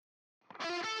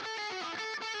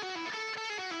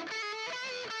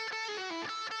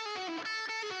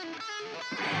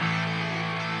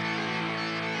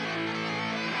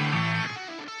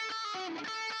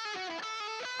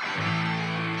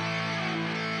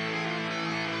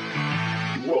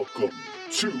Welcome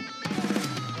to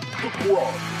the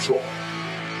Grog Talk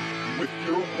with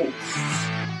your hosts,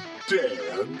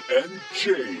 Dan and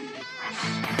James.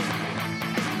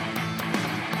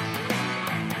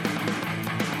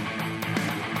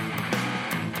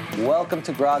 Welcome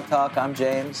to Grog Talk. I'm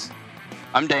James.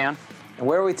 I'm Dan. And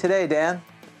where are we today, Dan?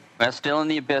 Well, still in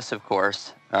the abyss, of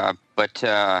course, but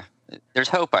there's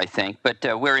hope, I think. But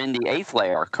we're in the 8th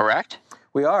layer, correct?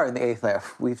 We are in the 8th layer.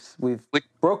 We've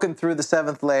broken through the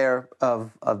 7th layer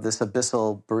of this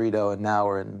abyssal burrito, and now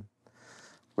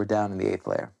we're down in the 8th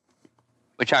layer.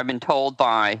 Which I've been told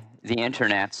by the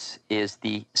internets is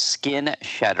the skin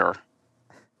shedder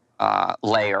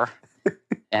layer.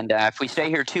 And if we stay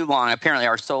here too long, apparently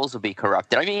our souls will be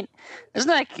corrupted. I mean, isn't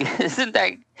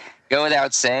that go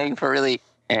without saying for really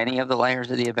any of the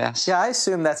layers of the abyss? Yeah, I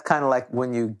assume that's kind of like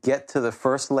when you get to the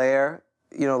first layer,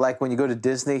 you know, like when you go to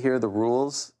Disney, here are the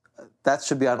rules. That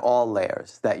should be on all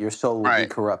layers, that your soul will be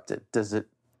corrupted. Does it?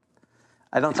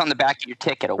 It's on the back of your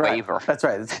ticket, a waiver. That's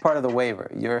right. It's part of the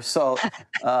waiver. Your soul,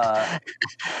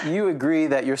 you agree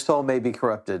that your soul may be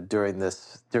corrupted during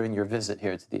your visit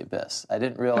here to the abyss. I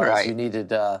didn't realize you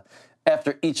needed,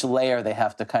 after each layer, they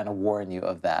have to kind of warn you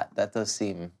of that. That does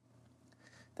seem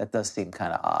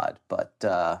kind of odd. But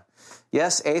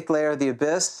yes, 8th layer of the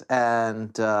abyss,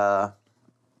 and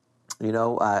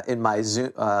in my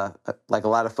Zoom, like a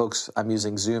lot of folks, I'm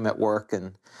using Zoom at work,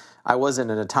 and I was in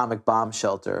an atomic bomb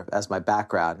shelter as my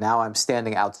background. Now I'm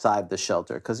standing outside the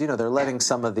shelter because they're letting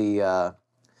some of the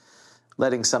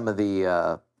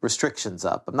restrictions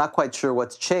up. I'm not quite sure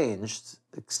what's changed.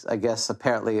 I guess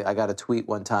apparently I got a tweet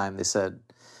one time. They said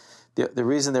the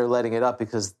reason they're letting it up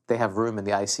because they have room in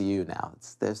the ICU now.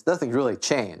 There's nothing really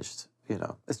changed.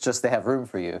 It's just they have room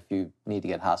for you if you need to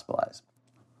get hospitalized.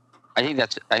 I think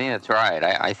that's right.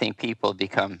 I think people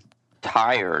become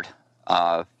tired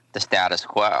of the status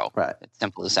quo. Right. It's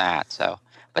simple as that. So,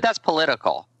 but that's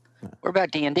political. What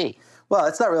about D&D? Well,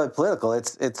 it's not really political.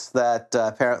 It's that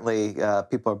apparently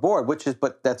people are bored,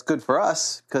 but that's good for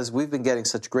us because we've been getting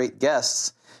such great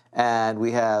guests, and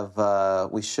we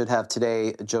should have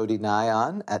today Jody Nye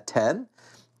on at 10,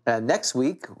 and next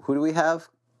week who do we have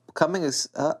coming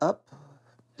up?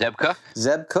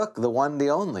 Zeb Cook, the one, the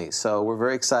only. So we're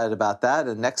very excited about that.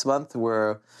 And next month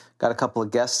got a couple of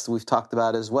guests we've talked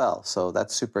about as well. So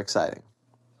that's super exciting.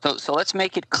 So let's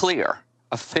make it clear.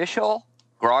 Official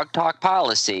Grog Talk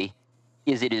policy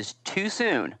is it is too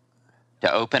soon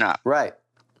to open up. Right.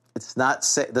 It's not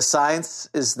the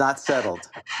science is not settled.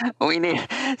 So in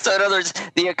other words,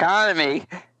 the economy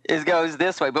goes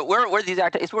this way, but we're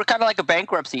kind of like a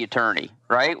bankruptcy attorney,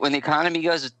 right? When the economy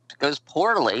goes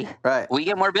poorly, we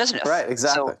get more business. Right,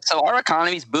 exactly. So our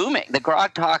economy's booming. The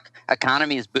Grog Talk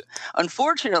economy is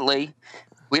Unfortunately,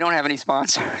 we don't have any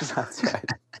sponsors. That's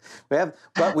right.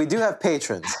 But we do have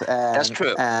patrons. And, that's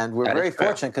true. And we're very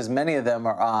fortunate because many of them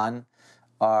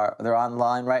they're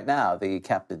online right now. The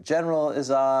Captain General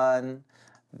is on.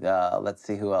 Let's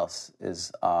see who else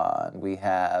is on. We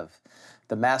have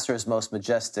the Master's Most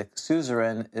Majestic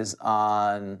Suzerain is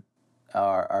on.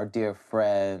 Our dear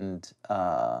friend,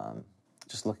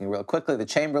 just looking real quickly, the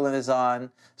Chamberlain is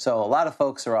on. So a lot of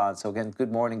folks are on. So again,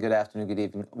 good morning, good afternoon, good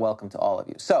evening. Welcome to all of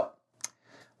you. So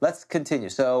let's continue.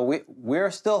 So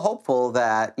we're still hopeful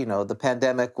that, the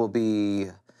pandemic will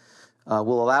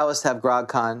allow us to have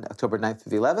GrogCon October 9th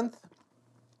through the 11th.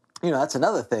 That's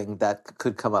another thing that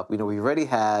could come up. We already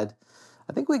had,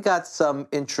 I think we got some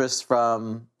interest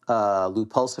from Lou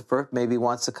Pulsifer maybe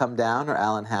wants to come down, or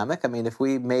Alan Hammock. I mean, if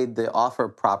we made the offer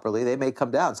properly, they may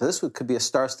come down. So this could be a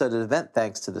star-studded event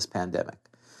thanks to this pandemic.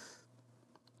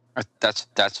 That's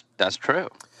true.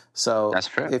 So that's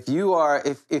true. If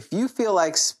you feel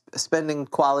like spending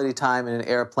quality time in an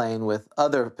airplane with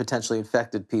other potentially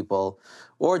infected people,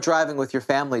 or driving with your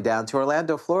family down to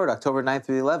Orlando, Florida, October 9th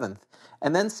through the 11th,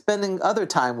 and then spending other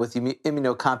time with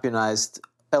immunocompromised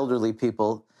elderly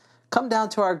people, come down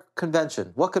to our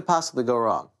convention. What could possibly go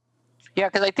wrong? Yeah,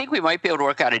 because I think we might be able to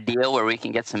work out a deal where we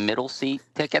can get some middle seat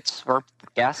tickets for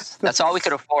guests. That's all we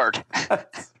could afford.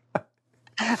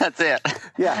 That's it.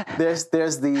 Yeah, there's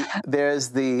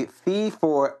the fee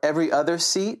for every other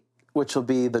seat, which will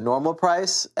be the normal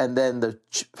price, and then the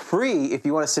free if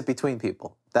you want to sit between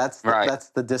people. That's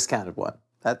the discounted one.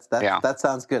 That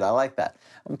sounds good. I like that.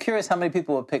 I'm curious how many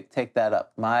people would take that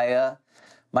up.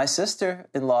 My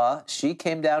sister-in-law, she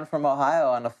came down from Ohio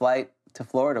on a flight to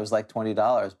Florida. It was like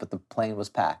 $20, but the plane was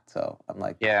packed. So I'm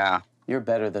like, you're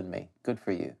better than me. Good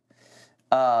for you.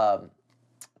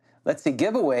 Let's see,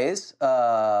 giveaways.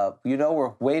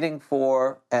 We're waiting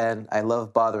for, and I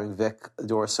love bothering Vic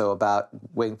Dorso about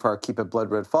waiting for our Keep It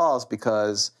Blood Red Falls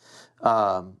because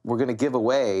we're going to give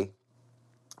away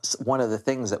one of the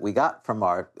things that we got from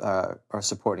our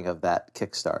supporting of that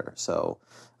Kickstarter. So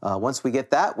once we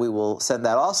get that, we will send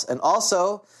that also. And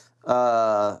also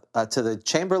to the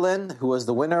Chamberlain, who was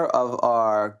the winner of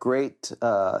our great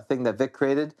thing that Vic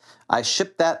created. I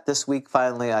shipped that this week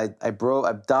finally. I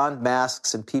donned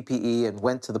masks and PPE and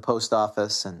went to the post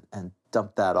office and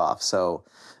dumped that off. So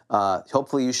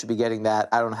hopefully you should be getting that.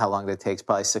 I don't know how long that takes,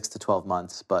 probably 6 to 12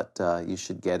 months, but you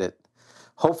should get it.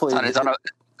 Hopefully it's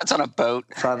on a boat.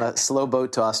 It's on a slow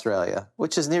boat to Australia,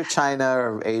 which is near China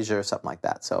or Asia or something like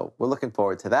that. So we're looking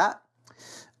forward to that.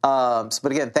 But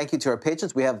again, thank you to our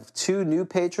patrons. We have 2 new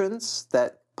patrons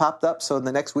that popped up. So in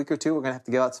the next week or 2, we're going to have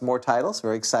to give out some more titles.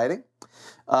 Very exciting.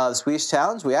 The Swedish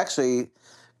Challenge, we actually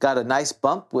got a nice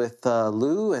bump with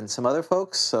Lou and some other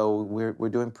folks. So we're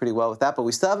doing pretty well with that. But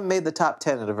we still haven't made the top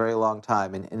 10 in a very long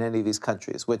time in any of these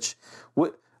countries, which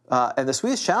would... and the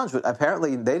Swedish Challenge,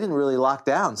 apparently they didn't really lock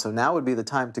down, so now would be the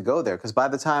time to go there, because by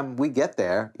the time we get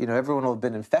there, everyone will have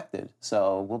been infected,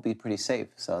 so we'll be pretty safe,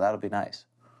 so that'll be nice.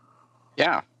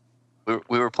 Yeah,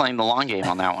 we were playing the long game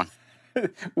on that one.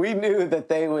 We knew that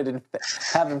they would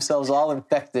have themselves all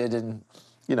infected, and,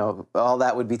 all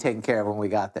that would be taken care of when we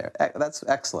got there. That's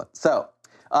excellent. So,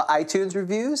 iTunes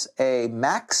reviews, a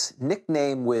Max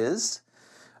Nickname Wiz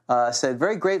said,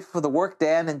 very grateful for the work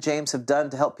Dan and James have done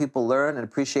to help people learn and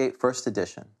appreciate First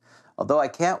Edition. Although I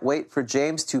can't wait for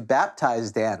James to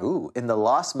baptize Dan, in the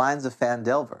Lost Mines of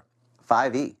Phandelver,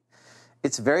 5e.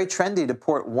 It's very trendy to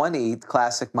port 1e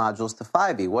classic modules to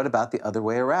 5e. What about the other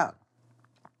way around?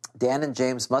 Dan and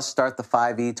James must start the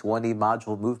 5e to 1e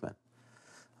module movement.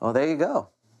 Well, there you go.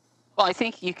 Well, I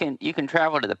think you can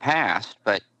travel to the past,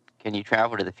 but can you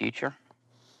travel to the future?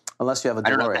 Unless you have a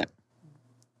DeLorean.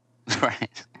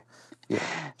 Right. Yeah.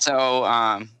 So,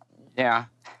 yeah,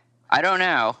 I don't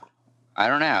know.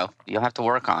 You'll have to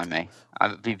work on me. I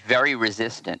would be very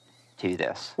resistant to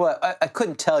this. Well, I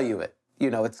couldn't tell you it.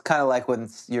 It's kind of like when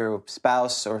your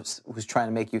spouse or who's trying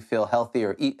to make you feel healthy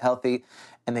or eat healthy,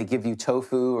 and they give you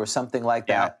tofu or something like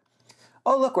that.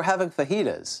 Oh, look, we're having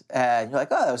fajitas. And you're like,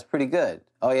 oh, that was pretty good.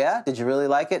 Oh, yeah? Did you really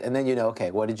like it? And then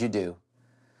okay, what did you do?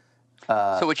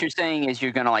 So what you're saying is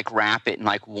you're going to wrap it in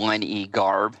 1E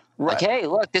garb. Right. Like, hey,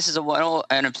 look, this is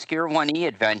an obscure 1E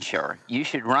adventure. You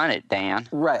should run it, Dan.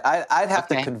 Right. I'd have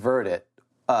to convert it,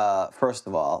 first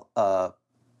of all,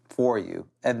 for you,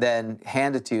 and then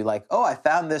hand it to you I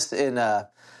found this in a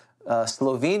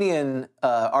Slovenian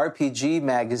RPG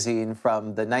magazine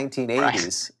from the 1980s.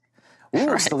 Right. Ooh,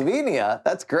 right. Slovenia,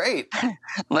 that's great.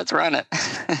 Let's run it.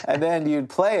 And then you'd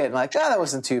play it and that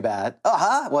wasn't too bad.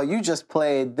 Uh-huh. Well, you just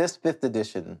played this 5th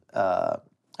edition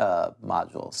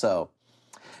module. So,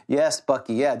 yes,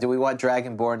 Bucky, yeah, do we want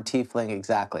Dragonborn Tiefling?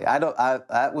 Exactly.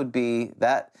 That would be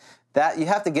that you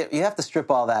have to strip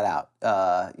all that out.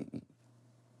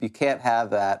 You can't have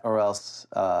that, or else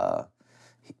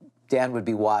Dan would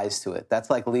be wise to it. That's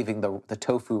like leaving the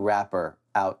tofu wrapper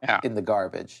out in the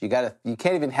garbage. You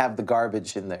can't even have the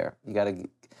garbage in there. You got to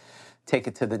take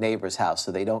it to the neighbor's house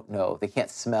so they don't know. They can't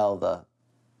smell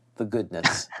the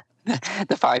goodness. The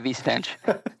 5e stench.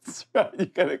 That's right. You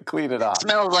got to clean it off.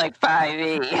 Smells like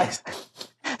 5e.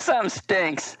 Some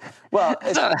stinks. Well,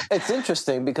 it's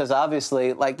interesting because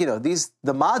obviously, the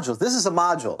modules. This is a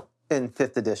module in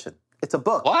 5th edition. It's a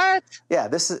book. What? Yeah,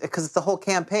 this is because it's the whole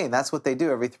campaign. That's what they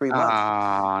do every 3 months.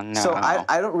 Oh, no. So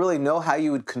I don't really know how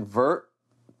you would convert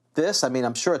this. I mean,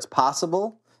 I'm sure it's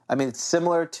possible. I mean, it's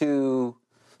similar to,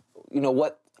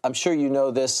 what I'm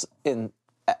sure this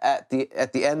at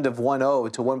the end of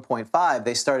 1.0 to 1.5,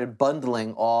 they started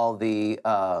bundling all the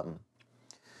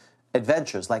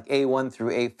adventures like A1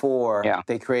 through A4. Yeah.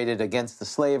 They created Against the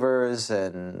Slavers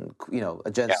and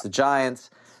Against the Giants.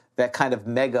 That kind of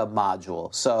mega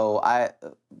module.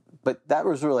 But that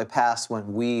was really past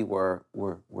when we were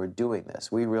doing this.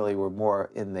 We really were more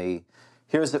in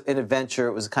here's an adventure.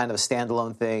 It was kind of a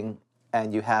standalone thing,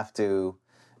 and you have to,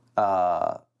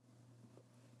 and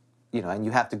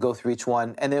you have to go through each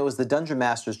one. And it was the Dungeon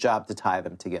Master's job to tie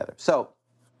them together. So,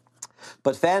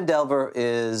 but Phandelver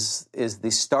is the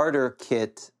starter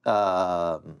kit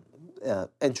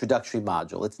introductory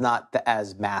module. It's not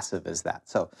as massive as that.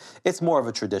 So it's more of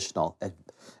a traditional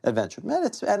adventure.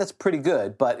 And it's pretty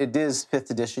good, but it is 5th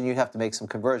edition. You have to make some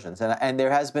conversions. And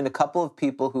there has been a couple of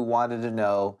people who wanted to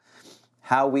know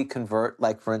how we convert,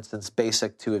 for instance,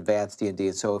 basic to advanced D&D.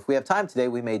 And so if we have time today,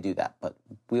 we may do that. But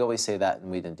we always say that, and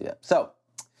we didn't do that. So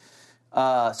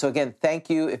again, thank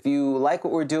you. If you like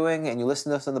what we're doing and you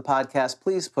listen to us on the podcast,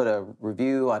 please put a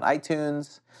review on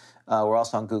iTunes. We're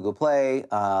also on Google Play,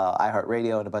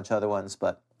 iHeartRadio, and a bunch of other ones,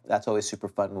 but that's always super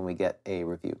fun when we get a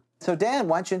review. So, Dan,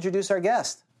 why don't you introduce our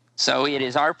guest? So it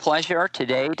is our pleasure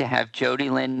today to have Jody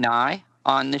Lynn Nye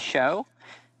on the show.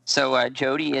 So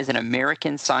Jody is an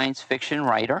American science fiction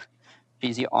writer.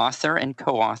 She's the author and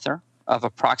co-author of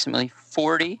approximately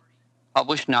 40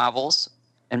 published novels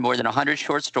and more than 100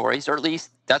 short stories, or at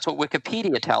least that's what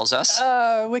Wikipedia tells us.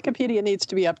 Wikipedia needs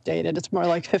to be updated. It's more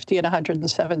like 50 and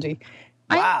 170.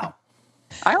 Wow.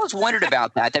 I always wondered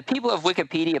about that people have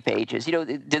Wikipedia pages. Do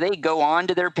they go on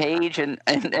to their page and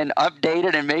update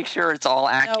it and make sure it's all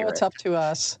accurate? No, it's up to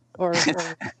us or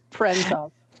friends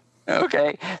of.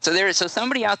 Okay. So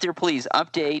somebody out there, please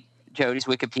update Jody's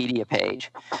Wikipedia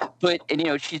page. But,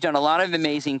 she's done a lot of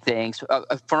amazing things.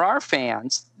 For our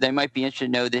fans, they might be interested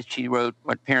to know that she wrote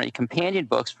apparently companion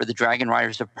books for the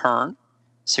Dragonriders of Pern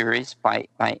series by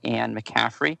Anne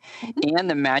McCaffrey and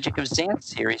the Magic of Xanth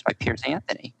series by Piers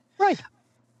Anthony. Right.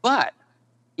 But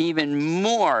even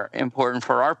more important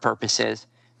for our purposes,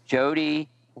 Jody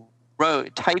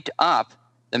typed up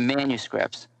the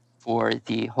manuscripts for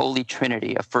the Holy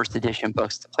Trinity of first edition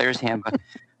books, the Player's Handbook,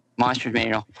 Monster's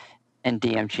Manual, and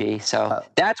DMG. So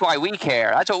that's why we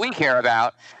care. That's what we care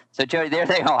about. So Jody, there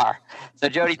they are. So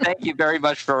Jody, thank you very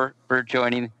much for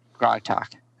joining Grog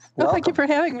Talk. Well, thank you for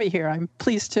having me here. I'm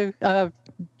pleased to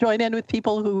join in with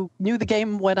people who knew the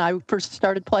game when I first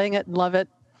started playing it and love it.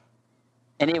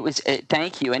 And it was,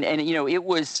 thank you. And it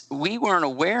was, we weren't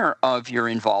aware of your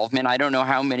involvement. I don't know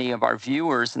how many of our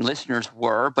viewers and listeners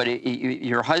were, but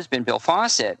your husband, Bill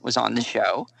Fawcett, was on the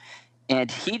show. And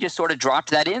he just sort of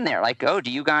dropped that in there. Like, oh,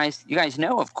 you guys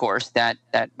know, of course, that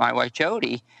my wife,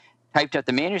 Jody, typed up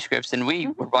the manuscripts. And we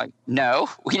were like, no,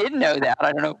 we didn't know that.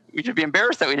 I don't know. We should be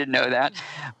embarrassed that we didn't know that.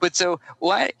 But so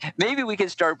maybe we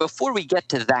could start, before we get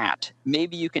to that,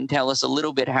 maybe you can tell us a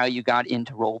little bit how you got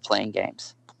into role-playing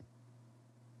games.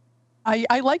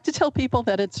 I like to tell people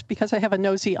that it's because I have a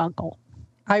nosy uncle.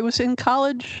 I was in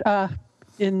college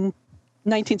in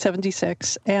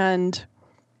 1976, and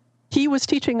he was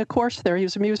teaching a course there. He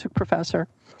was a music professor,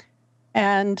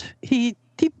 and he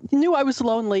knew I was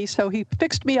lonely, so he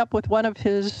fixed me up with one of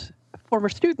his former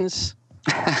students.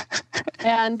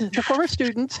 And the former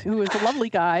student, who was a lovely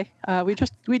guy, we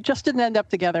just didn't end up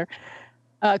together,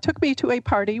 took me to a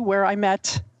party where I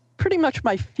met pretty much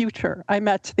my future. I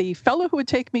met the fellow who would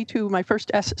take me to my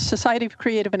first Society of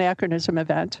Creative Anachronism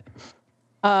event,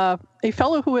 a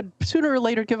fellow who would sooner or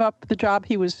later give up the job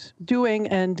he was doing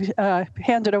and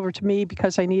hand it over to me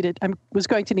because I was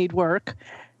going to need work,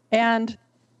 and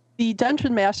the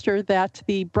dungeon master that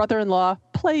the brother-in-law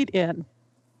played in.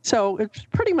 So it's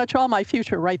pretty much all my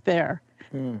future right there.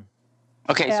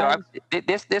 Okay, and, so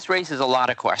this raises a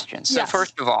lot of questions. So yes.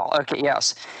 First of all, okay,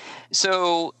 yes.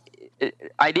 So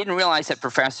I didn't realize that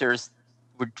professors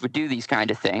would do these kind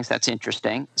of things. That's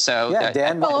interesting. So yeah,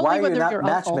 Dan, why are you not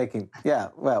matchmaking? Uncle. Yeah,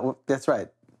 well, that's right.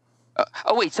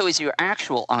 Oh, wait, so is your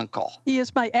actual uncle? He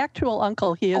is my actual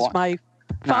uncle. He is my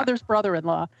father's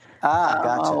brother-in-law. Ah,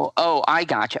 gotcha. Oh, I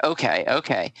gotcha.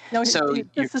 Okay. No, so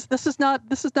this is not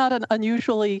an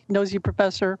unusually nosy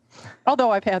professor,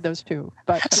 although I've had those too.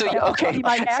 But so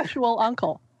my actual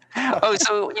uncle. Oh,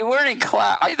 so you weren't in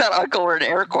class. I thought uncle were in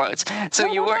air quotes. So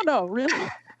you weren't. No, really.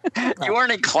 You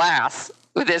weren't in class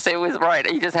with this. It was right.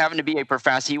 He just happened to be a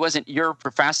professor. He wasn't your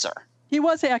professor. He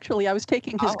was actually. I was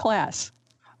taking his class.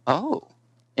 Oh,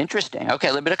 interesting. Okay,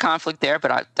 a little bit of conflict there,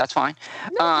 but that's fine.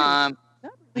 No,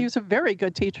 he was a very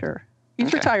good teacher.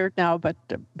 He's retired now, but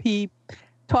he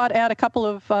taught at a couple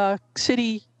of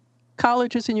city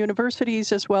colleges and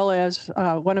universities, as well as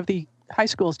one of the high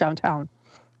schools downtown.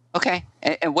 Okay,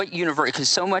 and what university? Because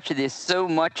so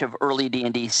much of early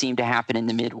D&D seemed to happen in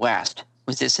the Midwest.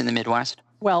 Was this in the Midwest?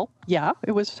 Well, yeah,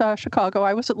 it was Chicago.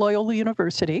 I was at Loyola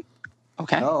University.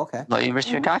 Okay. Oh, okay. Loyola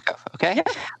University of Chicago. Okay.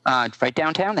 Yeah. Right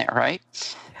downtown there, right?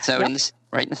 So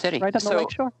right in the city. Right on the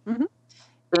lake shore. Mm-hmm.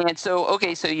 And so,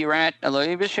 so you're at Loyola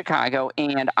University of Chicago,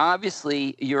 and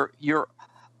obviously your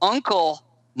uncle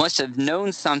must have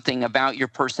known something about your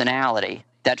personality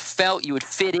that felt you would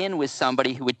fit in with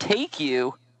somebody who would take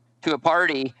you to a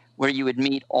party where you would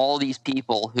meet all these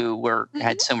people who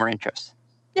had similar interests.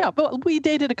 Yeah, but we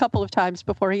dated a couple of times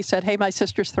before he said, hey, my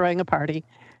sister's throwing a party.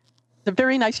 A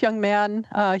very nice young man.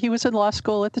 He was in law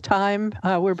school at the time.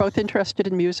 We were both interested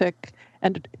in music.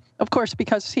 And, of course,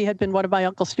 because he had been one of my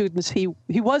uncle's students, he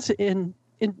was in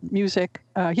music.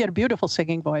 He had a beautiful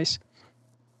singing voice.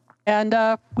 And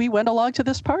we went along to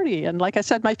this party. And like I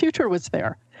said, my future was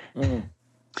there. Mm.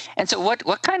 And so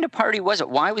what kind of party was it?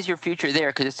 Why was your future there?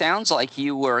 Because it sounds like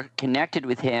you were connected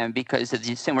with him because of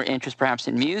the similar interest perhaps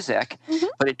in music. Mm-hmm.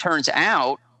 But it turns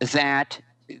out that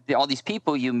all these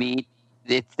people you meet,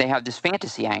 they have this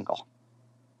fantasy angle.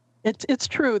 It's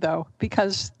true, though,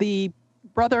 because the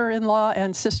brother-in-law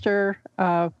and sister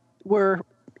were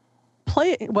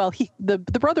playing. Well, the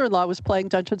brother-in-law was playing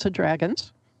Dungeons and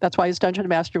Dragons. That's why his dungeon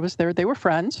master was there. They were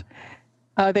friends.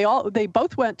 They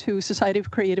both went to Society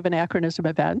of Creative Anachronism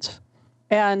events,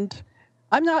 and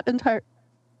I'm not entire.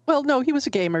 Well, no, he was a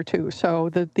gamer too. So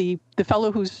the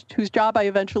fellow whose job I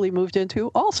eventually moved into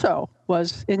also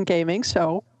was in gaming.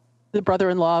 So the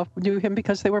brother-in-law knew him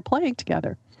because they were playing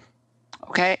together.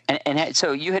 Okay, and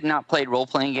so you had not played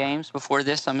role-playing games before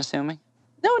this, I'm assuming?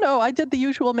 No, I did the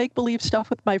usual make-believe stuff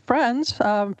with my friends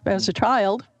as a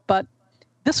child, but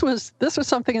this was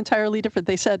something entirely different.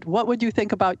 They said, "What would you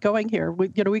think about going here?"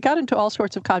 We got into all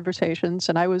sorts of conversations,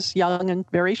 and I was young and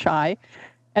very shy,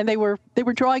 and they were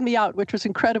drawing me out, which was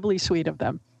incredibly sweet of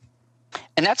them.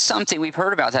 And that's something we've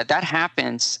heard about that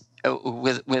happens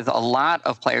with a lot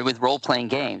of players with role-playing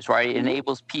games, right? It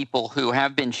enables people who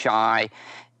have been shy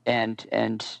and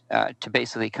to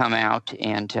basically come out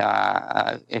and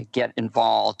get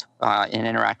involved and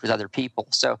interact with other people.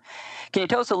 So can you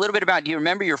tell us a little bit about, do you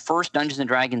remember your first Dungeons &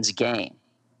 Dragons game?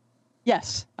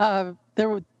 Yes.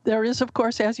 There is, of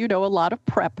course, as you know, a lot of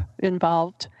prep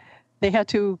involved. They had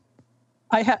to...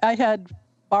 I had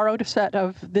borrowed a set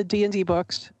of the D&D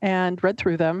books and read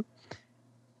through them.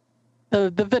 The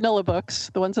vanilla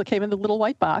books, the ones that came in the little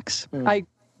white box. I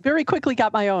very quickly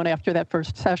got my own after that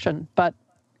first session, but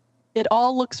it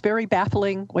all looks very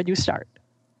baffling when you start.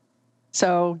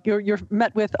 So you're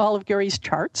met with all of Gary's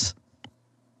charts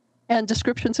and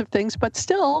descriptions of things, but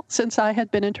still, since I had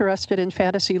been interested in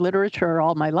fantasy literature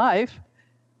all my life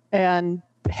and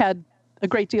had a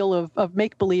great deal of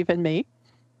make-believe in me,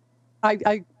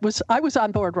 I was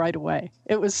on board right away.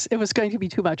 It was going to be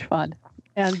too much fun.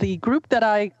 And the group that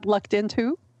I lucked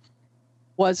into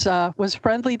was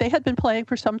friendly. They had been playing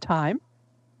for some time,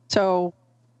 so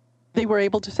they were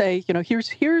able to say,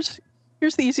 here's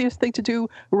the easiest thing to do.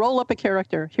 Roll up a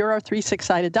character. Here are 3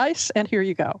 6-sided dice, and here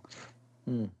you go.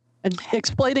 And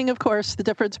explaining, of course, the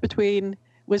difference between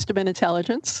wisdom and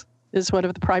intelligence is one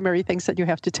of the primary things that you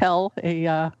have to tell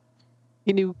a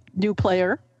new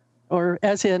player, or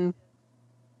as in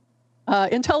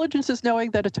intelligence is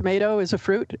knowing that a tomato is a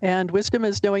fruit, and wisdom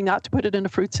is knowing not to put it in a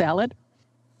fruit salad.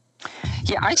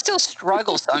 Yeah, I still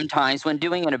struggle sometimes when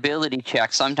doing an ability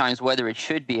check, sometimes whether it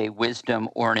should be a wisdom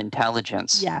or an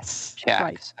intelligence check.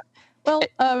 Right. Well,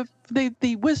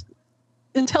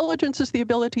 intelligence is the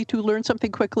ability to learn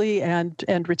something quickly and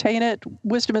retain it.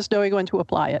 Wisdom is knowing when to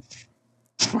apply it.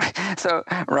 So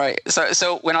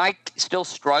when I still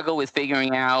struggle with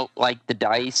figuring out like the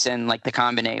dice and like the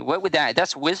combination, what would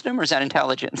that's wisdom or is that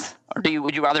intelligence? Or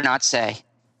would you rather not say?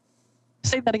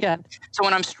 Say that again. So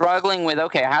when I'm struggling with,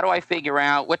 okay, how do I figure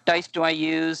out what dice do I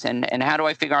use and how do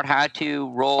I figure out how to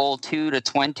roll 2 to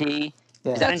 20?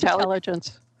 Yeah. Is that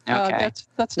intelligence? Okay.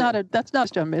 That's not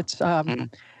wisdom. It's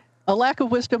a lack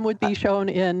of wisdom would be shown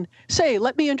in, say,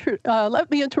 let me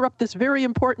interrupt this very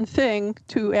important thing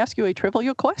to ask you a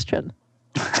trivial question.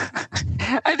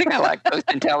 I think I like both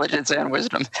intelligence and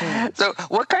wisdom. So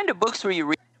what kind of books were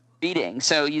you reading?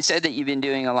 So you said that you've been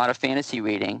doing a lot of fantasy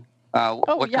reading.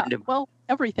 Well,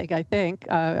 everything, I think.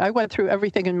 I went through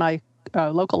everything in my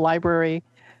local library.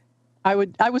 I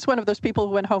was one of those people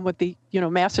who went home with the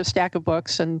massive stack of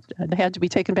books and had to be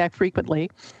taken back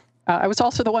frequently. I was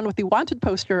also the one with the wanted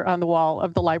poster on the wall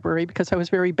of the library because I was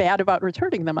very bad about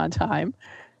returning them on time.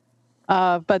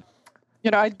 But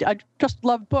I just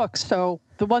love books. So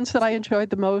the ones that I enjoyed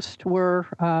the most were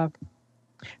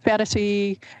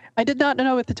fantasy. I did not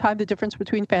know at the time the difference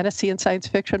between fantasy and science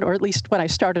fiction, or at least when I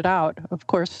started out. Of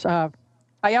course, I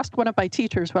asked one of my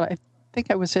teachers when I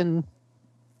think I was in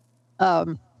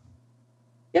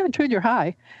junior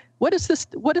high, what is this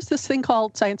thing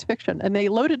called science fiction? And they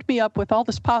loaded me up with all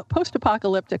this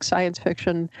post-apocalyptic science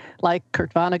fiction like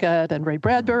Kurt Vonnegut and Ray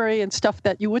Bradbury and stuff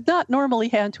that you would not normally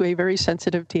hand to a very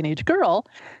sensitive teenage girl.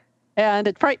 And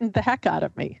it frightened the heck out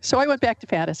of me. So I went back to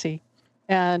fantasy.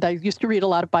 And I used to read a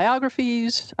lot of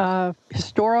biographies,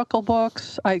 historical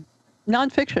books,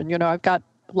 nonfiction. I've got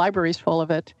libraries full of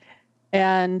it,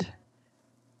 and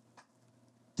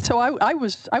so I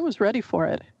was ready for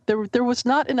it. There was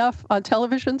not enough on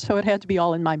television, so it had to be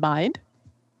all in my mind,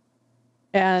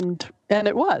 and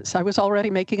it was. I was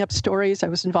already making up stories. I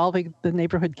was involving the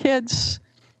neighborhood kids.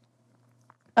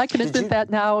 I can admit that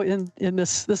now in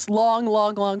this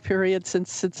long period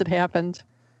since it happened.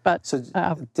 But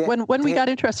when we got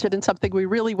interested in something, we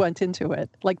really went into it,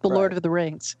 like the Lord of the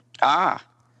Rings.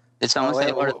 It's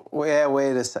almost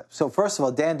wait a sec. So first of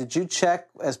all, Dan, did you check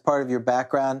as part of your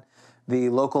background the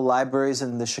local libraries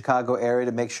in the Chicago area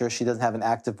to make sure she doesn't have an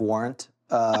active warrant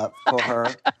for her?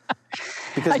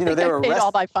 Because they were paid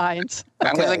all my fines.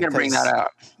 I wasn't going to bring that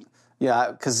up.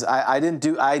 Yeah, because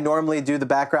I normally do the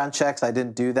background checks. I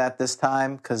didn't do that this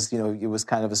time because, it was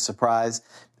kind of a surprise.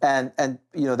 And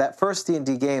that first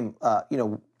D&D game,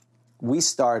 we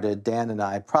started, Dan and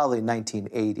I, probably in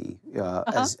 1980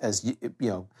 as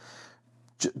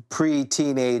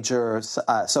pre-teenager.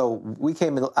 So we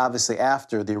came in obviously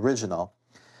after the original.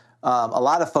 A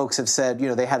lot of folks have said,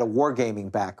 they had a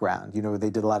wargaming background. They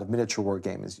did a lot of miniature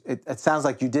wargaming. It sounds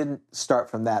like you didn't start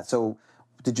from that. So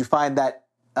did you find that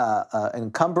an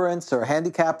encumbrance or a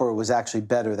handicap, or it was actually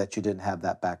better that you didn't have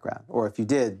that background? Or if you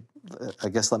did, I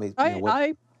guess let me...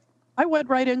 I went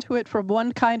right into it from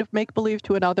one kind of make-believe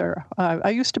to another. I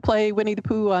used to play Winnie the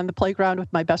Pooh on the playground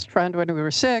with my best friend when we were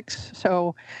 6,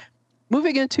 so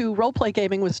moving into role-play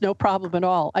gaming was no problem at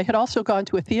all. I had also gone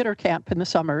to a theater camp in the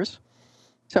summers,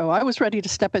 so I was ready to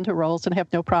step into roles and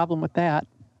have no problem with that.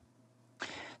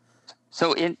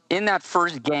 So in that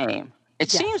first game, it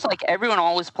seems like everyone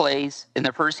always plays in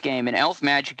the first game an elf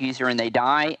magic user and they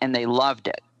die and they loved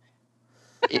it.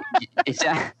 Is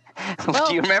that, well,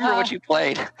 do you remember what you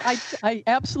played? I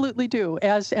absolutely do.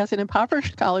 As an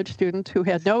impoverished college student who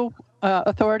had no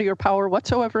authority or power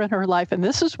whatsoever in her life, and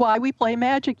this is why we play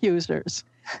magic users.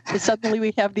 Suddenly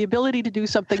we have the ability to do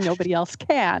something nobody else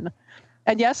can.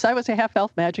 And yes, I was a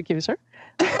half-elf magic user.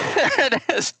 It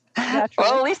is. Naturally.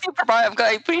 Well, at least you provide.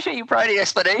 I appreciate you providing an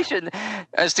explanation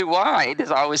as to why this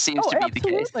always seems to be the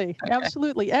case. Okay.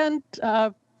 Absolutely. And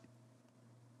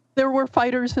there were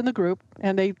fighters in the group,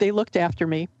 and they looked after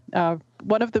me.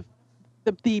 One of the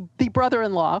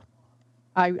brother-in-law,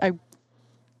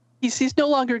 he's no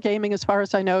longer gaming as far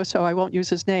as I know, so I won't use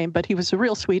his name, but he was a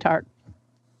real sweetheart.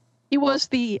 He was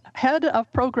the head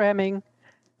of programming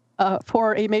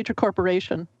for a major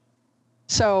corporation.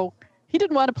 So he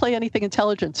didn't want to play anything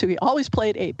intelligent, so he always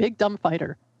played a big dumb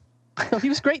fighter. So he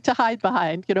was great to hide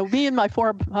behind. Me and my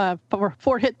four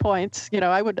hit points.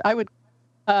 I would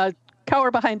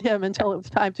cower behind him until it was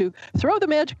time to throw the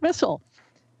magic missile.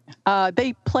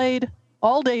 They played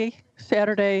all day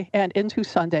Saturday and into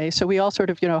Sunday, so we all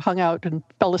sort of hung out and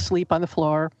fell asleep on the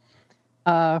floor.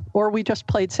 Or we just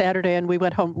played Saturday and we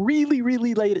went home really,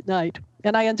 really late at night.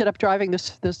 And I ended up driving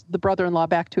the brother-in-law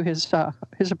back to his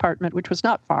apartment, which was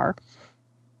not far.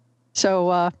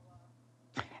 So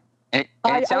it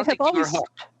sounds like you were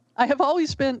hooked. I have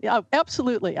always been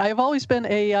absolutely. I have always been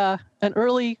an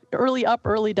early up,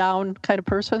 early down kind of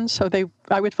person. So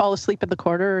I would fall asleep in the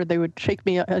corner, and they would shake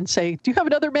me and say, "Do you have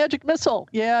another magic missile?"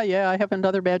 Yeah, I have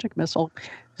another magic missile.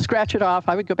 Scratch it off.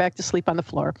 I would go back to sleep on the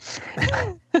floor.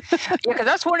 Yeah, because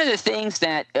that's one of the things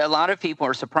that a lot of people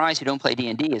are surprised who don't play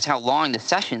D&D is how long the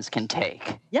sessions can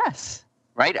take. Yes.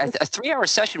 Right? A 3-hour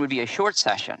session would be a short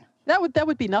session. That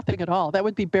would be nothing at all. That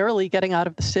would be barely getting out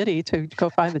of the city to go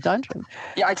find the dungeon.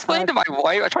 Yeah, I explained to my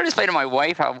wife. I tried to explain to my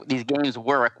wife how these games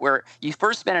work, where you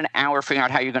first spend an hour figuring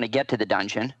out how you're going to get to the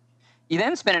dungeon. You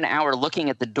then spend an hour looking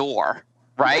at the door,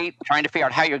 right? Trying to figure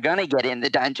out how you're going to get in the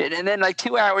dungeon. And then like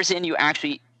 2 hours in, you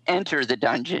actually enter the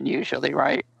dungeon usually,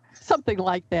 right? Something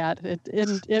like that.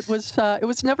 It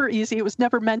was never easy. It was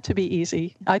never meant to be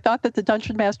easy. I thought that the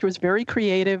dungeon master was very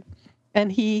creative, and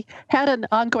he had an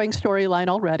ongoing storyline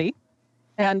already.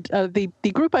 And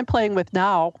the group I'm playing with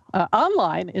now,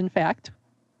 online, in fact,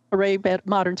 Array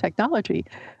Modern Technology,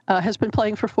 has been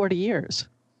playing for 40 years.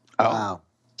 Oh. Wow.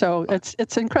 So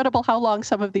it's incredible how long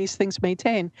some of these things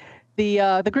maintain.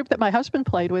 The group that my husband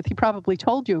played with, he probably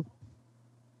told you,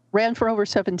 ran for over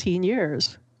 17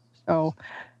 years. So,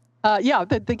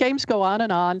 the games go on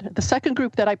and on. The second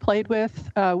group that I played with,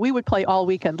 we would play all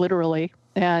weekend, literally.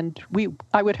 And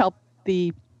I would help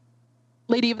the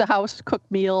lady of the house cook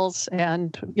meals,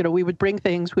 and, we would bring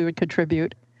things, we would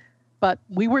contribute. But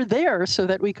we were there so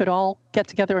that we could all get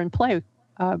together and play,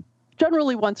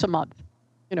 generally once a month.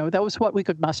 That was what we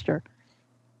could muster.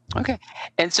 Okay.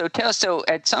 And so tell us, so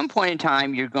at some point in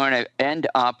time, you're going to end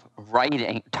up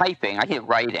typing. I hate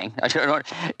writing.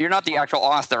 You're not the actual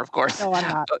author, of course. No, I'm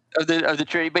not. Of the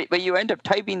treaty, but you end up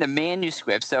typing the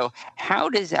manuscript. So how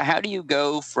do you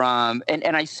go from,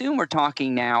 and I assume we're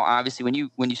talking now, obviously,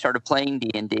 when you started playing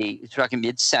D&D, you're talking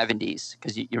mid-70s,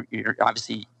 because you're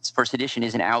obviously, first edition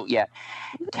isn't out yet.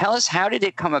 Tell us, how did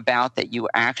it come about that you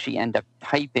actually end up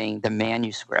typing the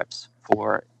manuscripts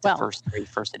for the first 3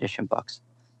 first edition books?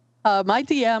 My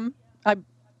DM,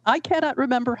 I cannot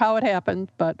remember how it happened,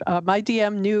 but my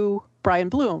DM knew Brian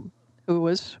Bloom, who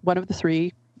was one of the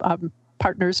 3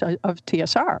 partners of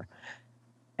TSR.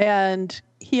 And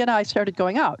he and I started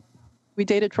going out. We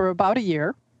dated for about a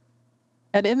year.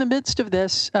 And in the midst of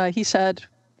this, he said,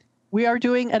 "We are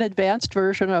doing an advanced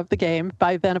version of the game."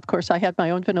 By then, of course, I had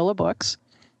my own vanilla books.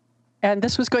 And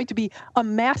this was going to be a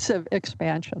massive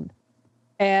expansion.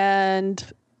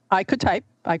 And I could type.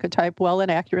 I could type well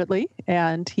and accurately,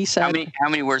 and he said, How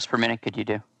many words per minute could you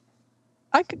do?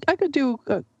 I could do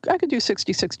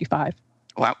 60, 65.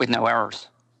 Well, with no errors.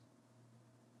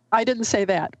 I didn't say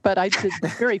that, but I did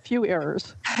very few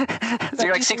errors. So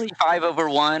you're like 65 over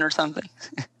 1 or something?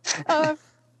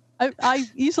 I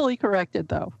easily corrected,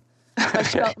 though.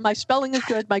 Okay. My spelling is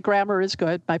good. My grammar is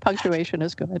good. My punctuation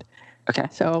is good. Okay.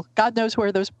 So God knows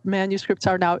where those manuscripts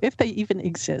are now, if they even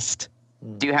exist.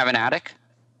 Do you have an attic?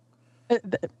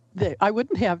 I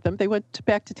wouldn't have them. They went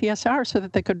back to TSR so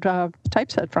that they could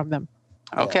typeset from them.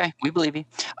 Okay, we believe you.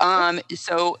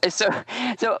 So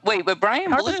wait, but Brian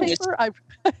Carbon Bloom paper?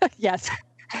 Yes.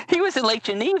 he was in Lake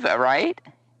Geneva, right?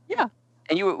 Yeah.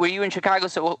 And were you in Chicago?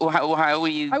 So how were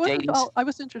you dating? I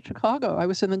was in Chicago. I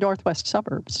was in the northwest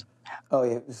suburbs. Oh,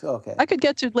 yeah. Okay. I could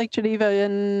get to Lake Geneva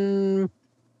in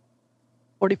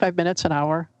 45 minutes, an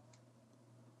hour.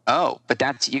 Oh, but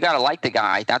you got to like the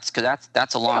guy. That's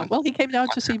a long. Yeah, well, he came down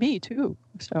to see me too.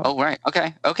 So. Oh, right.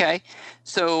 Okay.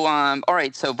 So, all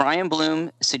right. So Brian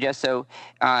Bloom suggests so.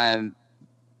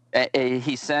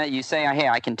 He said, "You say, hey,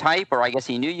 I can type," or I guess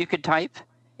he knew you could type.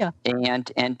 Yeah.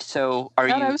 And so are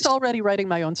you? I was already writing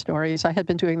my own stories. I had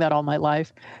been doing that all my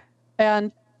life,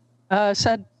 and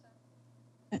said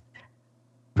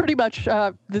pretty much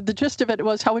the gist of it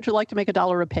was, how would you like to make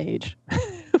 $1 a page?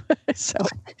 So.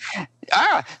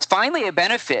 It's finally a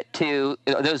benefit to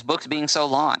those books being so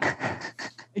long.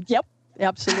 Yep,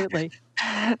 absolutely.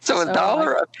 So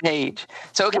 $1 a page.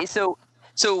 So okay, so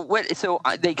what? So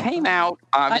they came out.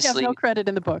 Obviously, I have no credit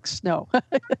in the books. No.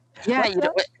 Yeah, you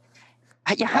know.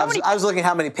 I was looking at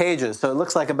how many pages, so it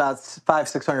looks like about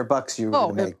 $500-600 you were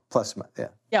going to make plus.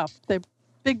 Yeah, the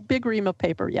big ream of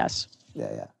paper. Yes.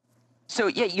 Yeah. So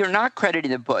you're not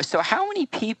crediting the book. So how many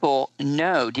people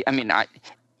know?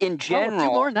 In general, a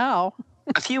few more now.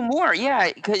 A few more,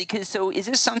 yeah. Because so is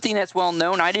this something that's well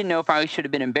known? I didn't know if I should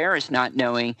have been embarrassed not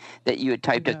knowing that you had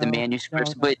typed up the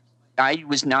manuscripts, but I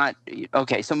was not.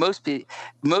 Okay, so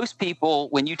most people,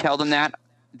 when you tell them that,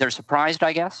 they're surprised,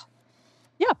 I guess.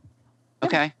 Yeah.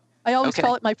 Okay. I always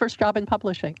call it my first job in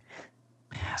publishing.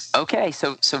 Okay,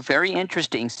 so very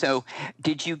interesting. So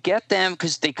did you get them,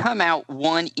 because they come out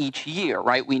one each year,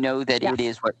 right? We know that it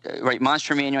is, right,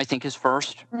 Monster Manual, I think, is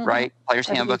first, right? Player's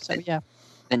Handbook, so, yeah.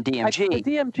 Then DMG.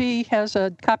 The DMG has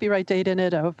a copyright date in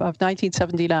it of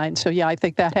 1979, so yeah, I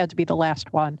think that had to be the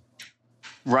last one.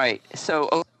 Right,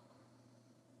 so...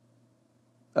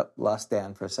 lost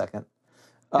Dan for a second.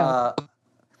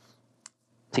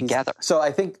 Together. So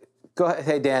I think, go ahead.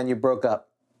 Hey, Dan, you broke up.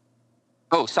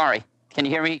 Oh, sorry. Can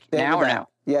you hear me now or no?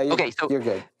 Yeah, you're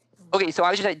good. Okay, so I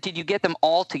was just, did you get them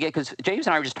all together? Because James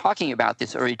and I were just talking about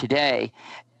this earlier today.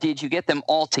 Did you get them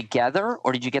all together,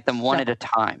 or did you get them one at a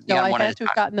time? No, I had to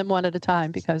have gotten them one at a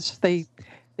time because they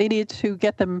needed to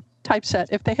get them typeset.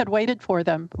 If they had waited for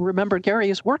them, remember, Gary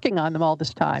is working on them all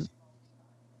this time.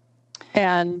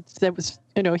 And there was,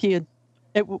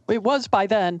 it was by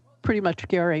then pretty much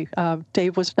Gary.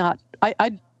 Dave was not,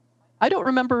 I don't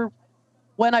remember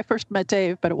when I first met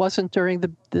Dave, but it wasn't during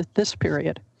this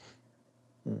period.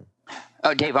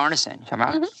 Oh, Dave Arneson.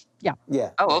 Mm-hmm. Yeah.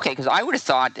 Oh, okay. Because I would have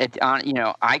thought that,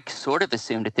 I sort of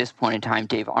assumed at this point in time,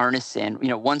 Dave Arneson,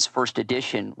 once first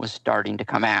edition was starting to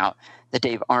come out, that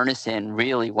Dave Arneson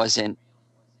really wasn't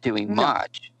doing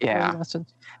much. Yeah. He wasn't.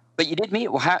 But you did meet.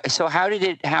 Well, how did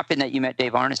it happen that you met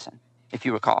Dave Arneson, if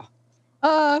you recall?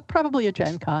 Probably a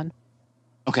Gen Con.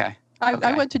 Okay.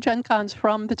 I went to Gen Cons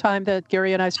from the time that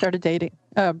Gary and I started dating.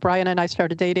 Brian and I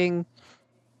started dating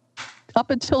up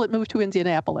until it moved to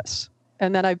Indianapolis.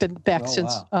 And then I've been back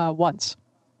since once.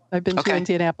 I've been to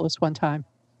Indianapolis one time.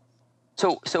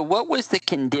 So what was the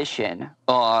condition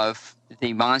of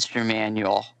the Monster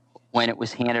Manual when it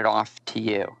was handed off to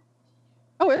you?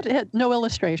 Oh, it had no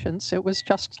illustrations. It was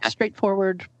just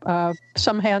straightforward,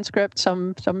 some hand script,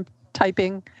 some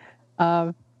typing.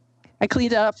 I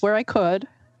cleaned it up where I could.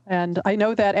 And I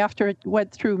know that after it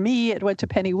went through me, it went to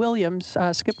Penny Williams,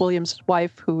 Skip Williams'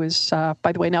 wife, who is,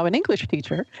 by the way, now an English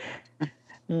teacher.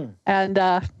 And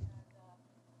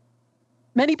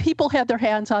many people had their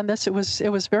hands on this. It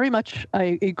was very much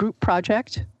a group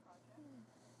project.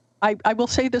 I will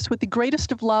say this with the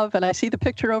greatest of love, and I see the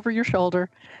picture over your shoulder.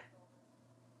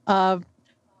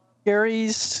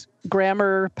 Gary's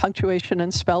grammar, punctuation,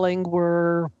 and spelling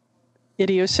were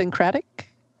idiosyncratic.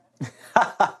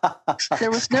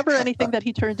 There was never anything that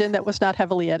he turned in that was not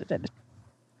heavily edited.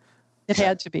 It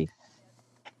had to be.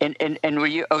 And were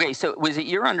you okay? So was it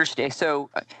your understanding? So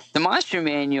the Monster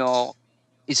Manual.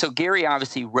 So Gary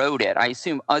obviously wrote it. I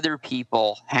assume other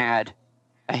people had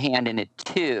a hand in it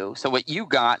too. So what you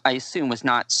got, I assume, was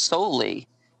not solely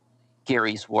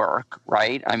Gary's work,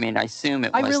 right? I mean, I assume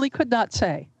it was. I really could not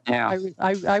say. Yeah.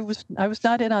 I was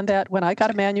not in on that. When I got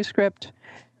a manuscript,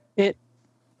 it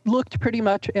looked pretty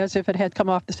much as if it had come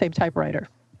off the same typewriter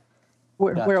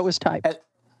where it was typed.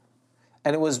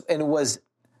 And it was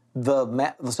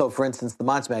so for instance, the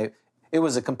Monster Manual, it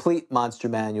was a complete Monster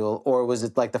Manual, or was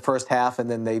it like the first half and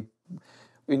then they,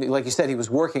 like you said, he was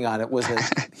working on it. Was it,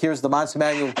 here's the Monster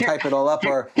Manual, type it all up,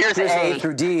 or here's A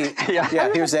through D.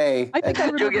 Yeah, here's A. I think I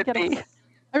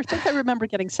remember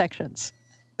getting sections.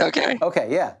 Okay,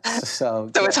 yeah. So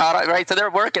it's hot, right? So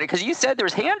they're working it, because you said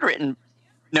there's handwritten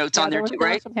notes on there too, right?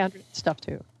 There was some handwritten stuff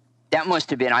too. That must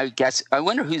have been, I guess, I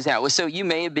wonder whose that was. So this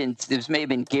may have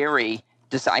been Gary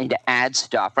deciding to add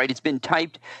stuff, right? It's been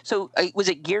typed. So was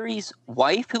it Gary's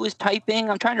wife who was typing?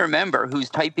 I'm trying to remember who's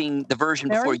typing the version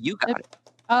before you got it.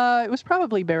 It was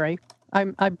probably Barry.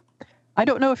 I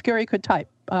don't know if Gary could type.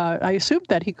 I assumed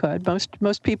that he could.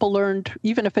 Most people learned,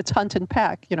 even if it's hunt and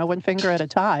peck, one finger at a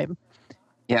time.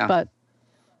 Yeah. But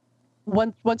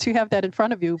once you have that in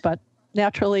front of you, but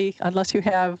naturally, unless you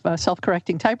have a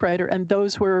self-correcting typewriter, and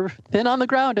those were thin on the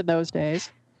ground in those days,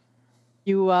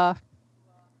 you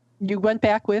went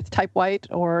back with type white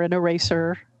or an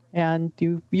eraser, and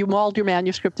you mauled your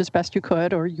manuscript as best you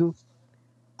could, or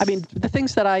the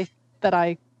things that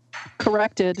I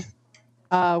corrected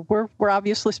were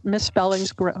obviously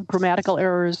misspellings, grammatical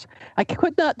errors. I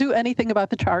could not do anything about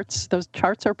the charts. Those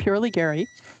charts are purely Gary.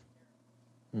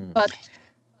 But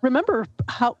remember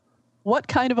what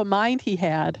kind of a mind he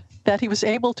had, that he was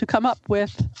able to come up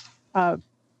with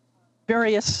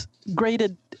various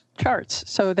graded charts,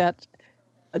 so that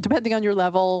depending on your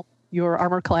level, your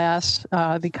armor class,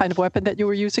 the kind of weapon that you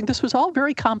were using, this was all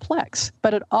very complex.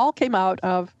 But it all came out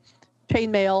of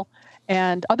chainmail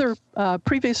and other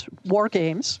previous war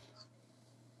games.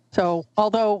 So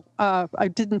although I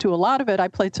didn't do a lot of it, I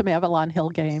played some Avalon Hill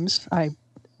games.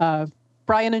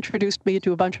 Brian introduced me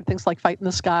to a bunch of things like Fight in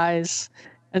the Skies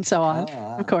and so on. Oh,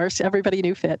 wow. Of course, everybody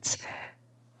knew Fitz.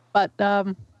 But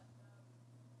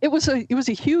it was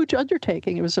a huge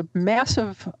undertaking. It was a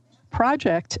massive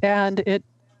project, and it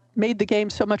made the game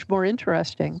so much more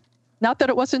interesting. Not that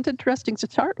it wasn't interesting to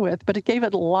start with, but it gave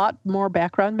it a lot more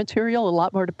background material, a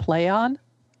lot more to play on.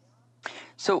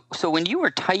 So when you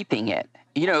were typing it,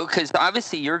 because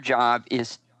obviously your job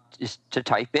is to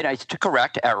type it, it's to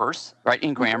correct errors, right,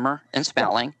 in grammar and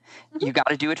spelling. Mm-hmm. You got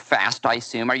to do it fast, I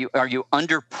assume. Are you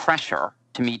under pressure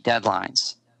to meet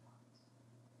deadlines?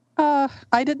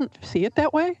 I didn't see it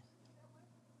that way.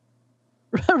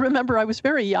 Remember, I was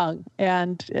very young,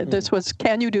 and this was,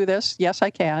 can you do this? Yes,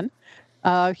 I can.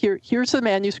 Here's the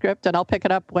manuscript, and I'll pick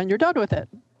it up when you're done with it.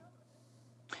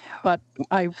 But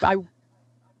I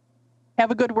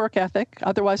have a good work ethic.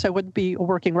 Otherwise, I wouldn't be a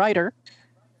working writer.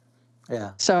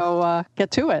 Yeah. So get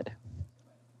to it.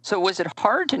 So was it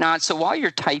hard to not? So while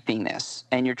you're typing this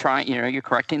and you're trying, you're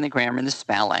correcting the grammar and the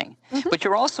spelling, but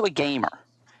you're also a gamer.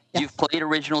 Yes. You've played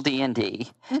original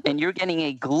D&D, and you're getting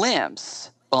a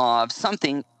glimpse of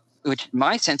something which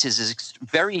my sense is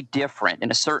very different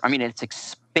in a certain, it's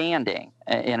expanding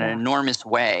in an enormous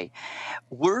way.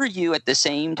 Were you at the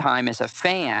same time as a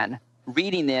fan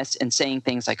reading this and saying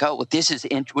things like, oh, well, this is,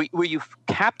 were you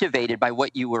captivated by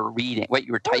what you were reading, what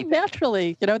you were typing? Well,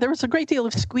 naturally, there was a great deal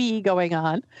of squee going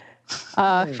on.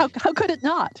 How could it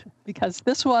not? Because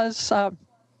this was,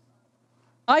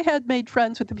 I had made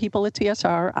friends with the people at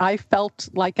TSR. I felt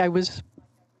like I was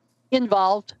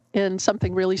involved in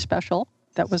something really special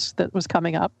that was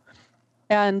coming up.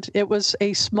 And it was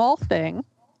a small thing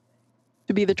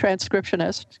to be the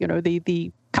transcriptionist,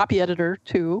 the copy editor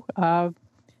too.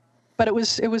 But it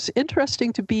was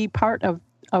interesting to be part of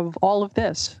all of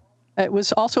this. It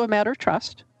was also a matter of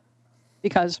trust,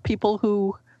 because people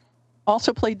who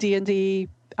also played D&D,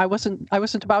 I wasn't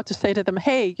about to say to them,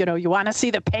 hey, you want to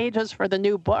see the pages for the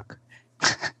new book?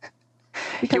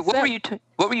 What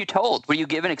were you told? Were you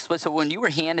given explicit? So when you were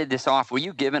handed this off, were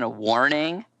you given a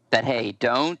warning that, hey,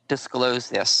 don't disclose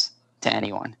this to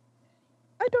anyone?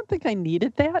 I don't think I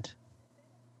needed that.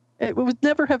 It would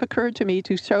never have occurred to me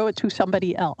to show it to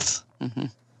somebody else. Mm-hmm.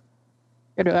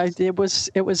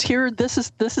 It was here. This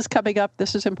is coming up.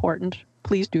 This is important.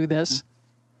 Please do this.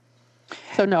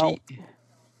 So no.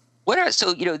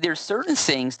 There's certain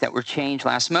things that were changed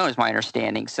last moment, is my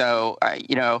understanding. So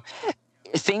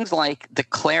things like the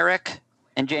cleric,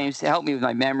 and James, help me with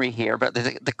my memory here, but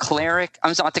the cleric,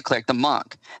 I'm not the cleric, the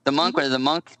monk. The monk, whether the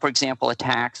monk, for example,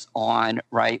 attacks on,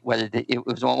 right, whether it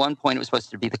was at one point it was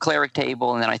supposed to be the cleric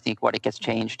table, and then I think it gets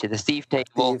changed to the thief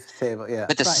table. Thief table, yeah.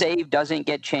 But the save doesn't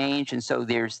get changed, and so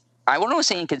there's, I won't want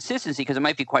to say inconsistency because it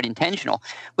might be quite intentional,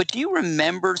 but do you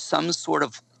remember some sort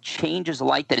of changes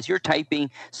like that? As you're typing,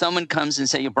 someone comes and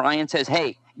say, Brian says,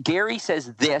 hey, Gary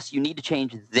says this, you need to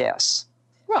change this.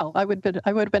 Well, I would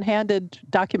have been handed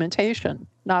documentation,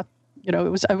 not,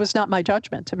 it was not my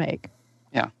judgment to make.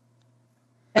 Yeah.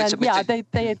 And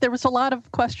there was a lot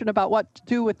of question about what to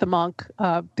do with the monk,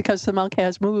 because the monk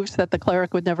has moves that the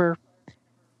cleric would never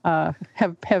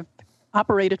have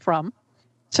operated from.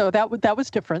 So that was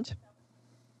different.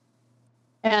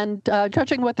 And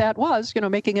judging what that was,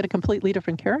 making it a completely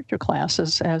different character class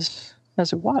as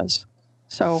it was.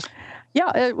 So,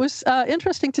 yeah, it was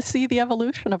interesting to see the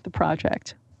evolution of the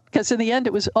project. Because in the end,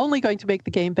 it was only going to make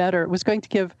the game better. It was going to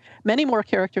give many more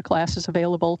character classes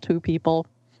available to people,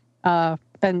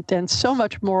 and so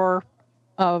much more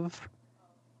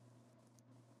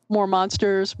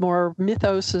monsters, more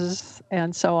mythoses,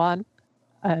 and so on.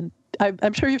 And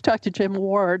I'm sure you've talked to Jim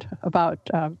Ward about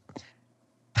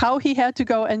how he had to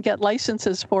go and get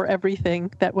licenses for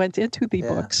everything that went into the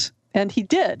books. And he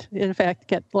did, in fact,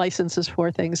 get licenses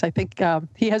for things. I think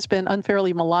he has been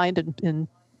unfairly maligned in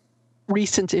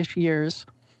recent-ish years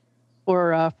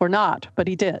for not, but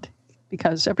he did,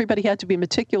 because everybody had to be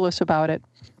meticulous about it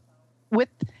with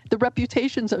the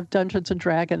reputations of Dungeons and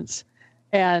Dragons.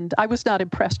 And I was not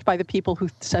impressed by the people who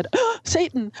said, oh,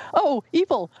 Satan, oh,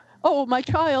 evil, oh, my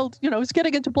child, is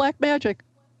getting into black magic.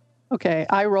 Okay,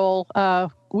 I roll.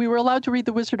 We were allowed to read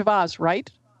The Wizard of Oz, right?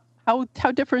 How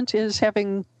different is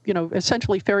having,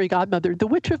 essentially fairy godmother? The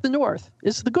Witch of the North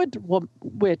is the good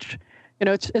witch.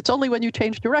 It's only when you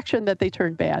change direction that they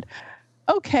turn bad.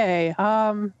 Okay,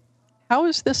 how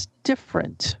is this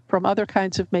different from other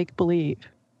kinds of make-believe?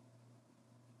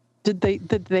 Did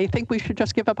they think we should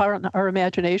just give up our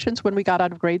imaginations when we got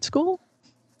out of grade school?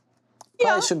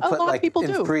 Yeah, shouldn't put, a lot of people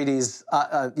do. Infriti's,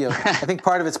 I think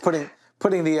part of it's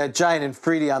putting the giant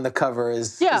Infriti on the cover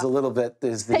is a little bit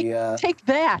take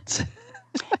that.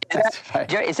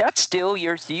 Is that still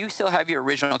yours? Do you still have your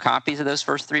original copies of those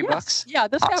first three books? Yeah,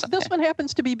 this one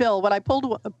happens to be Bill. When I pulled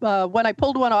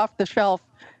one off the shelf,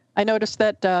 I noticed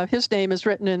that his name is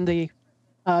written in the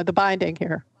binding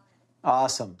here.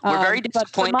 Awesome. We're very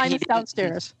disappointed. But mine is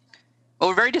downstairs. Well,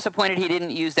 we're very disappointed he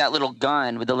didn't use that little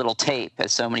gun with the little tape,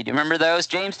 as so many do. Remember those?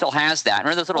 James still has that.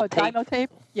 Remember those little tape? Dymo tape?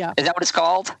 Yeah. Is that what it's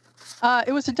called?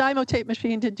 It was a Dymo tape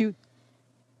machine to do.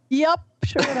 Yep,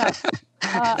 sure enough.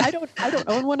 I don't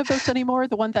own one of those anymore.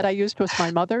 The one that I used was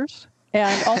my mother's,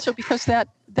 and also because that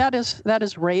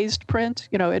is raised print.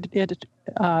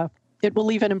 It will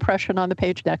leave an impression on the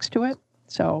page next to it.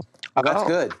 So that's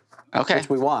good. Okay, which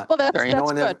we want. Well, that's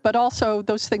good. But also,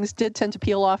 those things did tend to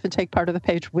peel off and take part of the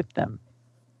page with them.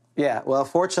 Yeah. Well,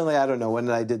 fortunately, I don't know when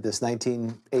I did this.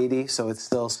 1980. So it's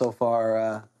still so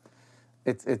far.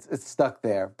 It's stuck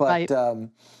there. But right.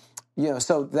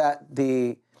 so that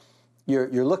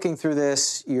you're looking through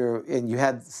this. You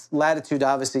had Latitude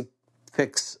obviously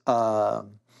picks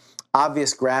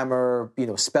obvious grammar,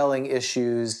 spelling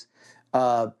issues.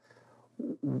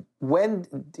 When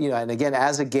and again,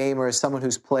 as a gamer, as someone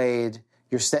who's played,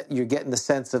 you're getting the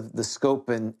sense of the scope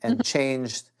and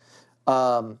changed.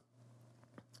 Was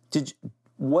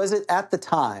it at the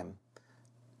time?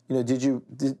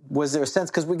 Was there a sense?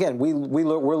 Because again,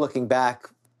 we're looking back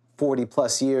 40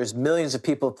 plus years. Millions of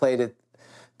people have played it.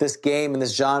 This game and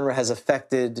this genre has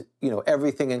affected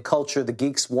everything in culture. The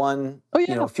Geeks won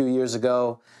a few years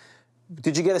ago.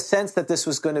 Did you get a sense that this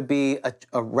was going to be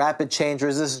a rapid change, or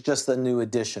is this just a new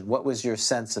edition? What was your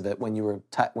sense of it when you were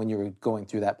going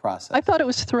through that process? I thought it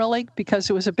was thrilling because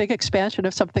it was a big expansion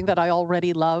of something that I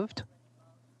already loved.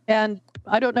 And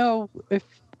I don't know if,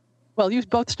 you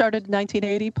both started in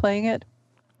 1980 playing it.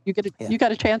 You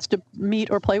got a chance to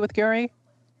meet or play with Gary?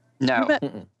 No.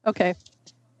 Okay.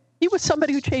 He was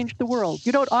somebody who changed the world.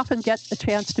 You don't often get a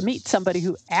chance to meet somebody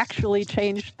who actually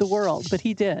changed the world, but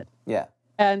he did. Yeah.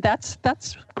 And that's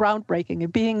groundbreaking.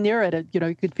 And being near it,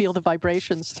 you could feel the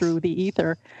vibrations through the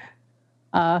ether.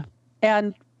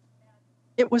 And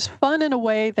it was fun in a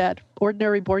way that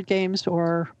ordinary board games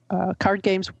or card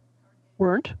games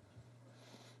weren't.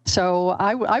 So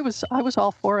I was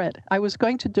all for it. I was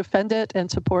going to defend it and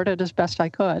support it as best I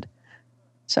could.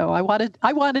 So I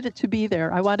wanted it to be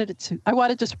there. I wanted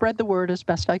to spread the word as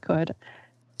best I could.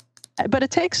 But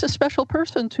it takes a special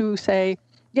person to say,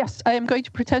 yes, I am going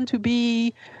to pretend to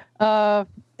be a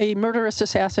murderous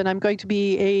assassin. I'm going to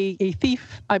be a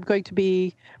thief. I'm going to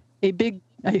be a big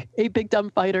dumb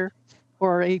fighter,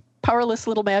 or a powerless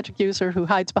little magic user who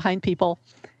hides behind people.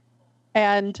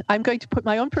 And I'm going to put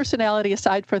my own personality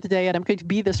aside for the day, and I'm going to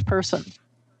be this person.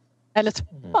 And it's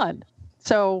fun.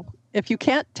 So if you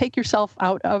can't take yourself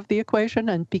out of the equation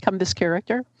and become this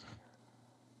character,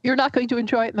 you're not going to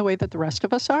enjoy it in the way that the rest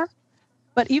of us are.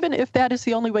 But even if that is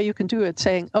the only way you can do it,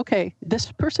 saying, okay,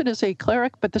 this person is a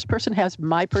cleric, but this person has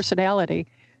my personality,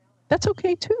 that's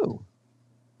okay too.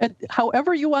 And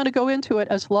however you want to go into it,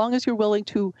 as long as you're willing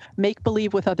to make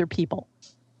believe with other people.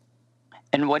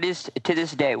 And what is, to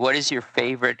this day, what is your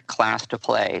favorite class to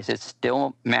play? Is it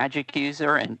still magic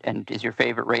user? And is your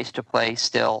favorite race to play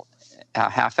still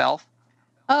half elf?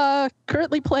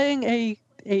 Currently playing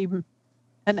an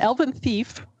elven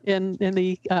thief in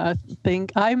the thing.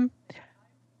 I'm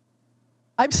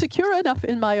secure enough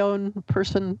in my own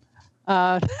person.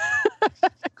 I'm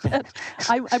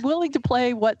willing to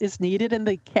play what is needed in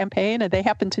the campaign, and they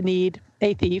happen to need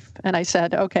a thief. And I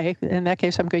said, okay, in that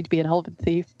case, I'm going to be an elven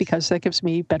thief because that gives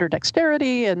me better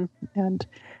dexterity and a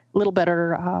little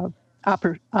better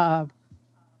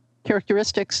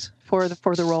characteristics for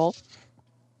the role.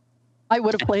 I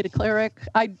would have played a cleric.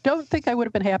 I don't think I would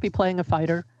have been happy playing a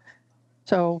fighter.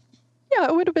 So, yeah,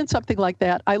 it would have been something like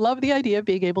that. I love the idea of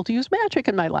being able to use magic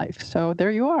in my life. So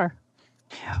there you are.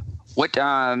 What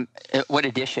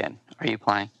edition are you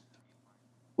playing?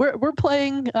 We're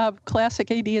playing classic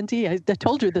AD&D. I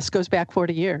told you this goes back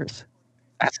 40 years.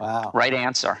 That's right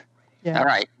answer. Yeah. All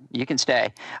right, you can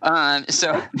stay. Well,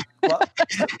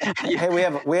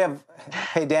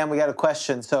 hey Dan, we got a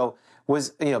question. So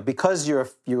because you're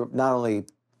not only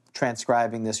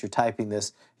transcribing this, you're typing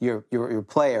this, you're a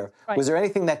player. Right. Was there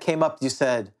anything that came up? You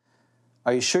said,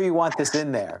 "Are you sure you want this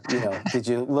in there?" Did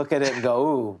you look at it and go,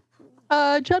 "Ooh"?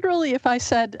 Generally, if I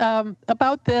said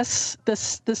about this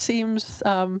seems,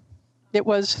 it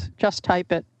was just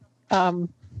type it. Those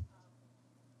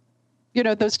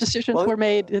decisions were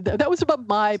made. That was above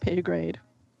my pay grade.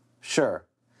 Sure.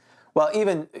 Well,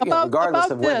 even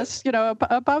regardless of this,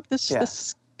 about this, yeah.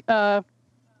 this,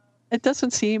 it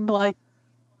doesn't seem like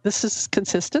this is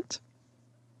consistent.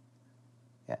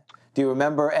 Yeah. Do you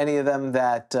remember any of them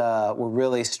that were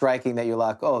really striking that you're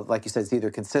like, oh, like you said, it's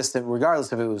either consistent,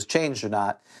 regardless if it was changed or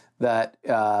not, that,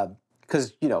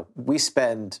 because,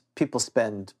 people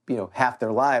spend, half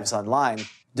their lives online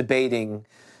debating,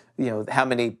 how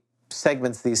many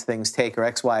segments these things take or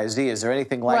X, Y, or Z. Is there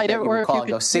anything like that you recall and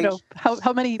go, see?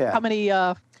 How many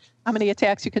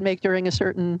attacks you can make during a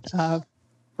certain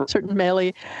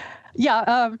melee.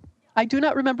 Yeah, I do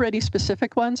not remember any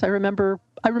specific ones. I remember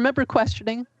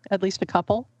questioning at least a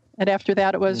couple, and after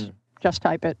that, it was just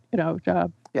type it.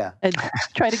 And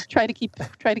try to keep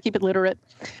it literate.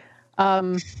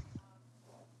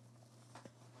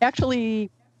 Actually,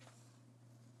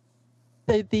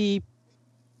 the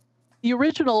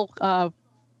original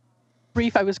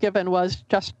brief I was given was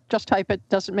just type it.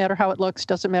 Doesn't matter how it looks.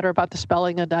 Doesn't matter about the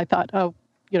spelling. And I thought,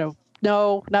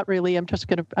 no, not really. I'm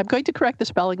going to correct the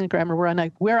spelling and grammar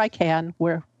where I can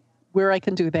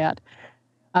do that.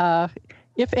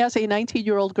 If as a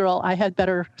 19-year-old girl I had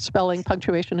better spelling,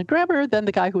 punctuation, and grammar than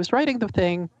the guy who was writing the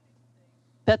thing,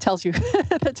 that tells you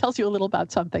a little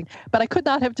about something. But I could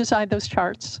not have designed those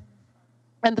charts,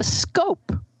 and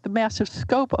the massive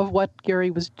scope of what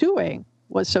Gary was doing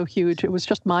was so huge. It was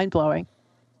just mind-blowing.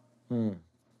 Were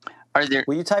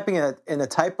you typing in a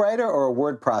typewriter or a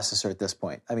word processor at this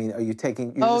point? I mean, are you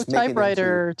taking...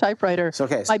 typewriter.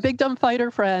 Okay. My big dumb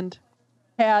fighter friend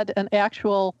had an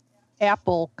actual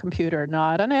Apple computer,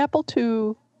 not an Apple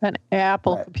II, an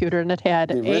Apple computer, and it had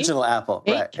the original Apple,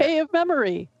 8K of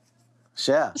memory.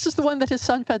 Yeah. This is the one that his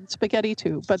son fed spaghetti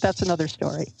to, but that's another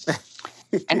story.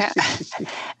 And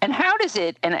how does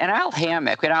it? And Al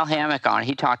Hammock, with Al Hammock on,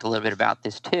 he talked a little bit about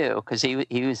this too, because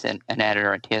he was an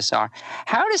editor at TSR.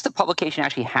 How does the publication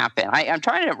actually happen? I'm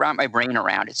trying to wrap my brain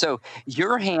around it. So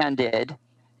you're handed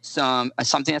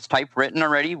something that's typewritten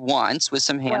already once with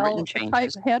some handwritten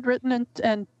changes. Handwritten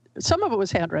and some of it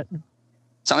was handwritten.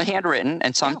 Some handwritten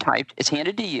and some typed. It's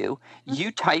handed to you.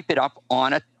 You type it up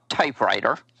on a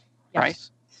typewriter, right?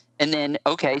 And then,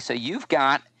 so you've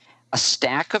got a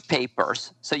stack of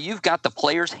papers. So you've got the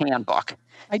player's handbook.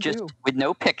 With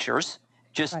no pictures,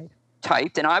 just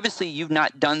typed. And obviously you've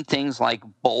not done things like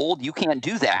bold. You can't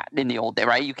do that in the old day,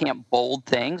 right? You can't bold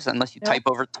things unless you type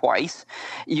over twice.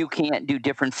 You can't do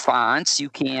different fonts. You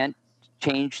can't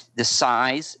change the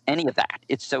size, any of that.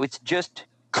 It's just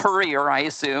Courier, I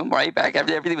assume, right? Back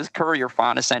after everything was Courier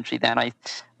font essentially then,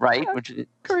 right?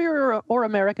 Courier or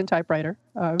American typewriter.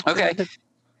 Okay.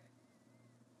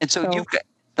 And so you've got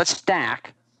the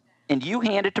stack, and you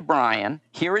hand it to Brian.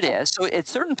 Here it is. So at a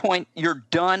certain point, you're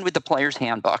done with the player's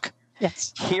handbook.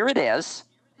 Yes. Here it is.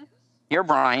 Here,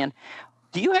 Brian.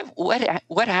 Do you have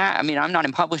I mean, I'm not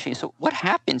in publishing, so what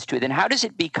happens to it? And how does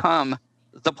it become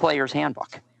the player's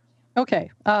handbook?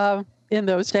 Okay. In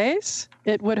those days,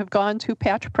 it would have gone to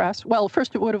Patch Press. Well,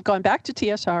 first it would have gone back to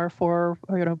TSR for,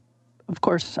 of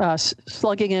course,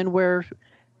 slugging in where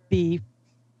the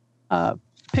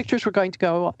pictures were going to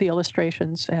go, the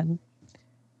illustrations, and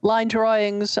line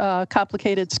drawings,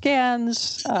 complicated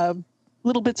scans,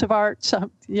 little bits of art.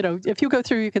 Some, if you go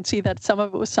through, you can see that some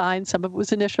of it was signed, some of it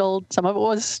was initialed, some of it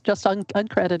was just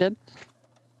uncredited.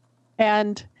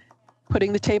 And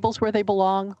putting the tables where they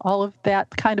belong, all of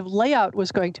that kind of layout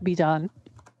was going to be done.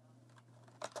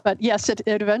 But yes, it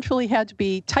eventually had to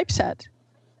be typeset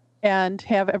and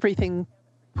have everything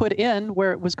put in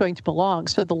where it was going to belong.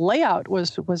 So the layout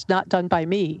was not done by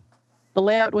me. The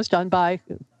layout was done by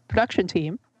a production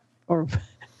team, or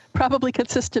probably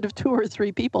consisted of 2 or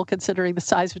 3 people, considering the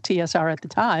size of TSR at the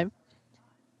time.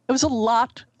 It was a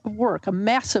lot of work, a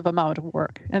massive amount of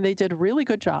work, and they did a really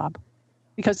good job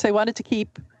because they wanted to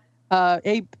keep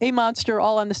a monster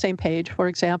all on the same page, for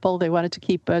example. They wanted to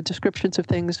keep descriptions of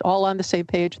things all on the same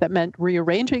page. That meant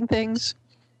rearranging things,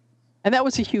 and that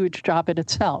was a huge job in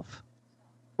itself.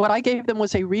 What I gave them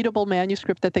was a readable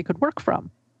manuscript that they could work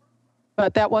from,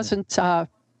 but that wasn't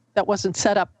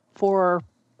set up for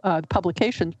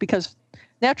publications, because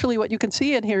naturally what you can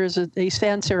see in here is a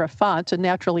sans serif font, and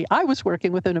naturally I was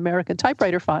working with an American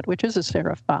typewriter font, which is a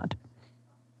serif font.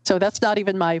 So that's not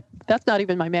even my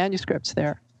manuscripts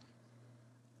there.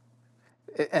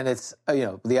 And it's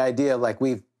the idea, like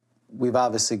we've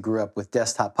obviously grew up with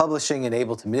desktop publishing and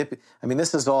able to manipulate. I mean,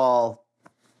 this is all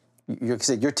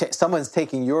someone's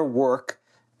taking your work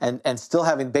and still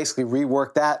having basically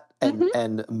reworked that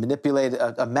and manipulate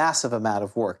a massive amount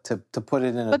of work to put it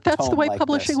in a But that's the way like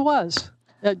publishing this. was.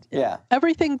 Yeah.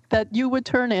 Everything that you would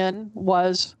turn in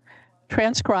was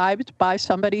transcribed by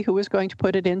somebody who was going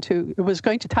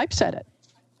to typeset it.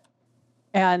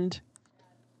 And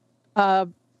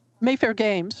Mayfair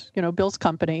Games, Bill's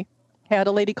company, had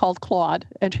a lady called Claude,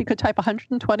 and she could type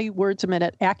 120 words a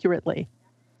minute accurately.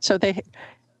 So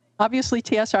obviously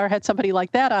TSR had somebody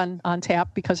like that on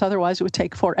tap, because otherwise it would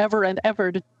take forever and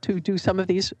ever to do some of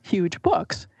these huge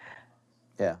books.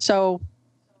 Yeah. So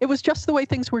it was just the way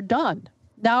things were done.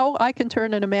 Now I can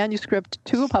turn in a manuscript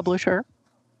to a publisher.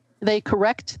 They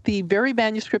correct the very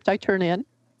manuscript I turn in.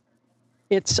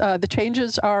 It's the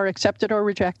changes are accepted or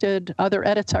rejected. Other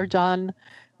edits are done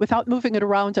without moving it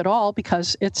around at all,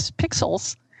 because it's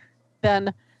pixels.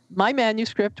 Then my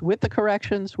manuscript, with the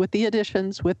corrections, with the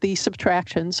additions, with the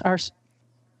subtractions,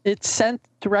 it's sent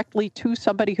directly to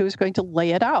somebody who's going to lay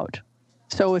it out.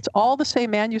 So it's all the same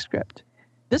manuscript.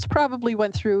 This probably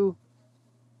went through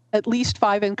at least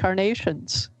 5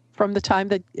 incarnations from the time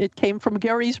that it came from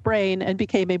Gary's brain and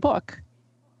became a book.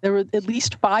 There were at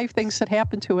least 5 things that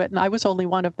happened to it, and I was only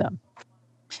one of them.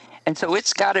 And so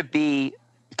it's got to be,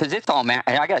 because it's all,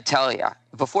 I got to tell you,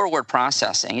 before word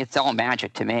processing, it's all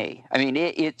magic to me. I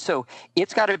mean, so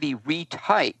it's got to be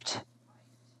retyped.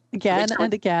 Again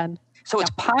and again. So it's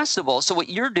possible. So what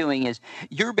you're doing is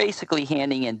you're basically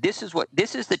handing in, this is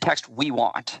the text we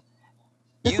want.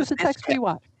 This is the text we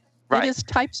want. Right. It is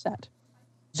typeset.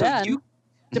 So then,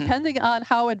 depending on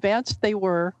how advanced they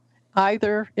were,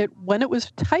 when it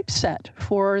was typeset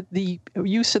for the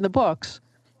use in the books,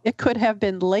 it could have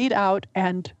been laid out,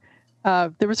 and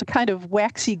there was a kind of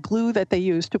waxy glue that they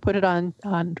used to put it on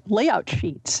layout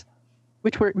sheets,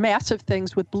 which were massive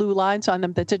things with blue lines on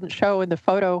them that didn't show in the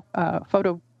photo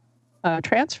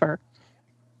transfer,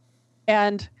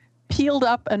 and peeled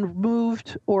up and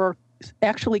moved, or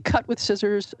actually cut with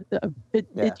scissors.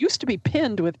 It used to be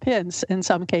pinned with pins in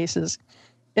some cases.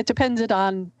 It depended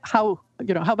on how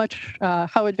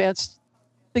advanced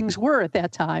things were at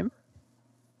that time.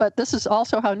 But this is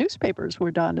also how newspapers were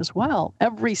done as well.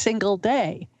 Every single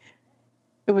day,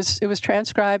 it was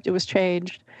transcribed, it was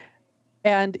changed,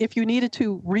 and if you needed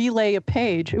to relay a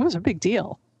page, it was a big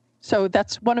deal. So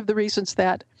that's one of the reasons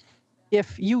that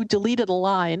if you deleted a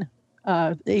line,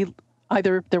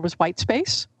 either there was white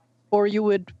space, or you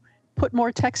would put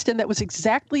more text in that was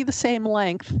exactly the same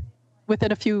length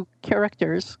within a few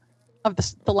characters of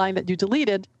the line that you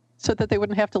deleted, so that they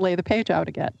wouldn't have to lay the page out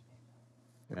again.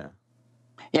 Yeah.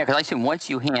 Yeah, because I assume once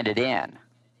you hand it in,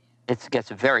 it gets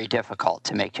very difficult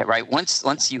to make, right?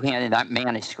 Once you hand in that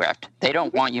manuscript, they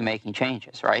don't want you making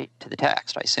changes, right, to the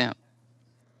text, I assume.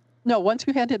 No, once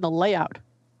you hand in the layout.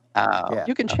 Oh.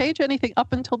 You can change anything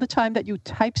up until the time that you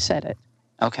typeset it.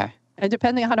 Okay. And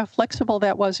depending on how flexible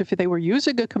that was, if they were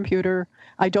using a computer,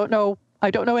 I don't know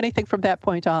anything from that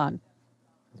point on.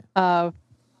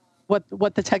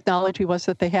 What the technology was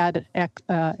that they had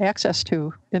access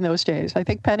to in those days. I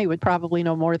think Penny would probably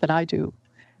know more than I do.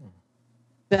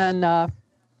 Then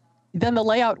the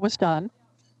layout was done,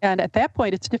 and at that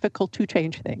point, it's difficult to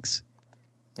change things,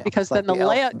 because then the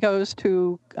layout goes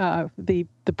to the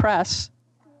press,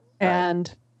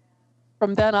 and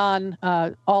from then on,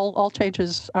 all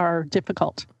changes are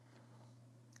difficult.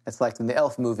 It's like in the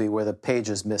Elf movie where the page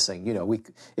is missing. You know,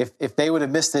 if they would have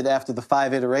missed it after the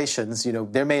 5 iterations, you know,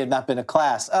 there may have not been a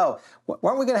class. Oh,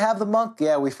 weren't we going to have the monk?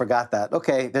 Yeah, we forgot that.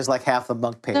 Okay, there's like half the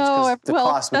monk page because the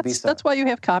cost would be so. That's why you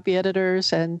have copy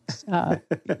editors, and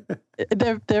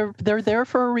they're there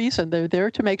for a reason. They're there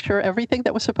to make sure everything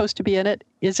that was supposed to be in it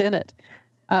is in it.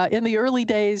 In the early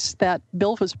days that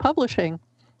Bill was publishing,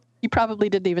 he probably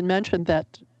didn't even mention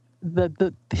that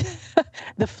the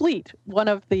Fleet, one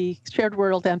of the shared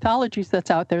world anthologies that's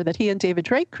out there that he and David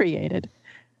Drake created,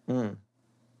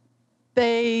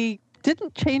 they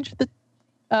didn't change the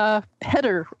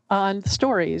header on the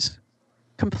stories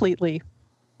completely.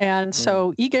 And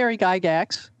so E. Gary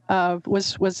Gygax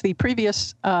was the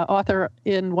previous author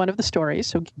in one of the stories.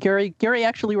 So Gary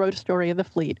actually wrote a story in the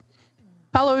Fleet,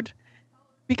 followed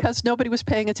because nobody was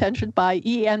paying attention by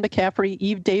E. Anne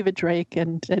McCaffrey, David Drake,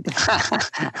 and they didn't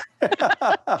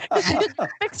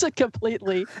fix it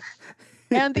completely.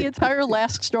 And the entire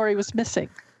last story was missing.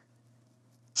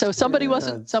 So somebody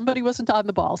wasn't on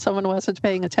the ball. Someone wasn't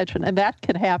paying attention, and that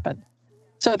can happen.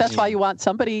 So that's why you want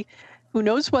somebody who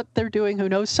knows what they're doing, who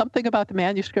knows something about the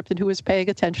manuscript, and who is paying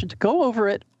attention to go over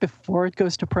it before it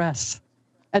goes to press.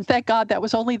 And thank God that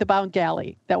was only the bound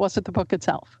galley. That wasn't the book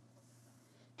itself.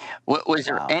 Was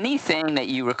there anything that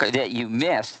you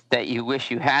missed that you wish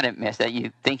you hadn't missed, that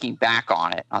you thinking back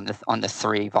on it on the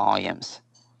 3 volumes?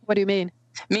 What do you mean?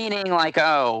 Meaning like,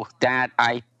 oh, that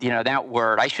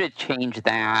word, I should change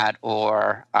that,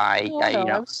 or I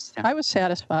was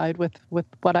satisfied with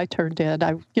what I turned in.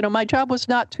 My job was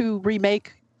not to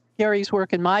remake Gary's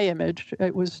work in my image.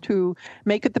 It was to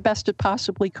make it the best it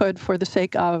possibly could for the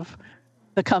sake of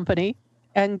the company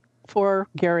and for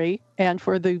Gary and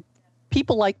for the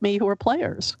people like me who are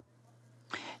players.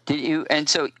 Did you? And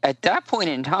so at that point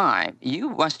in time, you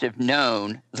must have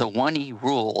known the 1E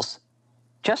rules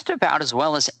just about as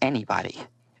well as anybody.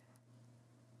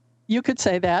 You could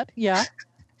say that, yeah.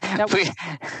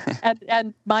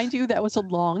 And mind you, that was a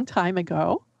long time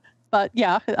ago. But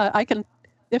yeah, I can.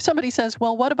 If somebody says,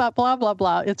 "Well, what about blah blah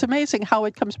blah?" It's amazing how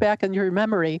it comes back in your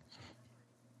memory.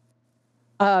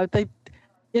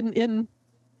 In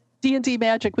D&D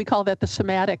Magic, we call that the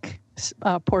somatic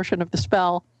portion of the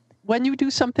spell. When you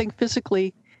do something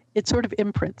physically, it sort of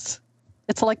imprints.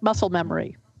 It's like muscle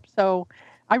memory. So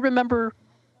I remember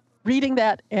reading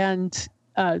that and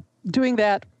doing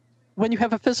that when you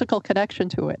have a physical connection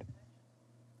to it.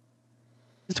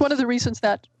 It's one of the reasons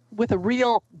that with a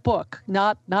real book,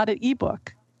 not an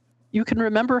ebook, you can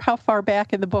remember how far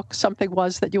back in the book something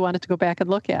was that you wanted to go back and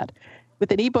look at.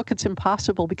 With an ebook, it's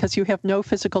impossible because you have no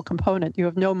physical component. You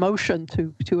have no motion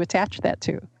to attach that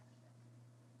to.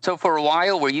 So for a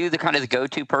while, were you the kind of the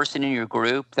go-to person in your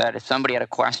group that if somebody had a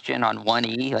question on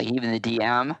 1E, like even the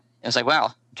DM, it was like,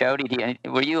 well, Jody,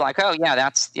 were you like, oh, yeah,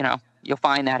 that's, you'll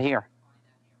find that here?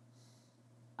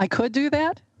 I could do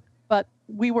that, but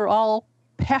we were all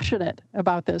passionate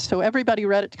about this. So everybody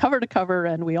read it cover to cover,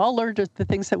 and we all learned the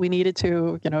things that we needed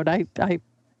to. And I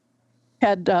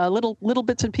had little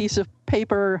bits and pieces of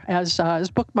paper as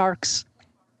bookmarks.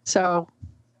 So,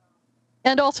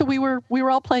 and also we were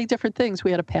all playing different things.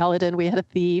 We had a paladin, we had a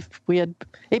thief, we had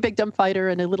a big dumb fighter,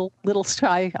 and a little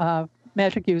shy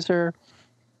magic user.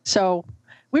 So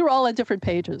we were all on different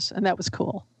pages, and that was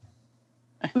cool.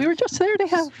 We were just there to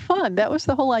have fun. That was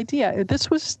the whole idea. This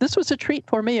was a treat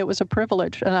for me. It was a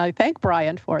privilege, and I thank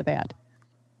Brian for that.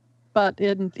 But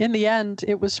in the end,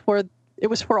 it was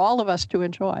for all of us to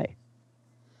enjoy.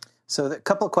 So a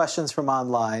couple of questions from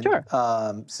online. Sure.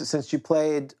 Since you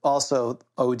played also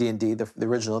OD&D, the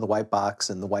original, the white box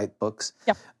and the white books.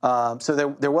 Yep.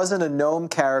 So there wasn't a gnome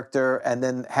character, and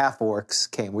then half orcs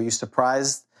came. Were you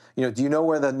surprised? Do you know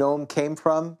where the gnome came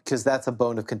from? Because that's a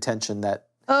bone of contention that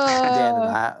Dan and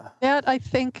I. That I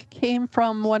think came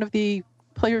from one of the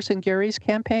players in Gary's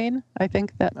campaign. I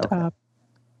think that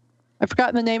I've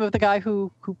forgotten the name of the guy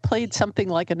who played something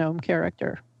like a gnome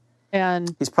character,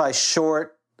 and he's probably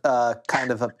short.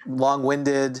 Kind of a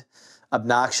long-winded,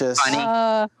 obnoxious.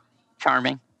 Funny.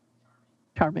 Charming.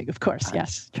 Charming, of course,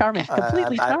 yes. Charming,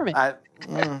 completely charming.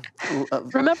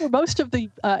 Remember, most of the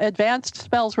advanced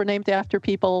spells were named after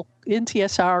people in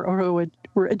TSR or who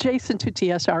were adjacent to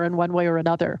TSR in one way or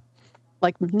another,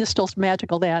 like Nistel's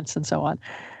magical dance and so on.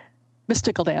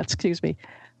 Mystical dance, excuse me.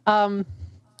 But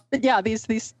yeah,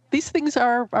 these things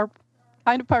are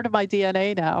kind of part of my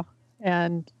DNA now,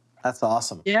 and that's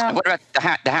awesome. Yeah. And what about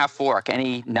the half orc?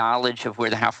 Any knowledge of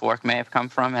where the half orc may have come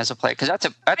from as a player? Because that's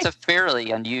a fairly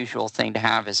unusual thing to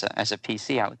have as a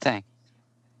PC, I would think.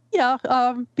 Yeah,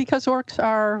 because orcs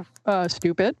are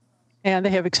stupid, and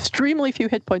they have extremely few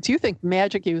hit points. You think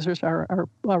magic users are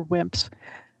wimps?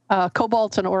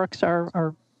 Kobolds and orcs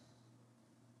are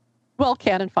well,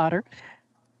 cannon fodder.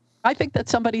 I think that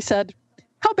somebody said,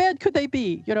 how bad could they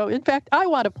be? In fact, I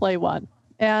want to play one.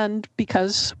 And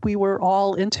because we were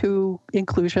all into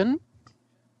inclusion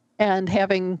and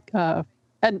having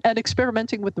and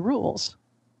experimenting with the rules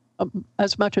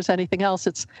as much as anything else,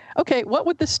 it's, okay, what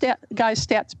would this guy's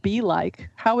stats be like?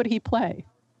 How would he play?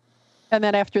 And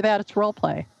then after that, it's role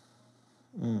play.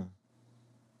 Mm.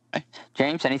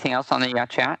 James, anything else on the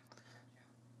chat?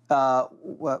 Well,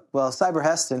 Cyber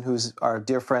Heston, who's our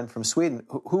dear friend from Sweden,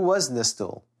 who was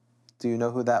Nistel? Do you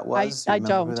know who that was? I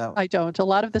don't. I don't. A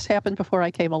lot of this happened before I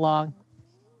came along.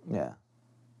 Yeah.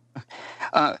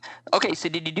 Okay, so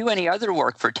did you do any other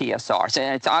work for TSR? So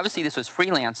it's obviously this was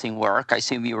freelancing work. I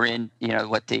assume you were in,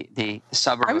 the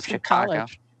suburb of Chicago.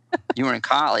 College. You were in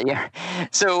college, yeah.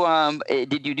 So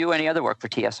did you do any other work for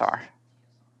TSR?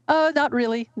 Not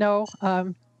really, no.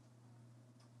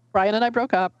 Brian and I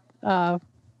broke up.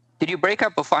 Did you break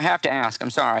up before? I have to ask.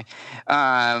 I'm sorry.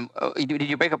 Did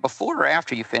you break up before or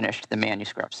after you finished the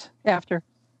manuscripts? After.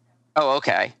 Oh,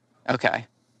 okay. Okay.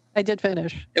 I did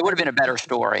finish. It would have been a better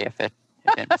story if it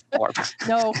had been before.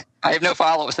 No. I have no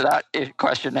follow-ups to that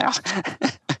question now.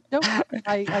 No,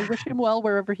 I wish him well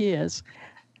wherever he is.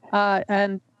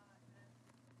 And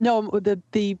no,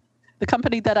 the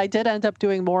company that I did end up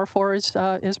doing more for is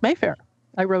Mayfair.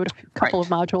 I wrote a couple of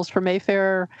modules for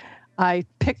Mayfair. I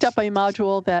picked up a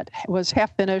module that was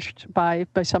half finished by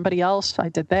somebody else. I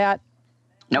did that.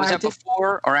 Now, was that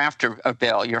before or after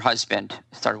Bill, your husband,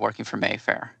 started working for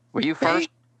Mayfair? Were you first?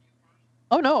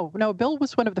 Oh, no. Bill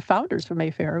was one of the founders of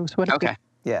Mayfair. It was one of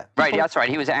yeah. Right, that's right.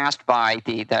 He was asked by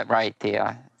the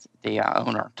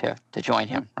owner to join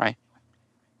him, right?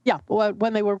 Yeah, well,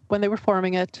 when they were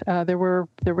forming it, there were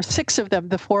 6 of them: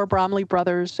 the 4 Bromley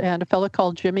brothers and a fellow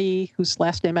called Jimmy, whose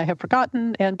last name I have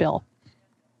forgotten, and Bill.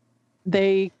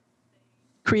 They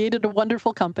created a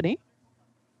wonderful company,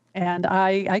 and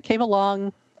I came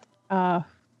along.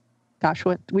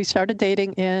 We started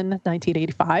dating in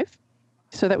 1985,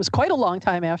 so that was quite a long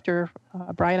time after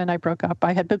Brian and I broke up.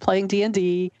 I had been playing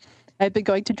D&D. I had been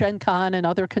going to Gen Con and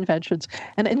other conventions.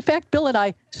 And in fact, Bill and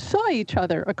I saw each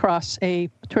other across a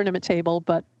tournament table,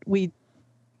 but we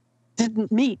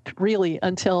didn't meet really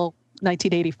until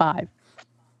 1985.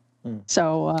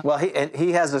 So well,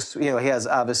 he has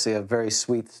obviously a very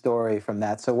sweet story from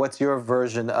that. So what's your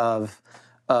version of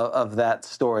that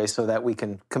story, so that we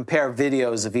can compare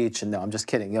videos of each? And no, I'm just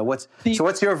kidding. What's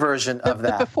your version of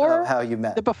that? Of how you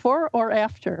met? The before or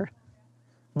after?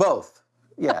 Both.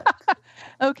 Yeah.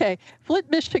 Okay. Flint,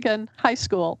 Michigan High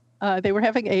School. They were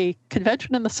having a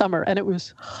convention in the summer, and it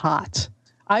was hot.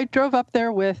 I drove up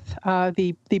there with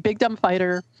the big dumb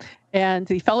fighter and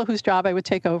the fellow whose job I would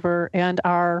take over, and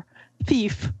our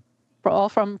thief, all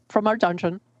from our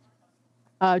dungeon.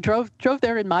 Drove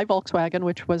there in my Volkswagen,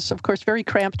 which was, of course, very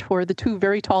cramped for the 2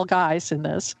 very tall guys in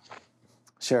this.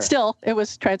 Sure. Still, it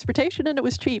was transportation, and it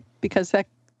was cheap because that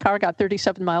car got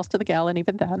 37 miles to the gallon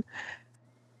even then.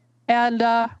 And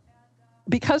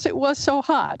because it was so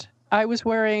hot, I was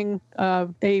wearing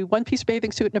a one-piece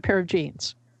bathing suit and a pair of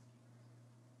jeans.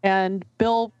 And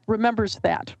Bill remembers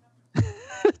that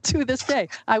to this day.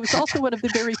 I was also one of the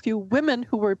very few women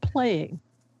who were playing.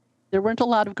 There weren't a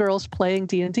lot of girls playing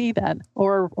D&D then,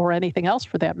 or anything else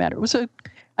for that matter. It was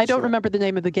I don't remember the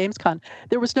name of the Games Con.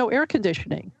 There was no air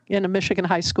conditioning in a Michigan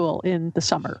high school in the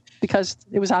summer because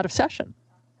it was out of session.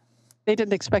 They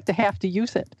didn't expect to have to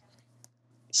use it.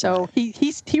 So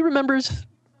he remembers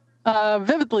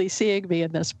vividly seeing me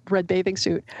in this red bathing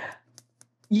suit.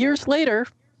 Years later,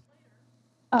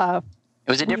 it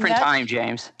was a different time,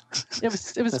 James. It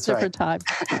was a different time.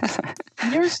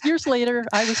 Years later,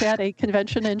 I was at a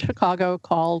convention in Chicago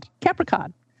called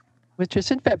Capricorn, which is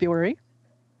in February,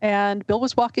 and Bill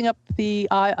was walking up the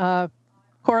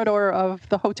corridor of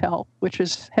the hotel, which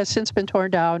has since been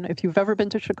torn down. If you've ever been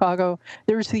to Chicago,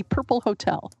 there's the Purple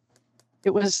Hotel.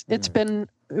 It was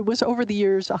over the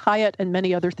years a Hyatt and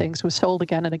many other things, was sold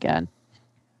again and again.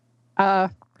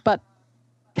 But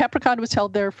Capricorn was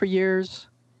held there for years.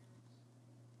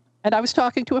 And I was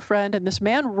talking to a friend, and this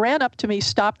man ran up to me,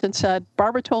 stopped, and said,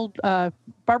 Barbara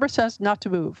says not to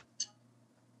move.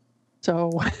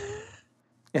 So,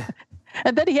 yeah.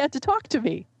 And then he had to talk to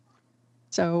me.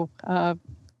 So,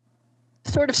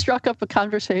 sort of struck up a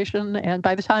conversation, and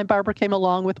by the time Barbara came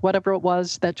along with whatever it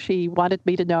was that she wanted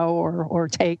me to know or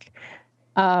take,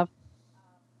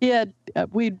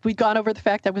 we'd gone over the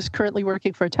fact I was currently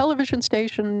working for a television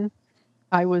station.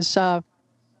 I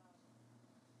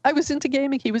was into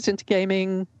gaming, he was into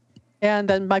gaming, and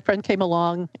then my friend came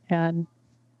along, and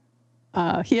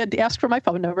he had asked for my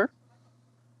phone number,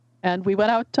 and we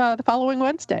went out the following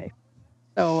Wednesday.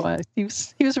 So he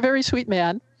was a very sweet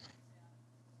man,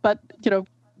 but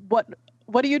what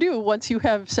do you do once you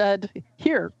have said,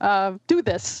 here, do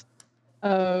this?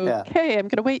 Okay, I'm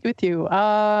going to wait with you.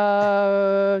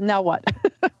 Now what?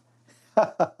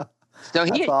 So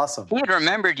That's awesome. He had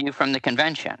remembered you from the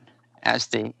convention as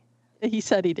the. He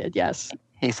said he did, yes.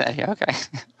 He said, yeah, okay.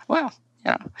 Well,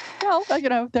 Well,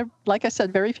 there, like I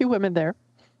said, very few women there.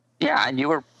 Yeah, and you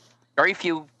were very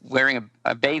few wearing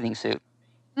a bathing suit.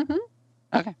 Mm-hmm.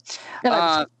 Okay.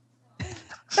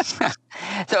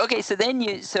 So then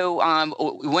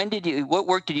when did you? What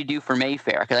work did you do for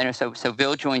Mayfair? Because I know so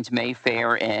Bill joins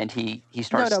Mayfair and he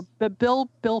starts. No, but Bill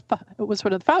was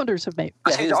one of the founders of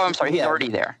Mayfair. Yeah, I'm sorry, he's already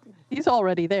there. He's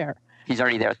already there. He's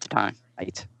already there at the time.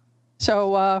 Right.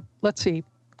 So let's see.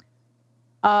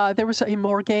 There was a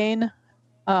Morgaine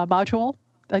module.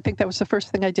 I think that was the first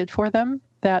thing I did for them.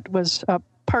 That was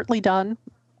partly done.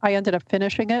 I ended up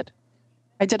finishing it.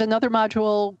 I did another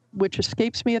module, which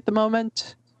escapes me at the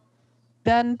moment.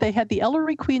 Then they had the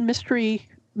Ellery Queen Mystery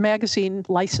Magazine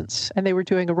license, and they were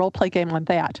doing a role-play game on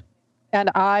that.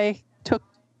 And I took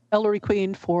Ellery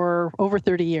Queen for over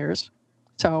 30 years.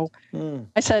 So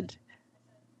I said,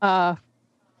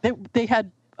 they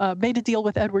had made a deal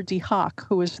with Edward D. Hawk,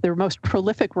 who was their most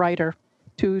prolific writer,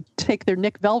 to take their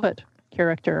Nick Velvet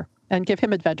character and give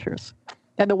him adventures.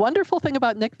 And the wonderful thing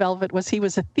about Nick Velvet was he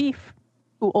was a thief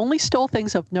who only stole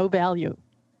things of no value.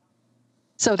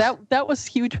 So that was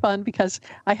huge fun because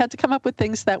I had to come up with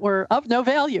things that were of no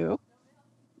value,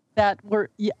 that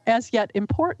were as yet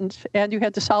important, and you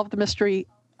had to solve the mystery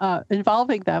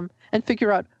involving them and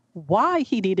figure out why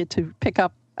he needed to pick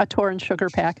up a torn sugar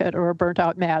packet or a burnt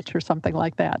out match or something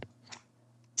like that.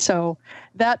 So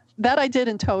that I did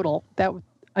in total. The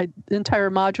entire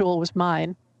module was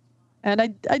mine. And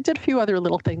I did a few other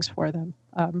little things for them,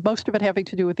 most of it having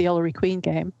to do with the Ellery Queen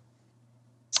game.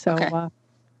 So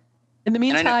in the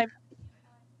meantime,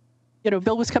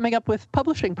 Bill was coming up with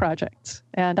publishing projects,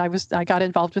 and I got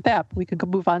involved with that. We could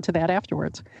move on to that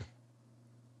afterwards.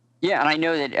 Yeah, and I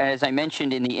know that, as I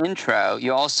mentioned in the intro,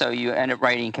 you end up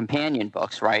writing companion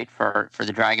books, right, for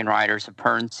the Dragonriders of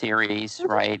Pern series,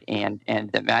 right, and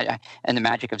the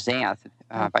Magic of Xanth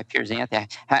by Piers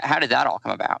Xanth. How did that all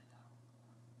come about?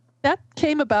 That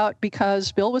came about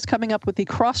because Bill was coming up with the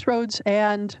Crossroads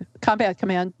and Combat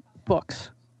Command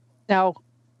books. Now,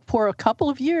 for a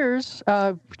couple of years,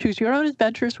 Choose Your Own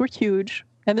Adventures were huge,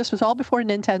 and this was all before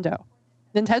Nintendo.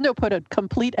 Nintendo put a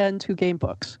complete end to game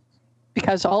books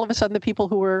because all of a sudden the people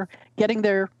who were getting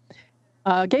their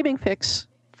gaming fix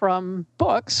from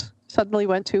books suddenly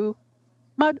went to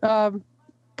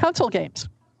console games.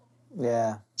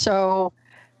 Yeah. So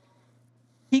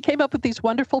he came up with these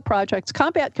wonderful projects.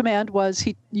 Combat Command was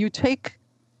you take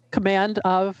command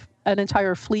of an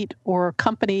entire fleet or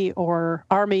company or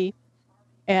army,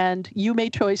 and you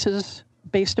made choices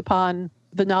based upon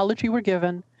the knowledge you were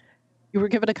given. You were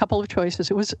given a couple of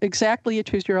choices. It was exactly a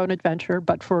Choose Your Own Adventure,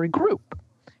 but for a group.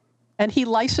 And he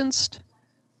licensed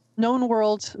known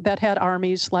worlds that had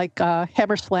armies like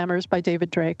Hammer Slammers by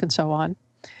David Drake and so on,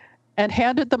 and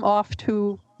handed them off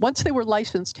to, once they were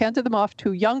licensed, handed them off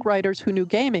to young writers who knew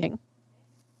gaming.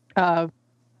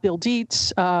 Bill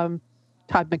Dietz, Todd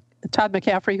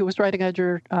McCaffrey, who was writing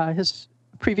under his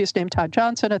previous name, Todd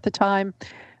Johnson, at the time,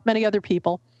 many other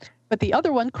people. But the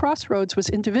other one, Crossroads, was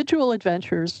individual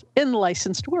adventures in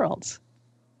licensed worlds.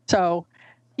 So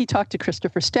he talked to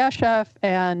Christopher Stasheff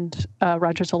and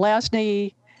Roger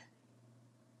Zelazny,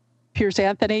 Piers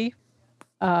Anthony,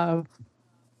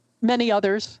 many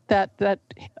others that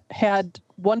had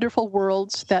wonderful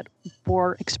worlds that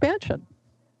bore expansion.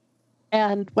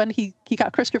 And when he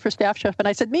got Christopher Stasheff, and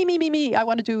I said, me, I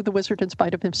want to do The Wizard in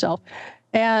Spite of Himself.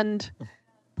 And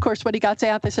of course, when he got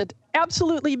Xanth, I said,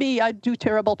 absolutely me. I do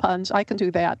terrible puns. I can do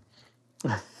that.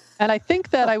 And I think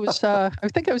that I was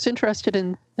interested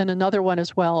in another one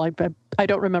as well. I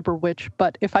don't remember which,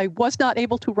 but if I was not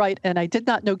able to write and I did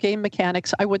not know game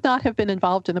mechanics, I would not have been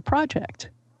involved in the project.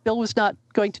 Bill was not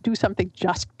going to do something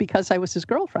just because I was his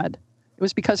girlfriend. It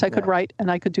was because I could write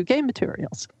and I could do game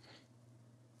materials.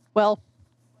 Well,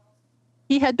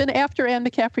 he had been after Anne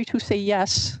McCaffrey to say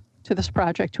yes to this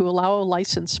project, to allow a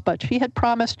license, but she had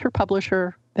promised her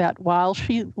publisher that while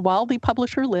the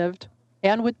publisher lived,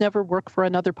 Anne would never work for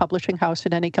another publishing house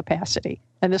in any capacity.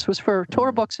 And this was for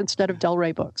Tor Books instead of Del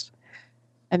Rey Books.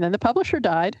 And then the publisher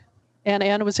died, and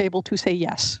Anne was able to say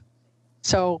yes.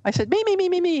 So I said,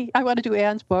 me, I want to do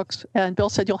Anne's books. And Bill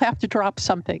said, you'll have to drop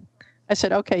something. I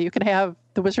said, okay, you can have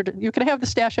the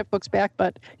Stasheff books back,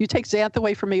 but you take Xanth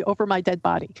away from me over my dead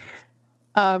body.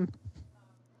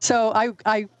 So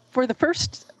I for the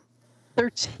first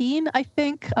 13, I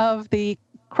think, of the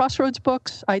Crossroads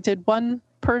books, I did one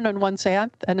Pern and one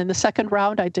Xanth, and in the second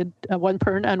round, I did one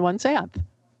Pern and one Xanth.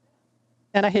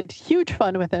 And I had huge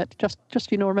fun with it,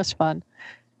 just enormous fun.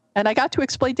 And I got to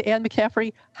explain to Anne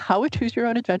McCaffrey how a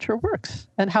choose-your-own-adventure works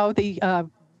and how the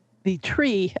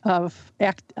tree of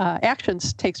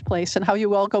actions takes place and how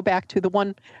you all go back to the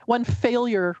one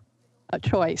failure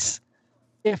choice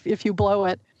if you blow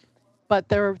it. But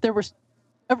there were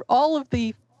all of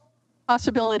the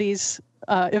possibilities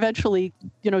eventually,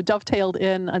 dovetailed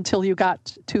in until you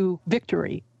got to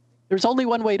victory. There's only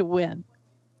one way to win.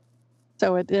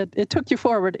 So it took you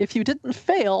forward. If you didn't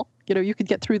fail, you could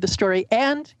get through the story,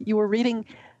 and you were reading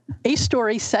a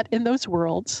story set in those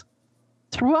worlds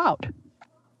throughout.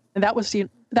 And that was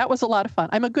a lot of fun.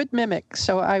 I'm a good mimic,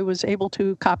 so I was able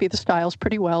to copy the styles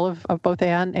pretty well of both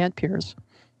Anne and Piers.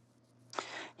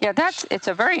 Yeah, it's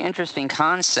a very interesting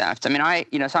concept. I mean,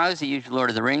 so I was a huge Lord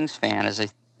of the Rings fan, as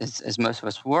most of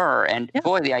us were, and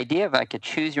boy, the idea of I could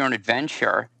choose your own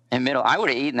adventure in the middle, I would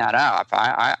have eaten that up.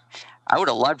 I would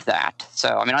have loved that.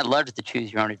 So, I mean, I loved the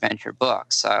Choose Your Own Adventure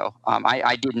book. So,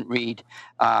 I didn't read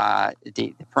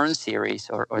the Pern series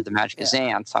or the Magic of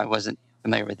Xanth, so I wasn't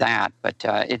familiar with that. But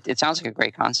it sounds like a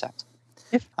great concept.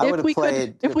 If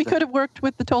we could have worked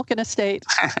with the Tolkien estate,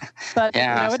 but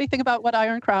anything about what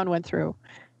Iron Crown went through.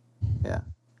 Yeah.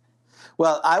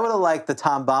 Well, I would have liked the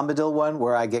Tom Bombadil one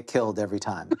where I get killed every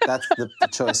time. That's the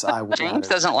choice I would. James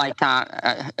doesn't like Tom.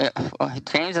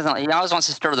 James doesn't. He always wants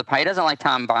to stir the pot. He doesn't like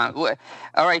Tom Bombadil.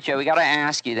 All right, Joe, we got to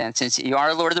ask you then, since you are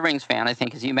a Lord of the Rings fan, I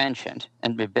think, as you mentioned,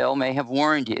 and Bill may have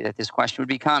warned you that this question would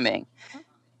be coming.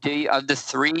 Of the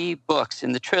 3 books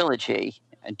in the trilogy,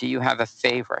 do you have a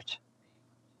favorite?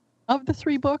 Of the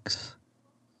 3 books?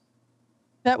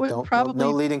 That would probably... No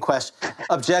leading question.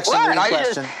 Objection, leading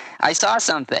question. I saw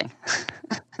something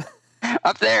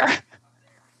up there. It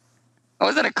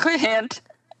wasn't a quick hint.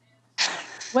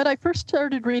 When I first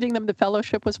started reading them, The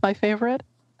Fellowship was my favorite.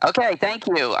 Okay, thank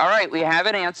you. All right, we have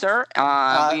an answer.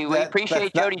 We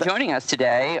appreciate Jody joining us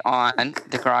today on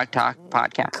the Grog Talk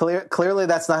podcast. Clearly,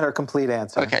 that's not her complete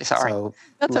answer. Okay, sorry. So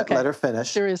that's okay. Let her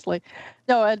finish. Seriously.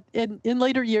 No, in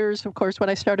later years, of course, when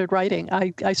I started writing,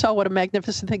 I saw what a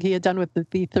magnificent thing he had done with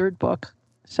the third book.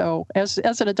 So as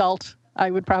an adult, I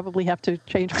would probably have to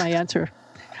change my answer.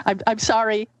 I'm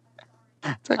sorry.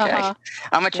 It's okay.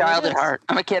 I'm a child at heart.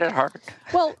 I'm a kid at heart.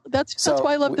 Well, that's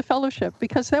why I love The Fellowship,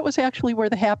 because that was actually where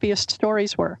the happiest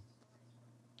stories were.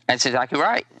 That's exactly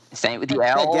right. Same with the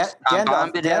elves.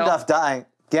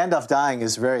 Gandalf dying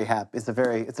is very happy. It's a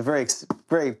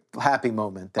very happy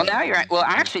moment. Well, now you're right. Well,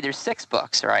 actually, there's 6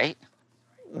 books, right?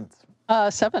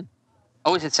 7.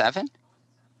 Oh, is it 7?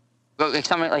 Well,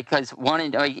 because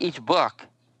each book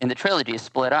in the trilogy is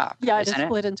split up. Yeah, it is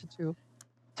split into 2.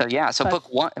 So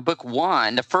book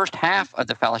one, the first half of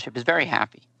The Fellowship is very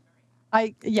happy.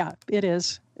 It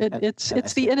is.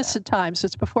 It's the innocent times.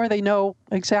 It's before they know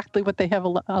exactly what they have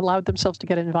allowed themselves to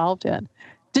get involved in.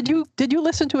 Did you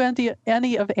listen to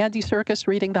any of Andy Serkis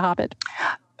reading The Hobbit?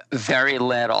 Very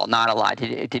little, not a lot.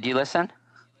 Did you listen?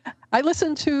 I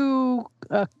listened to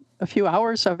a few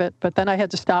hours of it, but then I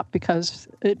had to stop because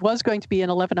it was going to be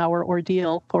an 11-hour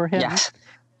ordeal for him. Yes.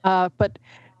 But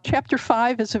Chapter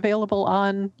 5 is available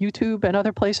on YouTube and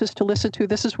other places to listen to.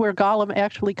 This is where Gollum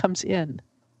actually comes in.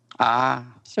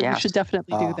 So you should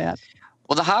definitely do that.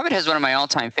 Well, The Hobbit has one of my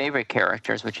all-time favorite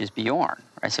characters, which is Bjorn.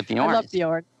 Right? So Bjorn. I love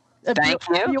Bjorn. Thank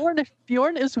you.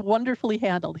 Bjorn is wonderfully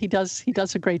handled. He does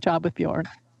a great job with Bjorn.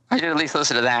 I should at least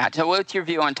listen to that. So what's your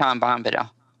view on Tom Bombadil,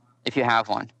 if you have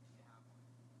one?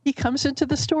 He comes into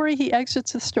the story. He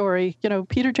exits the story.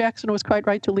 Peter Jackson was quite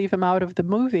right to leave him out of the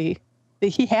movie.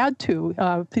 He had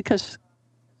to, because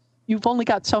you've only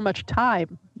got so much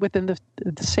time within the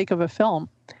sake of a film.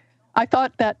 I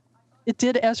thought that it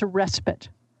did as a respite,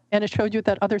 and it showed you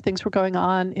that other things were going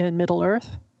on in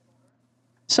Middle-earth.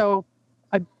 So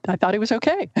I thought it was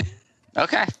okay.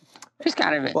 Okay. Just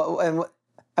kind of it. Well,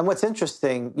 and what's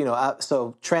interesting,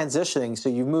 so transitioning, so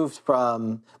you moved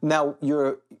from, now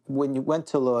when you went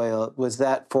to Loyola, was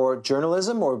that for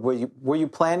journalism, or were you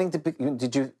planning to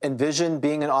did you envision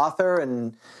being an author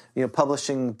and,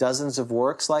 publishing dozens of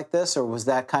works like this, or was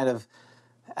that kind of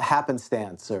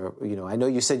happenstance? Or, I know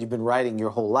you said you've been writing your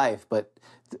whole life, but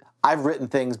I've written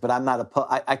things, but I'm not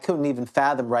I couldn't even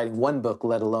fathom writing one book,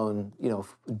 let alone,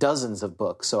 dozens of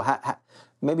books. So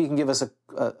maybe you can give us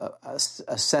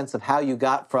a sense of how you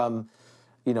got from,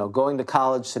 going to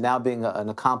college to now being an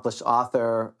accomplished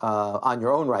author on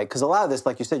your own right. Because a lot of this,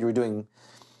 like you said, you were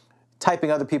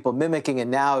typing other people, mimicking, and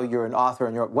now you're an author.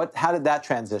 And how did that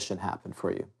transition happen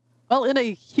for you? Well, in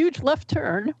a huge left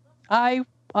turn, I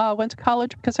went to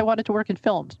college because I wanted to work in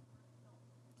films.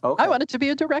 Okay. I wanted to be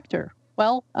a director.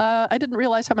 Well, I didn't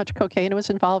realize how much cocaine was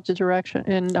involved in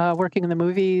working in the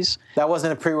movies. That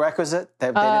wasn't a prerequisite? They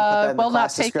didn't put that in the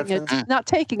class description? Not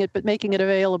taking it, but making it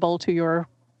available to your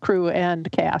crew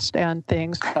and cast and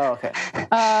things. Oh, okay.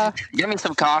 Give me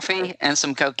some coffee and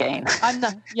some cocaine. I'm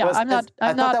not. Yeah, I thought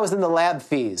that was in the lab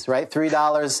fees, right?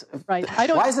 $3. Right.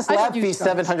 Why is this lab fee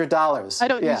 $700? I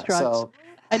don't use drugs. So.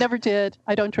 I never did.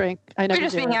 I don't drink. I never. You're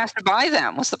just did. being asked to buy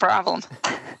them. What's the problem?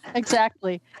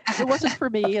 Exactly. It wasn't for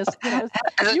me.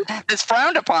 It's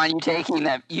frowned upon you taking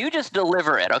them. You just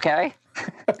deliver it, okay?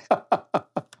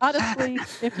 Honestly,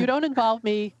 if you don't involve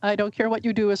me, I don't care what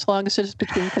you do as long as it's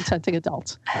between consenting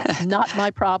adults. Not my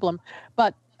problem.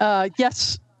 But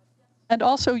yes, and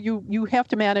also you have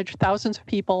to manage thousands of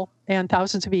people and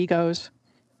thousands of egos.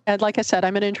 And like I said,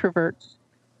 I'm an introvert.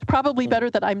 It's probably better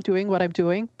that I'm doing what I'm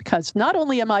doing, because not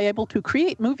only am I able to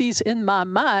create movies in my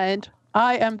mind,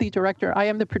 I am the director, I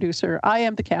am the producer, I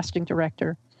am the casting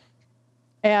director.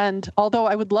 And although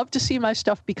I would love to see my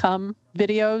stuff become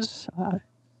videos,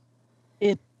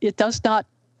 it does not.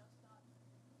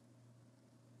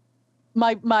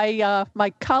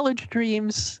 My college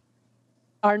dreams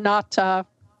are not.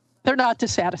 They're not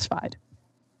dissatisfied.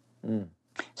 Mm.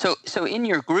 So in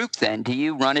your group, then, do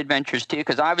you run adventures too?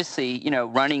 Because obviously,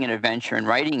 running an adventure and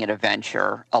writing an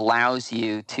adventure allows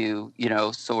you to,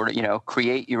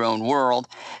 create your own world,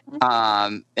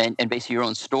 and basically your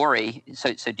own story.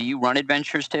 So do you run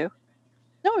adventures too?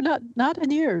 No, not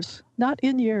in years. Not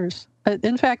in years.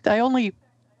 In fact, I only,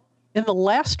 in the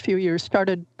last few years,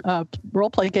 started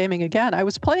role-playing gaming again. I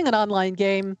was playing an online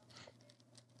game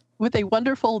with a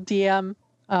wonderful DM,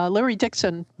 Larry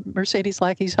Dixon, Mercedes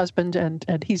Lackey's husband,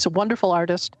 and he's a wonderful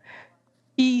artist.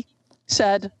 He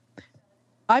said,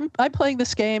 "I'm playing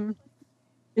this game.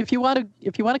 If you want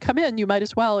to come in, you might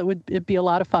as well. It'd be a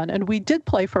lot of fun." And we did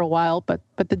play for a while, but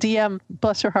the DM,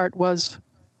 bless her heart, was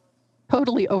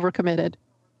totally overcommitted,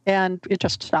 and it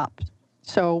just stopped.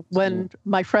 So when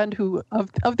my friend who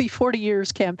of the 40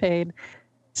 years campaign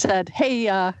said,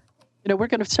 "Hey, we're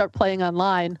going to start playing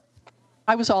online,"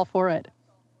 I was all for it.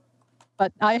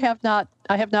 But I have not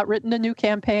written a new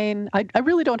campaign. I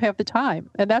really don't have the time.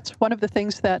 And that's one of the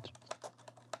things that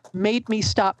made me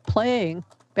stop playing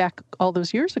back all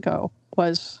those years ago,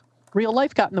 was real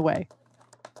life got in the way.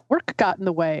 Work got in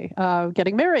the way,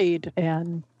 getting married.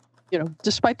 And,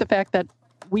 despite the fact that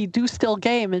we do still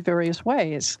game in various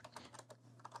ways,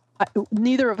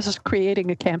 neither of us is creating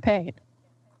a campaign.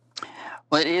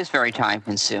 Well, it is very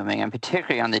time-consuming, and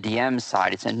particularly on the DM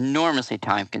side, it's enormously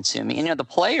time-consuming. And, the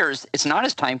players, it's not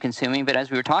as time-consuming, but as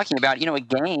we were talking about,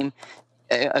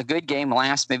 a good game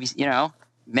lasts maybe,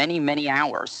 many, many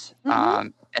hours. Mm-hmm.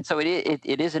 And so it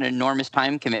is an enormous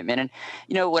time commitment. And,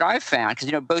 what I've found, because,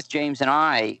 both James and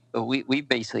I, we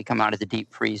basically come out of the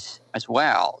deep freeze as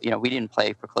well. We didn't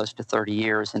play for close to 30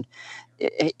 years, and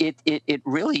it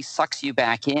really sucks you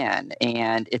back in,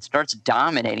 and it starts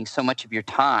dominating so much of your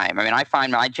time. I mean, I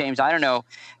find James, I don't know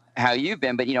how you've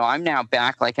been, but, I'm now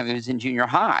back like I was in junior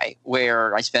high,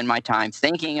 where I spend my time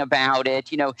thinking about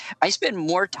it. I spend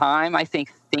more time, I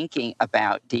think, thinking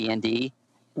about D&D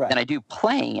than I do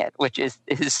playing it, which is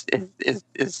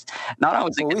not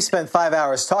always. Well, we spend 5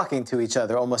 hours talking to each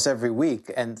other almost every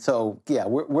week, and so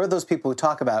we're those people who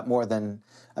talk about more than.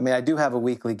 I mean, I do have a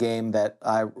weekly game that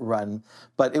I run,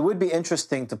 but it would be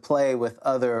interesting to play with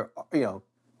other,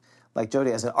 like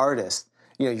Jody as an artist.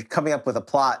 You're coming up with a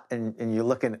plot, and you're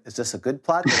looking, is this a good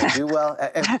plot? Did I do well?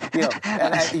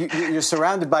 You're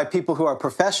surrounded by people who are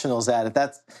professionals at it.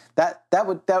 That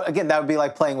would be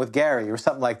like playing with Gary or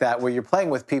something like that, where you're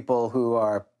playing with people who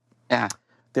are,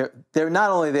 they're not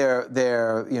only their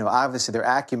obviously their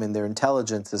acumen, their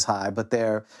intelligence is high, but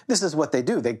this is what they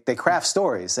do. They craft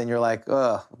stories, and you're like,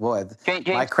 oh boy, James,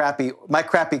 my crappy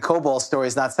COBOL story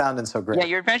is not sounding so great. Yeah,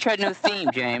 your adventure had no theme,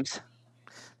 James.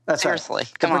 That's seriously.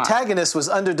 Right. The protagonist was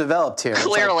underdeveloped here.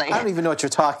 Clearly, I don't even know what you're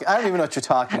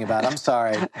talking about. I'm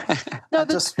sorry. No,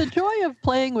 the joy of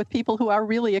playing with people who are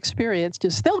really experienced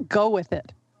is they'll go with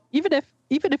it, even if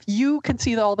you can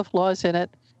see all the flaws in it.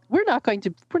 We're not going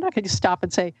to stop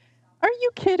and say, "Are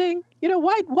you kidding?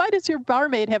 Why does your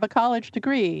barmaid have a college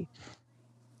degree?"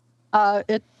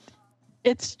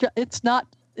 It's not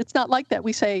like that.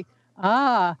 We say,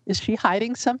 is she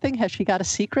hiding something? Has she got a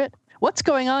secret? What's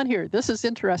going on here? This is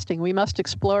interesting. We must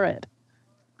explore it.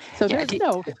 So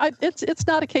it's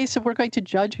not a case of we're going to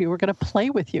judge you. We're going to play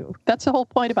with you. That's the whole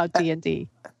point about D&D.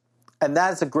 And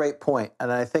that's a great point.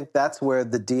 And I think that's where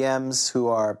the DMs who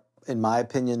are, in my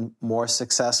opinion, more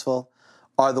successful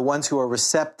are the ones who are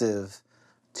receptive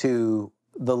to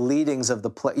the leadings of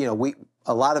the play.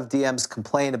 a lot of DMs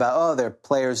complain about, oh, their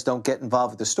players don't get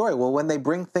involved with the story. Well, when they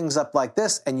bring things up like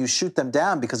this and you shoot them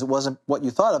down because it wasn't what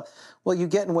you thought of, well, you're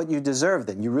getting what you deserve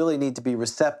then. You really need to be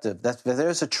receptive.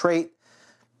 There's a trait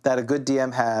that a good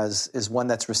DM has, is one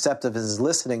that's receptive and is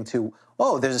listening to,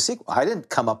 oh, there's a sequel. I didn't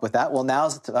come up with that. Well,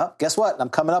 guess what? I'm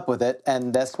coming up with it.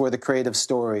 And that's where the creative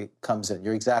story comes in.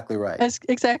 You're exactly right.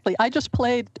 Exactly. I just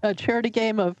played a charity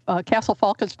game of Castle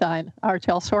Falkenstein, our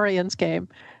Talsorians game,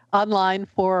 online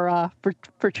for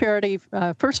charity,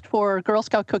 first for Girl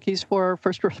Scout cookies for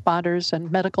first responders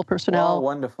and medical personnel. Oh,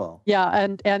 wonderful. Yeah,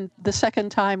 and the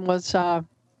second time was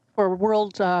for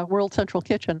World Central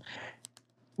Kitchen.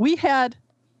 We had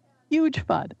huge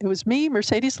fun. It was me,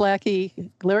 Mercedes Lackey,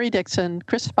 Larry Dixon,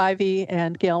 Chris Spivey,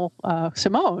 and Gail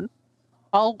Simone,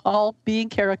 all being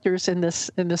characters in this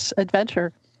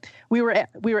adventure. We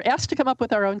were asked to come up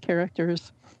with our own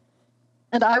characters,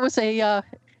 and I was a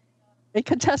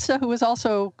Contessa who was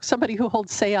also somebody who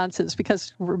holds seances,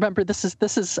 because remember, this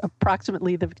is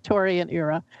approximately the Victorian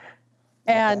era.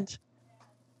 And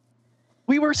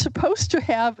we were supposed to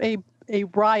have a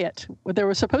riot. There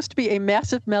was supposed to be a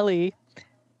massive melee,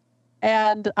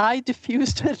 and I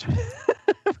diffused it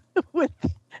with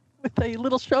a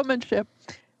little showmanship.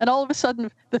 And all of a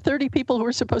sudden, the 30 people who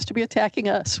were supposed to be attacking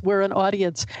us were an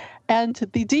audience. And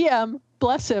the DM,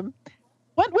 bless him,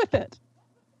 went with it.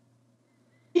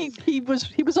 He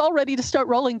was all ready to start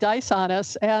rolling dice on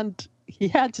us, and he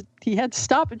had to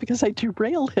stop it because I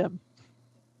derailed him.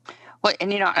 Well,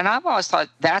 and and I've always thought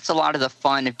that's a lot of the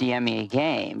fun of DMing a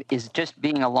game, is just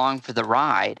being along for the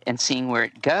ride and seeing where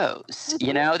it goes.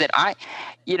 Mm-hmm. That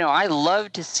I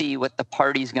love to see what the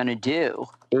party's going to do,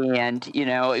 and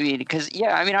because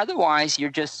otherwise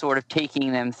you're just sort of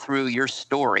taking them through your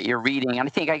story. You're reading, and I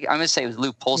think I'm going to say it was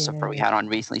Lou Pulsifer we had on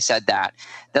recently said that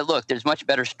look, there's much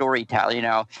better storytelling.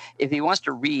 If he wants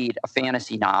to read a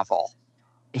fantasy novel,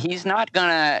 he's not going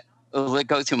to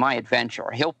go through my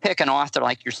adventure. He'll pick an author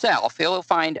like yourself. He'll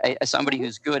find somebody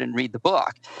who's good and read the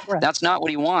book. Right. That's not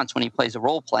what he wants when he plays a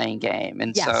role-playing game.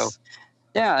 And no,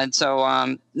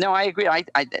 I agree. I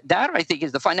think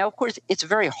is the fun. Now, of course, it's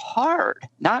very hard.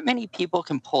 Not many people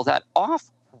can pull that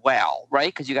off well, right?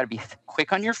 Because you got to be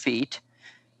quick on your feet.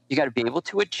 You got to be able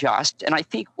to adjust. And I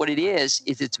think what it is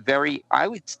I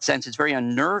would sense it's very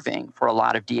unnerving for a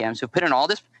lot of DMs who put in all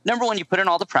this. Number one, you put in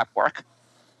all the prep work.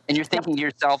 And you're thinking to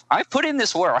yourself, I've put in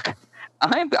this work.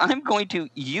 I'm going to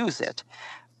use it.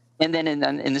 And then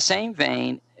in the same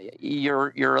vein,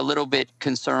 you're a little bit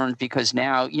concerned because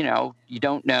now, you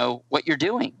don't know what you're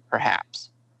doing,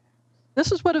 perhaps.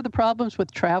 This is one of the problems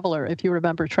with Traveler, if you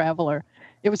remember Traveler.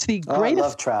 It was the greatest, I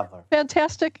love Traveler.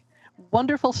 Fantastic,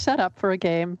 wonderful setup for a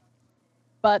game,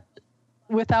 but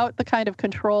without the kind of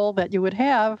control that you would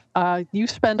have, you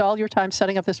spend all your time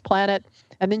setting up this planet,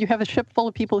 and then you have a ship full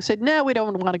of people who said, "No, we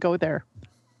don't want to go there."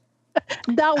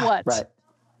 Now what? Right.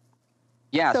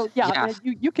 Yeah. So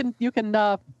you can.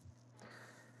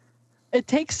 It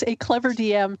takes a clever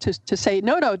DM to say,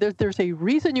 no, there's a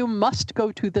reason you must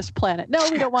go to this planet. No,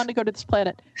 we don't want to go to this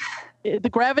planet. The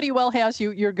gravity well has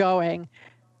you. You're going.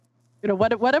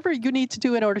 Whatever you need to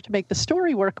do in order to make the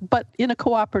story work, but in a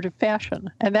cooperative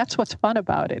fashion. And that's what's fun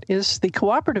about it, is the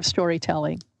cooperative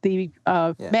storytelling, the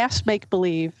mass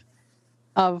make-believe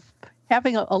of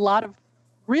having a lot of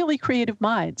really creative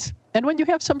minds. And when you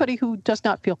have somebody who does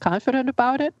not feel confident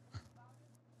about it,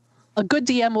 a good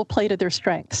DM will play to their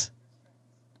strengths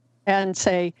and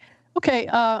say, okay,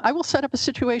 I will set up a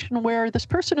situation where this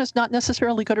person is not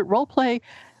necessarily good at role play,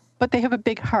 but they have a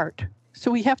big heart.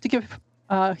 So we have to give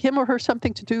him or her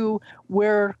something to do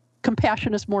where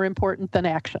compassion is more important than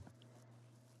action.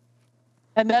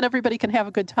 And then everybody can have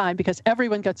a good time because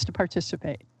everyone gets to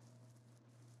participate.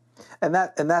 And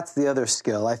that's the other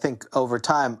skill. I think over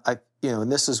time,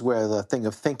 and this is where the thing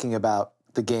of thinking about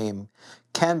the game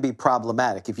can be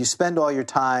problematic. If you spend all your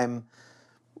time,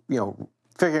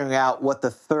 figuring out what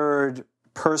the third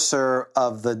purser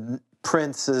of the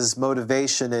prince's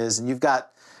motivation is, and you've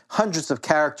got hundreds of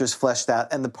characters fleshed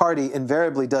out, and the party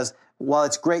invariably does, while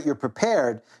it's great you're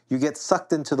prepared, you get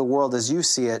sucked into the world as you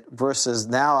see it, versus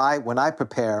now when I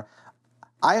prepare,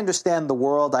 I understand the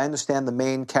world, I understand the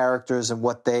main characters and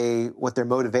what their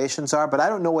motivations are, but I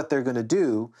don't know what they're going to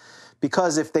do,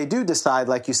 because if they do decide,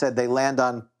 like you said, they land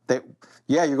on,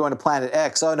 you're going to planet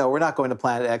X. Oh no, we're not going to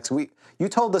planet X. You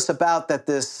told us about that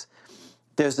there's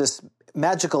this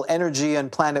magical energy on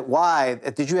planet Y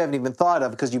that you haven't even thought of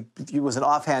because you was an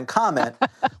offhand comment.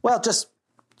 Well,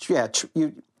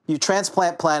 you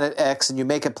transplant planet X and you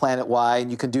make it planet Y,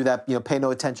 and you can do that. Pay no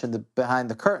attention to behind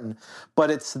the curtain. But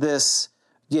it's this.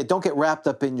 Don't get wrapped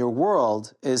up in your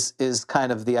world is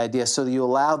kind of the idea. So you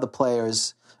allow the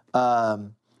players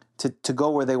to go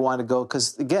where they want to go,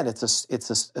 because again,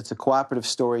 it's a cooperative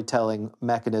storytelling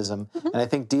mechanism, and I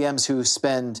think DMs who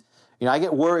spend, I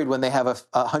get worried when they have a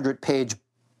 100-page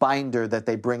binder that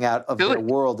they bring out of their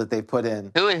world that they put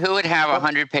in. Who would have a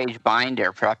 100-page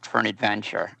binder prepped for an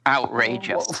adventure?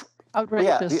 Outrageous.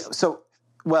 Outrageous.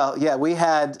 Yeah. We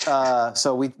had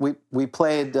we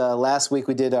played last week.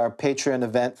 We did our Patreon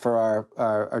event for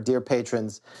our dear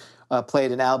patrons.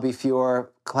 Played an Albifior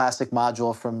classic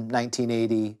module from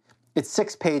 1980. It's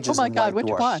 6 pages. Oh my God, which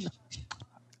one?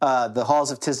 The Halls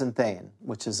of Tizenthane,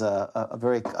 which is a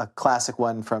very classic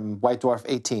one from White Dwarf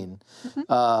 18.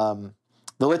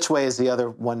 The Lich Way is the other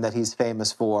one that he's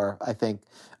famous for, I think.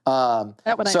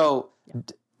 That one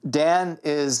Dan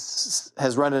has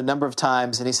run it a number of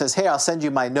times, and he says, "Hey, I'll send you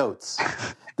my notes."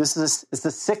 It's the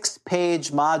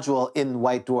 6-page module in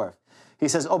White Dwarf. He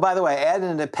says, "Oh, by the way, I added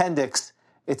an appendix.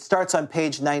 It starts on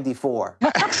page 94.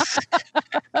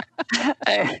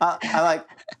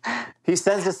 He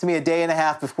sends this to me a day and a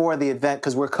half before the event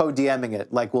because we're co-DMing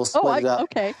it. Like, we'll split it up.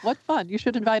 Okay, what fun. You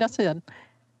should invite us in.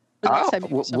 Okay.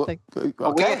 We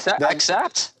accept.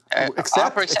 Accept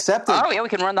it. Oh, yeah, we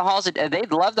can run the halls.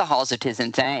 They'd love the halls of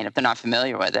Tizenthane if they're not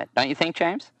familiar with it. Don't you think,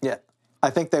 James? Yeah.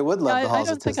 I think they would love the halls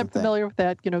of Tizenthane. I don't think I'm familiar with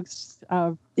that.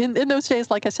 In those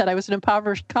days, like I said, I was an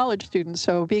impoverished college student,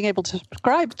 so being able to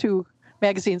subscribe to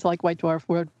magazines like White Dwarf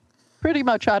were pretty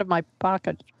much out of my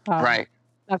pocket. Right.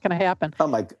 Not going to happen.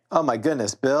 Oh my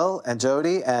goodness, Bill and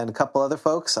Jody and a couple other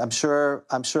folks. I'm sure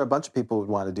a bunch of people would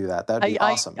want to do that. That'd be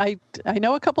awesome. I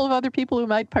know a couple of other people who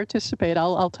might participate.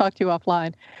 I'll talk to you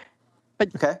offline.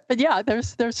 But yeah,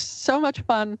 there's so much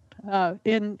fun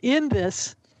in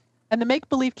this, and the make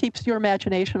believe keeps your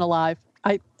imagination alive.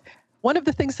 One of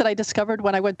the things that I discovered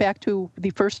when I went back to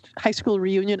the first high school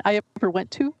reunion I ever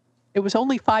went to, it was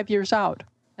only 5 years out,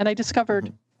 and I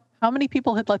discovered how many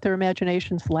people had let their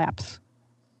imaginations lapse.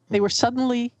 They were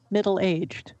suddenly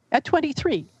middle-aged. At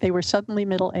 23, they were suddenly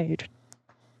middle-aged.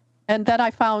 And then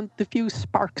I found the few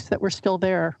sparks that were still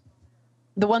there,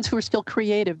 the ones who were still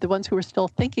creative, the ones who were still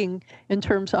thinking in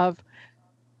terms of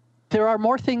there are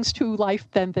more things to life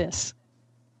than this.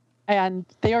 And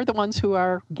they are the ones who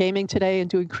are gaming today and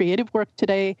doing creative work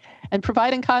today and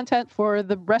providing content for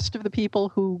the rest of the people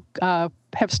who have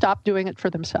stopped doing it for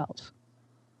themselves.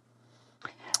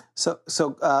 So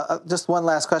just one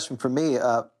last question for me.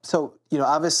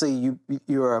 Obviously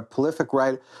you're a prolific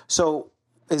writer. So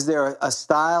is there a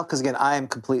style? Because again, I am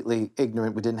completely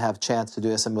ignorant. We didn't have a chance to do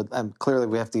this, and clearly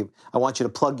I want you to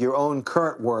plug your own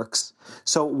current works.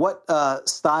 So what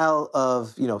style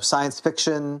of science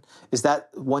fiction is that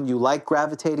one you like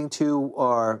gravitating to,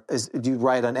 or do you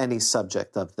write on any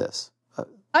subject of this?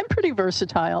 I'm pretty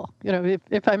versatile.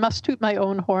 If I must toot my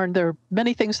own horn, there are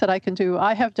many things that I can do.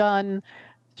 I have done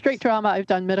straight drama, I've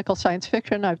done mythical science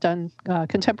fiction, I've done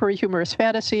contemporary humorous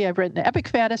fantasy, I've written epic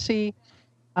fantasy,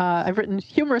 I've written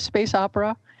humorous space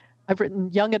opera, I've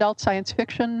written young adult science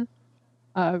fiction.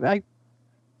 All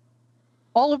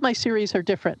of my series are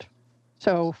different.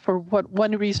 So for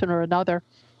one reason or another,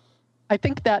 I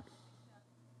think that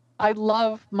I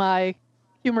love my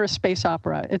humorous space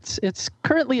opera. It's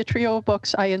currently a trio of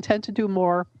books. I intend to do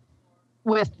more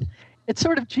with. It's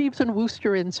sort of Jeeves and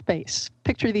Wooster in space.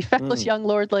 Picture the feckless young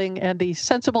lordling and the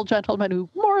sensible gentleman who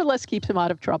more or less keeps him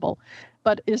out of trouble,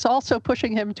 but is also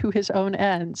pushing him to his own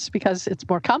ends because it's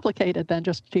more complicated than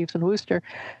just Jeeves and Wooster.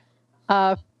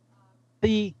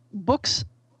 The books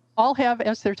all have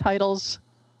as their titles,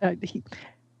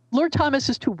 Lord Thomas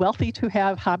is too wealthy to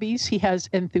have hobbies. He has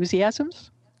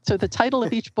enthusiasms. So the title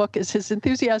of each book is his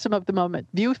enthusiasm of the moment.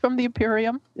 View from the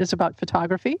Imperium is about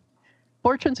photography.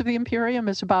 Fortunes of the Imperium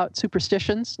is about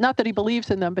superstitions. Not that he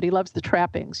believes in them, but he loves the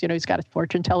trappings. He's got a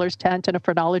fortune teller's tent and a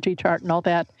phrenology chart and all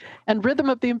that. And Rhythm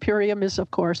of the Imperium is,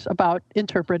 of course, about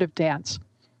interpretive dance.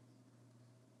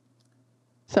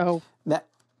 So,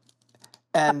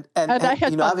 and I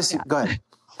had obviously, go ahead.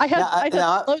 I had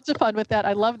loads of fun with that.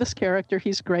 I love this character.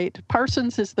 He's great.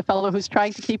 Parsons is the fellow who's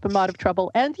trying to keep him out of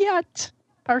trouble, and yet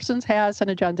Parsons has an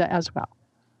agenda as well.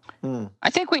 I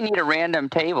think we need a random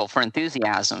table for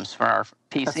enthusiasms for our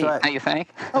PC. That's right. How you think?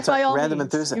 Oh, by all random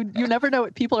means. enthusiasm. You never know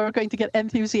what people are going to get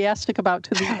enthusiastic about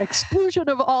to the exclusion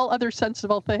of all other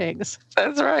sensible things.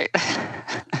 That's right.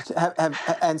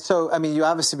 And so, you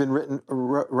obviously been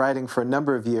writing for a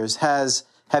number of years. Has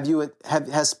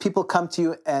people come to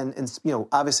you and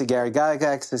obviously Gary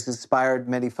Gygax has inspired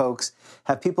many folks.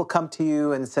 Have people come to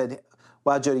you and said,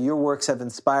 "Wow, Jody, your works have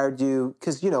inspired you"?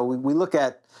 Because we look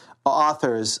at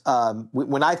authors.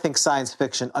 When I think science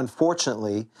fiction,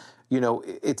 unfortunately,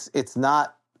 it's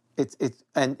not. It's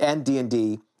and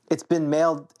D&D. It's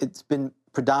been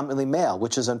predominantly male,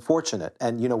 which is unfortunate.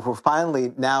 And, we're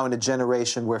finally now in a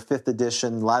generation where 5th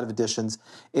edition, a lot of editions,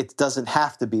 it doesn't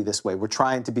have to be this way. We're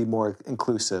trying to be more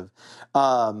inclusive.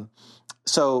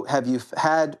 So have you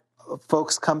had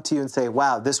folks come to you and say,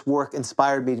 wow, this work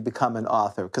inspired me to become an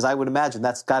author? Because I would imagine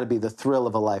that's got to be the thrill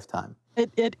of a lifetime.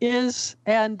 It is,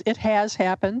 and it has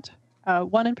happened.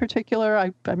 One in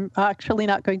particular, I'm actually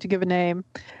not going to give a name,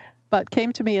 but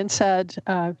came to me and said,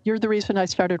 you're the reason I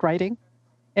started writing.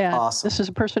 And awesome. This is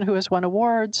a person who has won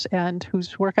awards and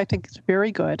whose work I think is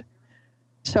very good.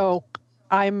 So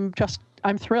I'm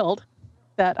thrilled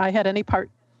that I had any part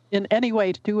in any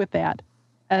way to do with that.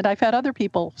 And I've had other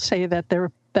people say that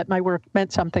my work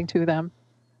meant something to them.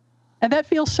 And that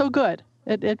feels so good.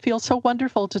 It feels so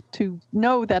wonderful to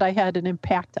know that I had an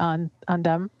impact on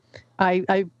them.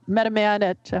 I met a man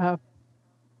at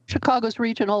Chicago's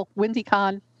regional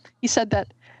WindyCon. He said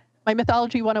that my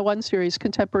Mythology 101 series,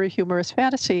 Contemporary Humorous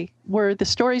Fantasy, were the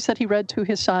stories that he read to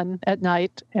his son at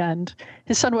night, and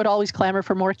his son would always clamor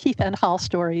for more Keith and Hall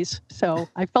stories. So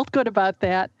I felt good about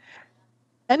that.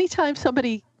 Anytime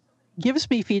somebody gives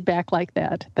me feedback like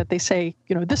that they say,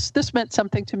 this meant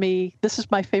something to me, this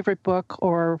is my favorite book,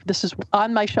 or this is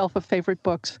on my shelf of favorite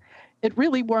books, it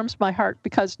really warms my heart,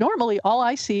 because normally all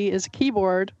I see is a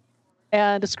keyboard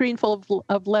and a screen full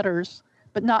of letters,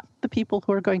 but not the people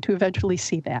who are going to eventually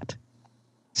see that.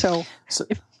 So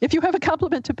if you have a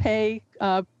compliment to pay,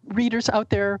 readers out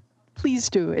there, please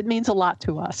do. It means a lot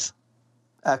to us.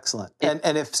 Excellent.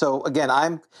 And if so, again,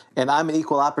 I'm an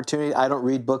equal opportunity. I don't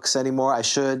read books anymore. I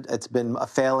should. It's been a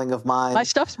failing of mine. My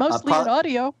stuff's mostly in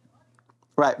audio.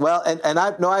 Right. Well,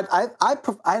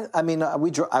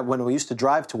 when we used to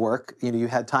drive to work, you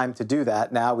had time to do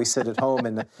that. Now we sit at home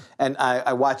and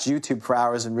I watch YouTube for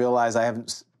hours and realize I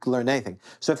haven't learned anything.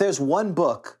 So if there's one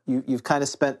book you've kind of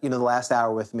spent, the last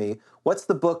hour with me, what's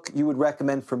the book you would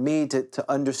recommend for me to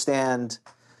understand?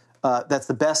 That's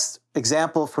the best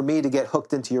example for me to get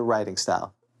hooked into your writing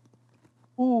style.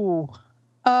 Ooh.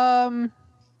 No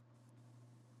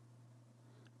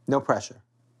pressure.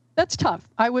 That's tough.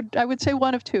 I would say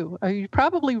one of two. You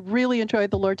probably really enjoyed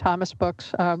the Lord Thomas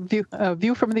books.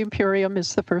 View from the Imperium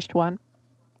is the first one.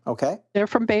 Okay. They're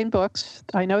from Baen Books.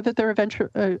 I know that they're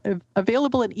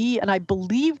available in and I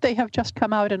believe they have just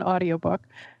come out in audiobook.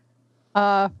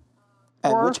 And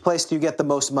which place do you get the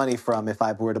most money from if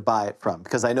I were to buy it from?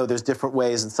 Because I know there's different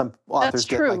ways, and some authors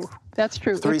That's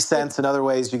true. 3 cents, and other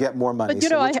ways you get more money.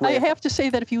 But I have to say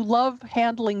that if you love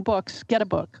handling books, get a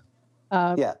book.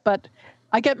 Yeah. But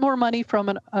I get more money from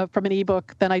an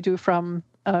ebook than I do from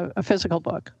a physical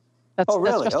book. That's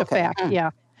just a fact. Yeah.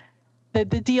 The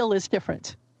deal is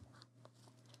different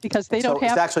because they don't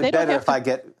have. It's actually better if I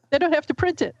get. They don't have to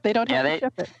print it. They don't have to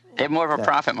ship it. They have more of a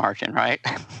profit margin, right?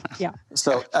 Yeah.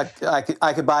 So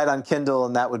I could buy it on Kindle,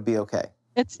 and that would be okay.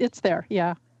 It's there.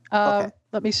 Yeah. Okay.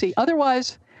 Let me see.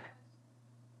 Otherwise,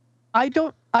 I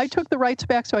took the rights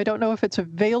back, so I don't know if it's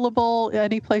available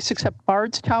any place except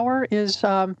Bard's Tower. Is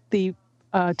the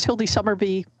Tildy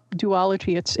Somerby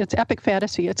duology? It's epic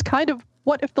fantasy. It's kind of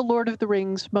what if the Lord of the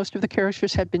Rings, most of the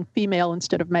characters had been female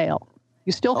instead of male.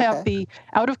 You still have the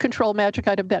out-of-control magic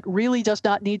item that really does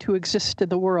not need to exist in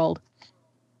the world,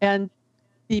 and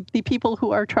the people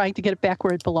who are trying to get it back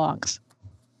where it belongs.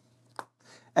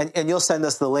 And you'll send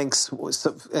us the links,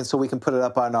 so we can put it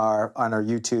up on our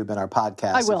YouTube and our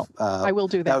podcast. I will. I will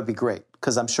do that. That would be great,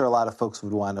 because I'm sure a lot of folks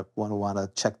would want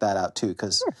to check that out too.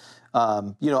 Because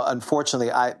unfortunately,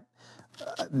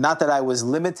 not that I was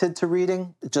limited to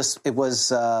reading, it was.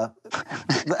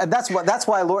 That's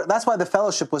why the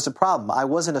fellowship was a problem. I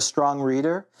wasn't a strong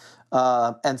reader,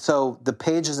 and so the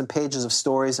pages and pages of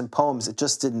stories and poems, it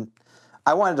just didn't.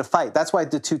 I wanted to fight. That's why I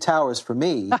did Two Towers for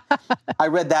me. I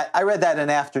read that in an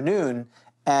afternoon,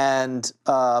 and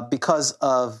because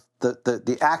of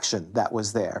the action that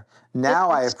was there.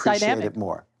 Now I appreciate it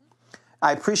more.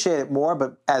 I appreciate it more,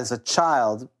 but as a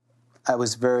child, I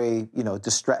was very,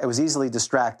 I was easily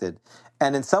distracted.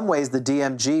 And in some ways, the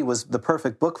DMG was the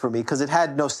perfect book for me because it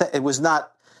had it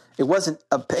wasn't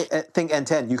a thing end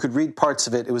to end. You could read parts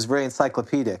of it. It was very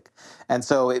encyclopedic. And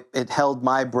so it held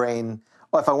my brain.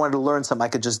 If I wanted to learn something, I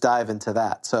could just dive into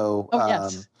that. So,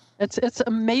 yes. It's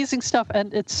amazing stuff.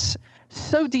 And it's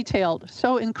so detailed,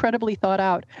 so incredibly thought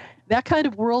out. That kind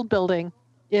of world building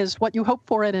is what you hope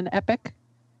for in an epic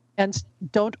and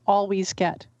don't always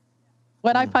get.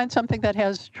 When I find something that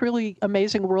has truly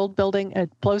amazing world building, it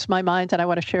blows my mind, and I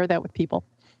want to share that with people.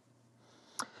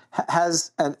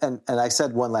 And I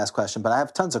said one last question, but I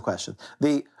have tons of questions.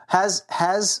 Has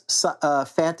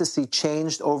fantasy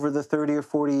changed over the 30 or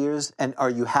 40 years? And are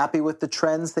you happy with the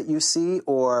trends that you see,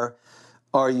 or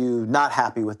are you not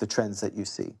happy with the trends that you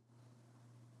see?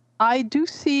 I do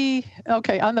see,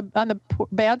 okay, on the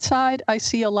bad side, I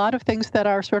see a lot of things that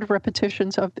are sort of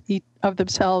repetitions of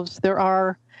themselves. There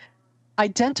are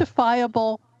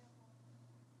identifiable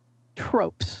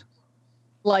tropes.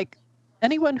 Like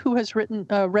anyone who has read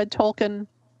Tolkien,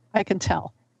 I can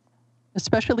tell.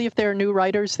 Especially if they're new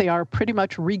writers, they are pretty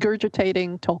much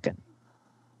regurgitating Tolkien.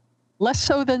 Less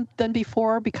so than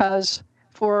before, because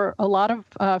for a lot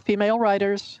of female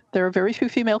writers, there are very few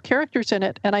female characters in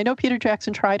it. And I know Peter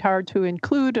Jackson tried hard to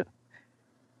include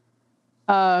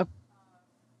Toriel,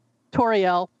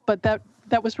 but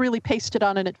that was really pasted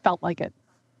on and it felt like it.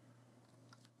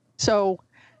 So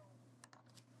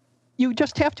you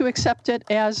just have to accept it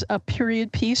as a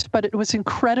period piece, but it was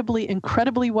incredibly,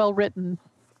 incredibly well written.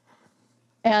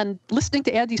 And listening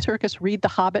to Andy Serkis read The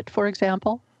Hobbit, for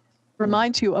example,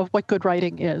 reminds you of what good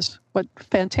writing is, what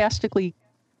fantastically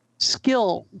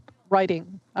skilled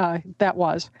writing that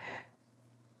was.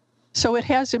 So it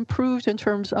has improved in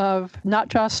terms of not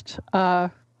just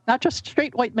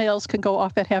straight white males can go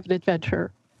off and have an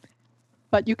adventure,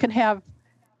 but you can have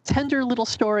tender little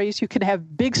stories, you can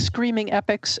have big screaming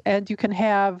epics, and you can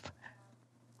have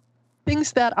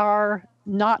things that are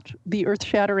not the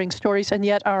earth-shattering stories and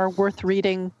yet are worth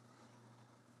reading.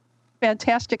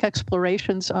 Fantastic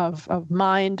explorations of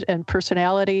mind and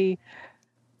personality,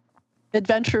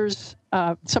 adventures,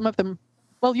 some of them,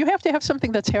 well, you have to have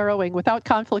something that's harrowing. Without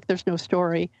conflict, there's no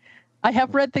story. I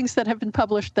have read things that have been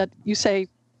published that you say,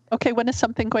 okay, when is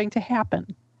something going to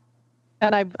happen?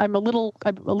 And I'm a little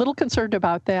concerned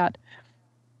about that.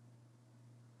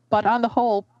 But on the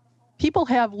whole, people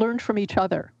have learned from each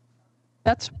other.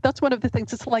 That's one of the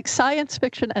things. It's like science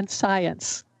fiction and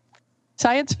science.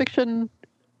 Science fiction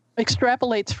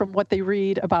extrapolates from what they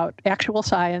read about actual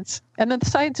science, and then the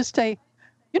scientists say,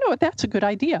 you know what, that's a good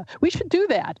idea. We should do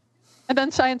that. And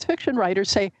then science fiction writers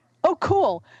say, oh,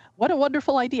 cool. What a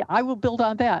wonderful idea. I will build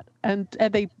on that. And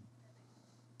they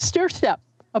stair step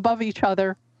above each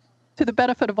other to the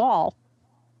benefit of all.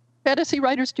 Fantasy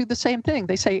writers do the same thing.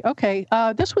 They say, okay,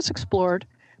 this was explored,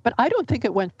 but I don't think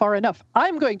it went far enough.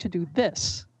 I'm going to do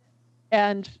this.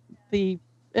 And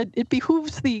it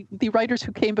behooves the writers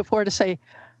who came before to say,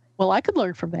 well, I could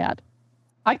learn from that.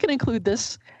 I can include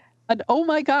this. And oh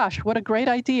my gosh, what a great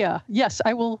idea. Yes,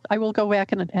 I will go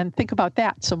back and think about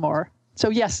that some more. So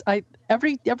yes,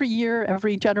 every year,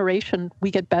 every generation,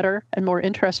 we get better and more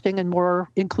interesting and more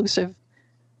inclusive.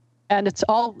 And it's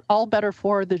all better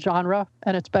for the genre,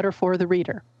 and it's better for the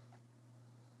reader.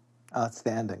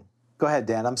 Outstanding. Go ahead,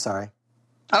 Dan. I'm sorry.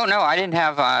 Oh, no, I didn't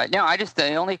have,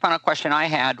 the only final question I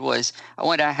had was, I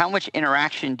wonder how much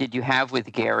interaction did you have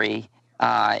with Gary,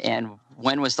 and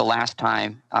when was the last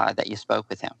time that you spoke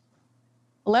with him?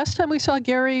 Last time we saw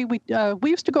Gary, we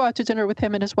used to go out to dinner with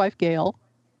him and his wife, Gail.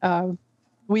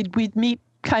 We'd meet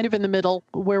kind of in the middle.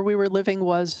 Where we were living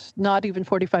was not even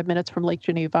 45 minutes from Lake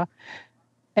Geneva.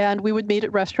 And we would meet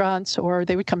at restaurants, or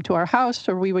they would come to our house,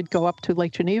 or we would go up to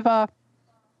Lake Geneva.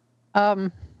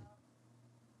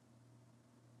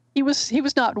 He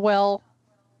was not well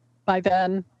by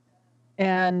then,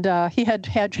 and he had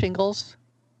shingles,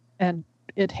 and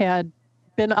it had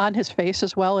been on his face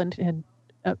as well, and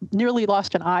nearly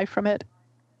lost an eye from it.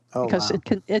 Oh, because wow.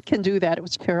 It can do that. It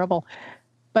was terrible,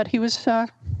 but he's an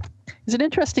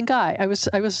interesting guy. I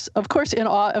was of course in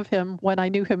awe of him when I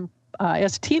knew him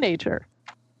as a teenager,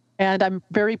 and I'm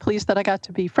very pleased that I got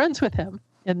to be friends with him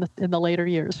in the later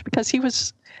years, because he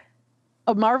was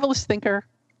a marvelous thinker.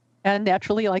 And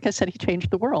naturally, like I said, he changed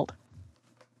the world.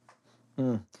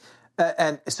 Mm.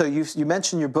 And so you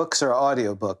mentioned your books are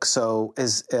audiobooks. So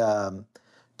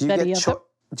do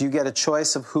you get a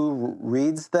choice of who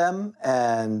reads them?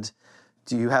 And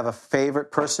do you have a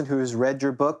favorite person who has read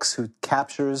your books who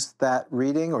captures that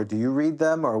reading, or do you read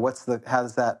them, or how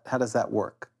does that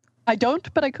work? I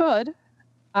don't, but I could.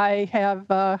 I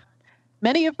have.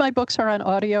 Many of my books are on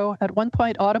audio. At one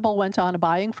point, Audible went on a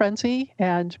buying frenzy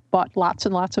and bought lots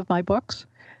and lots of my books.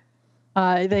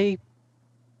 They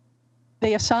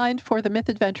assigned for the Myth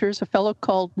Adventures a fellow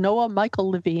called Noah Michael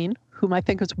Levine, whom I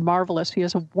think is marvelous. He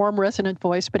has a warm, resonant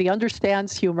voice, but he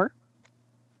understands humor.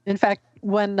 In fact,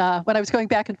 when I was going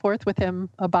back and forth with him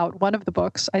about one of the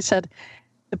books, I said,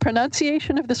 the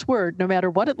pronunciation of this word, no matter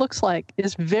what it looks like,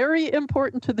 is very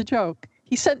important to the joke.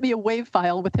 He sent me a WAV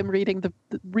file with him reading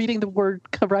the word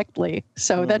correctly.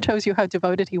 So that shows you how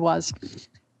devoted he was.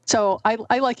 So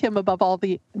I like him above all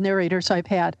the narrators I've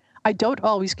had. I don't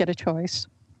always get a choice.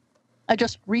 I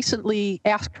just recently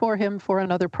asked for him for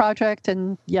another project,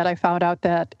 and yet I found out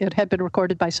that it had been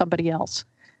recorded by somebody else.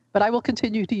 But I will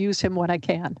continue to use him when I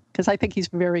can, because I think he's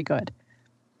very good.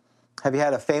 Have you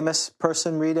had a famous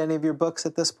person read any of your books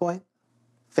at this point?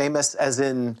 Famous as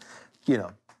in,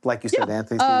 like you said, Yeah.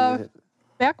 Anthony.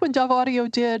 Back when Dove Audio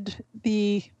did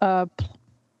the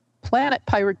Planet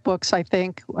Pirate books, I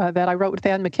think, that I wrote with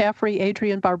Anne McCaffrey,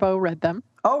 Adrienne Barbeau read them.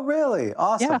 Oh, really?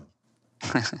 Awesome.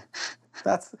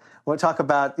 Yeah. We'll talk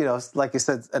about, like you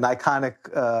said, an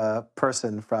iconic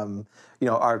person from,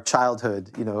 our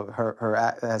childhood,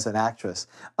 her as an actress.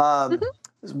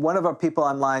 One of our people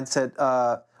online said,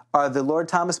 are the Lord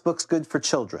Thomas books good for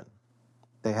children?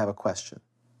 They have a question.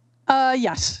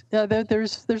 Yes.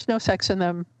 There's no sex in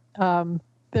them.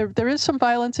 There is some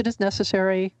violence. It is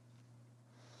necessary.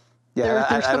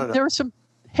 Yeah, there are some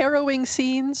harrowing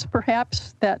scenes,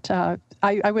 perhaps, that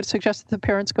I would suggest that the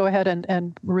parents go ahead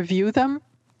and review them.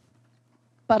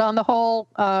 But on the whole,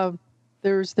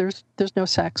 there's no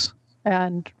sex,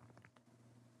 and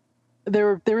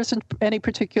there isn't any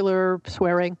particular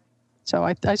swearing. So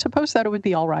I suppose that it would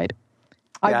be all right.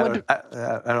 I don't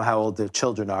know how old the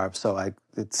children are, so I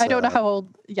don't know how old.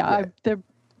 Yeah, right.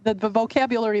 The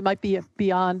vocabulary might be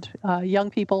beyond young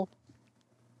people.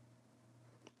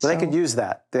 But they could use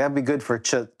that. That'd be good for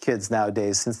kids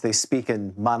nowadays, since they speak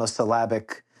in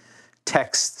monosyllabic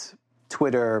text,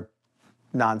 Twitter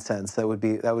nonsense. That would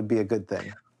be a good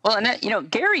thing. Well,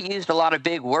 and Gary used a lot of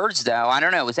big words, though. I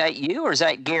don't know, was that you or is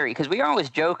that Gary? Because we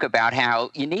always joke about how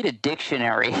you need a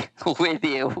dictionary with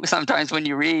you sometimes when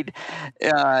you read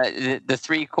the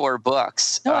three core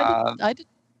books. No,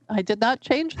 I did not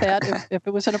change that. If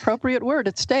it was an appropriate word,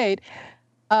 it stayed.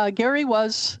 Gary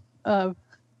was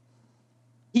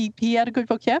he had a good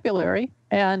vocabulary,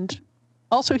 and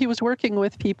also he was working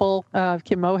with people,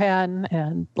 Kim Mohan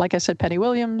and, like I said, Penny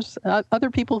Williams, other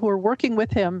people who were working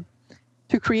with him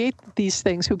to create these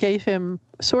things, who gave him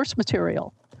source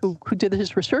material, who did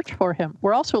his research for him,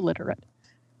 were also literate.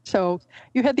 So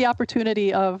you had the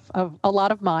opportunity of a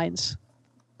lot of minds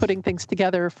putting things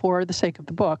together for the sake of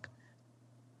the book.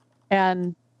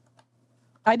 And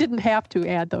I didn't have to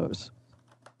add those.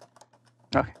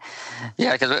 Okay.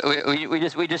 Yeah,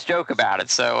 because we just joke about it.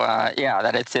 So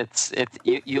that it's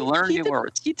you learn new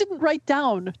words. He didn't write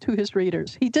down to his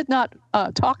readers. He did not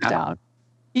talk down.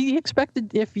 He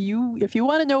expected if you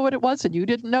want to know what it was and you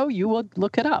didn't know, you would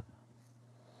look it up.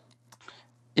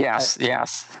 Yes.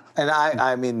 And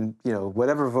I mean,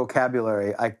 whatever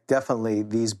vocabulary,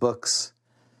 these books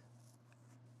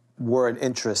were an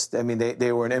interest. I mean,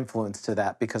 they were an influence to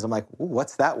that, because I'm like,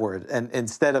 what's that word? And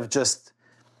instead of just,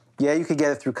 you could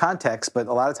get it through context, but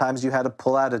a lot of times you had to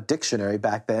pull out a dictionary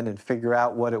back then and figure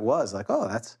out what it was. Like, oh,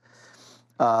 that's...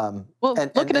 look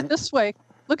at it this way.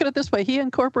 He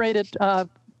incorporated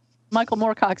Michael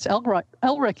Moorcock's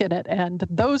Elric in it, and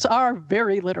those are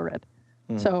very literate.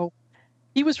 So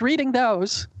he was reading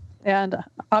those and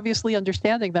obviously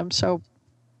understanding them. So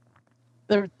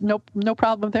there's no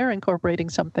problem there incorporating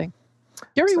something.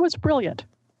 Gary was brilliant.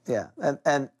 Yeah,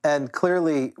 and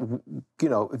clearly,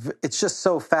 it's just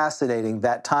so fascinating,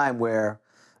 that time where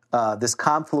this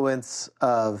confluence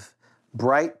of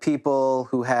bright people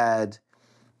who had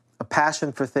a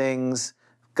passion for things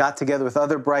got together with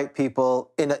other bright people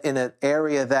in an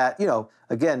area that,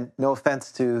 again, no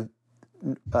offense to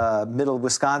middle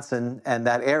Wisconsin and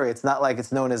that area, it's not like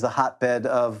it's known as the hotbed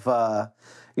of,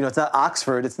 it's not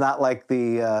Oxford, it's not like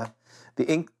the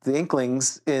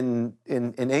Inklings in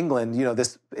England,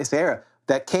 this area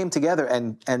that came together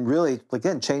and really,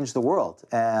 again, changed the world.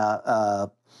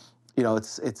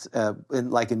 It's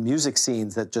in music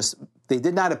scenes that just, they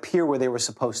did not appear where they were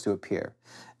supposed to appear.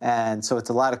 And so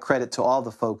it's a lot of credit to all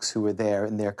the folks who were there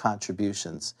and their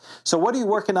contributions. So what are you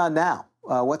working on now?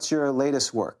 What's your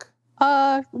latest work?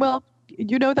 Well,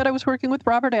 you know that I was working with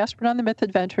Robert Asprin on the Myth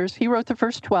Adventures. He wrote the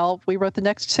first 12. We wrote the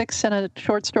next 6 in a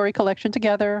short story collection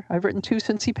together. I've written 2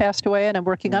 since he passed away, and I'm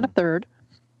working on a 3rd.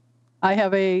 I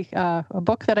have a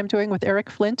book that I'm doing with Eric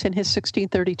Flint in his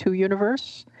 1632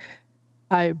 universe.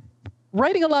 I'm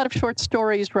writing a lot of short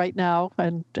stories right now,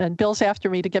 and Bill's after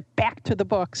me to get back to the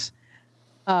books.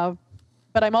 But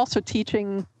I'm also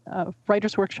teaching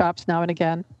writers' workshops now and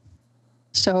again.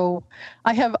 So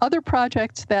I have other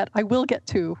projects that I will get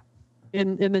to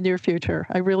in the near future.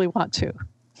 I really want to.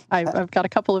 I've got a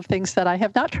couple of things that I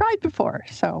have not tried before,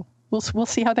 so we'll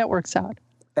see how that works out.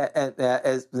 And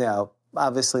as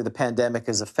obviously the pandemic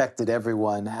has affected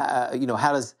everyone. How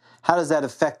does that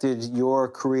affected your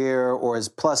career, or as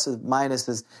pluses,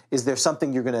 minuses? Is there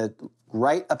something you're going to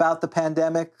write about the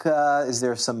pandemic? Is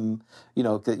there some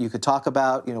that you could talk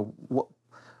about?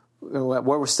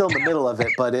 We're still in the middle of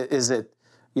it, but is it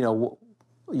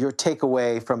your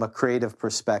takeaway from a creative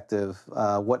perspective?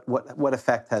 What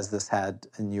effect has this had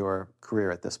in your career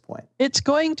at this point? It's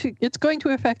going to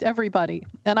affect everybody,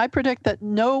 and I predict that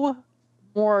no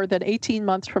more than 18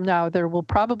 months from now, there will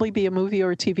probably be a movie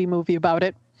or a TV movie about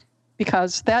it,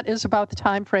 because that is about the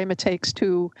time frame it takes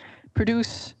to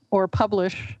produce or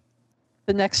publish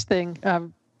the next thing.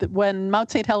 When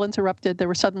Mount St. Helens erupted, there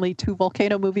were suddenly 2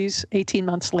 volcano movies 18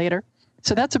 months later.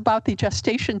 So that's about the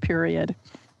gestation period.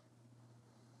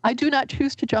 I do not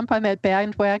choose to jump on that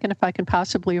bandwagon if I can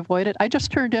possibly avoid it. I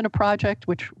just turned in a project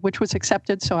which was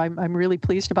accepted, so I'm really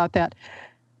pleased about that.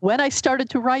 When I started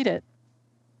to write it,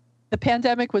 the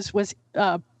pandemic was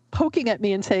poking at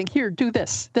me and saying, "Here, do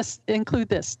this. Include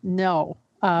this." No.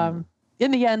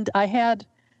 In the end, I had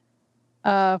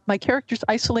my characters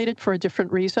isolated for a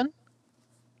different reason,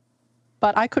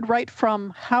 but I could write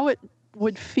from how it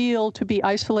would feel to be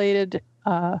isolated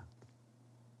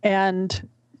and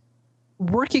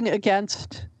working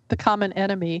against the common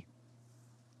enemy.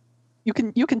 You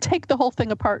can take the whole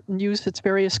thing apart and use its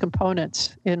various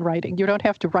components in writing. You don't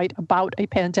have to write about a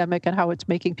pandemic and how it's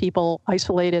making people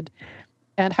isolated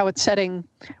and how it's setting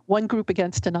one group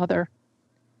against another.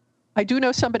 I do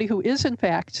know somebody who is, in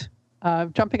fact,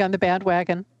 jumping on the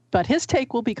bandwagon, but his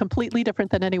take will be completely different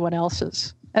than anyone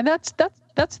else's. And that's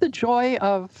the joy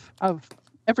of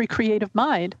every creative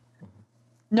mind.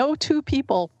 No 2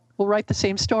 people will write the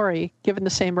same story given the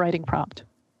same writing prompt.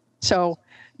 So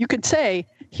you could say,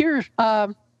 here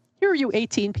are you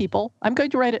 18 people. I'm going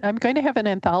to write it. I'm going to have an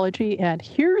anthology, and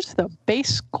here's the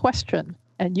base question,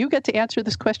 and you get to answer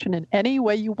this question in any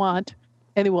way you want,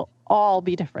 and it will all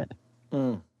be different.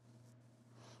 So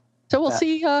we'll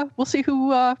see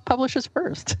who publishes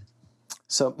first.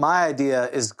 So my idea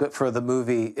is good for the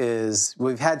movie is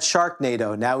we've had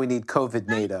Sharknado, now we need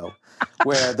COVID-nado,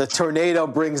 where the tornado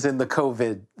brings in the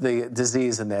COVID, the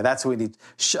disease in there. That's what we need.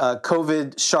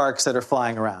 COVID sharks that are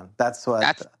flying around. That's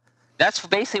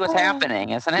basically what's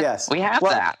happening, isn't it? Yes. We have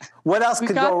that. What else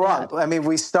could go wrong? I mean,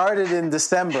 we started in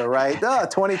December, right?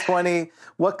 2020.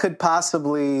 What could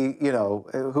possibly,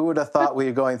 who would have thought we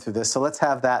were going through this? So let's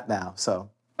have that now. So.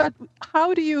 But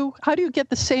how do you get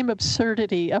the same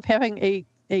absurdity of having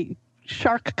a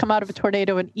shark come out of a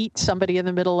tornado and eat somebody in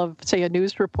the middle of, say, a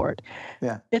news report?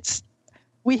 Yeah.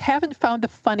 We haven't found the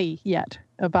funny yet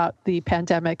about the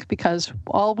pandemic because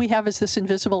all we have is this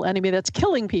invisible enemy that's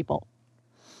killing people.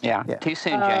 Yeah. Too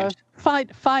soon, James.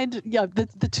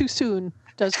 The too soon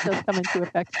does come into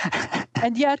effect.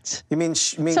 And yet, you mean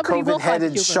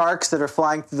COVID-headed sharks that are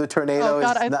flying through the tornado? Oh,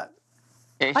 God,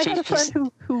 I had a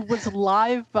friend who was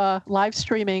live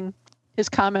streaming his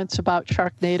comments about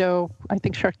Sharknado, I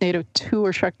think Sharknado 2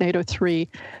 or Sharknado 3,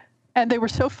 and they were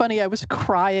so funny I was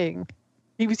crying.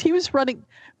 He was running.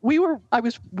 I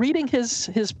was reading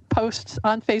his posts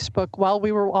on Facebook while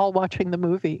we were all watching the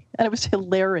movie, and it was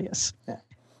hilarious. Yeah.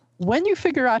 When you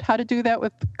figure out how to do that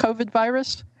with COVID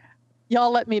virus,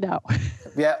 y'all let me know.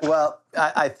 Yeah, well,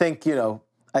 I think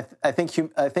I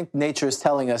think nature is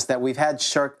telling us that we've had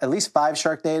at least 5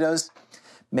 Sharknadoes.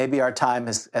 Maybe our time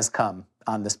has come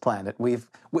on this planet.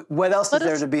 What else is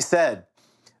there to be said?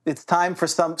 It's time for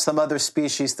some other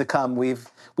species to come. We've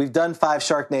done 5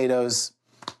 Sharknadoes.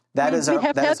 We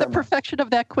have had the perfection of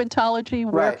that quintology.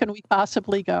 Where can we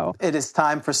possibly go? It is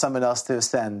time for someone else to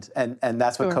ascend, and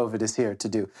that's what COVID is here to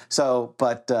do. So,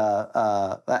 but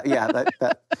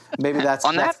maybe that's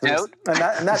on that note,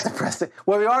 and that's depressing.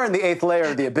 Well, we are in the 8th layer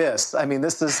of the abyss. I mean,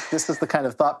 this is the kind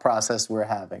of thought process we're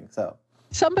having. So,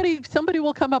 somebody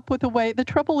will come up with a way. The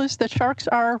trouble is that sharks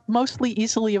are mostly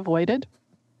easily avoided,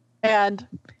 and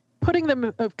putting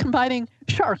them, combining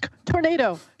shark,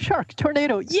 tornado.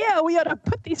 Yeah, we ought to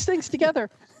put these things together.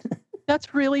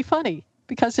 That's really funny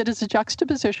because it is a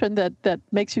juxtaposition that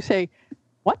makes you say,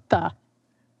 what the?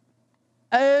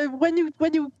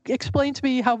 When you explain to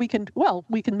me how we can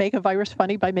make a virus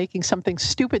funny by making something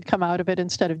stupid come out of it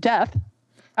instead of death.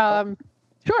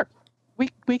 Sure,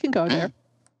 we can go there.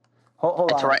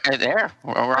 Hold on. It's right there.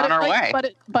 We're on our way.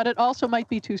 But it also might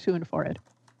be too soon for it.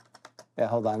 Yeah,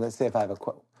 hold on. Let's see if I have a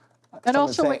quote. And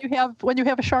also, when you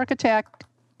have a shark attack,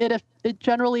 it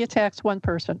generally attacks one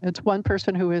person. It's one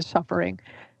person who is suffering,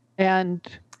 and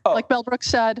like Mel Brooks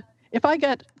said, if I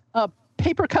get a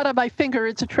paper cut on my finger,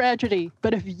 it's a tragedy.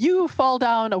 But if you fall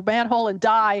down a manhole and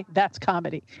die, that's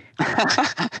comedy.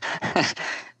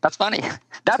 That's funny.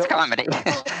 That's comedy.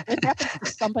 It happens to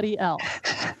somebody else.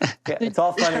 Yeah, it's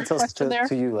all funny until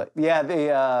to you.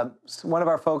 Yeah, one of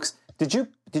our folks.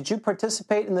 Did you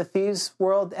participate in the Thieves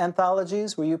World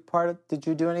anthologies? Were you part of? Did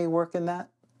you do any work in that?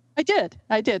 I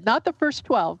did. Not the first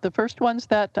 12. The first ones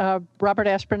that Robert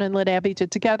Asprin and Lynn Abbey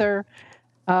did together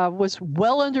was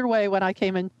well underway when I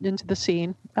came into the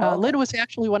scene. Lynn was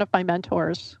actually one of my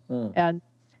mentors, and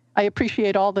I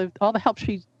appreciate all the help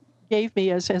she gave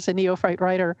me as a neophyte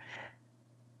writer.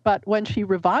 But when she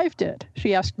revived it,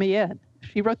 she asked me in.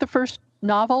 She wrote the first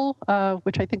novel,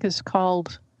 which I think is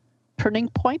called Turning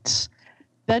Points.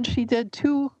 Then she did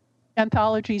 2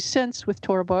 anthologies since with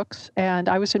Tor Books, and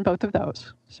I was in both of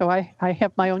those. So I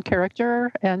have my own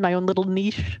character and my own little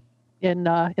niche in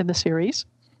the series.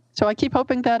 So I keep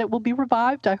hoping that it will be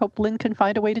revived. I hope Lynn can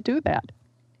find a way to do that.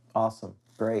 Awesome.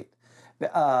 Great.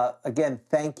 Again,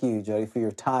 thank you, Jody, for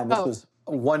your time. This was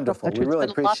wonderful. We really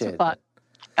appreciate it.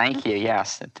 Thank you.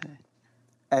 Yes.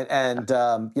 And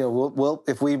we'll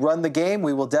if we run the game,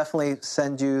 we will definitely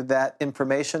send you that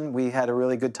information. We had a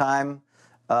really good time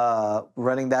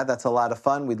running that. That's a lot of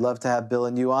fun. We'd love to have Bill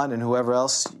and you on, and whoever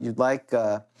else you'd like.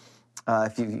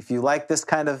 If you like this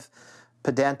kind of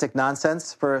pedantic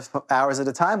nonsense for hours at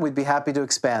a time, we'd be happy to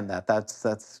expand that.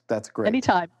 That's great.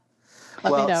 Anytime.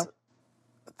 Let me know.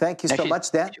 Thank you so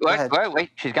much, Dan. Wait.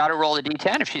 She's got to roll a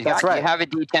D10. If she's got, do you have a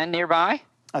D10 nearby?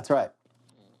 That's right.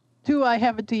 Do I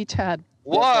have a D10?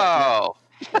 Whoa!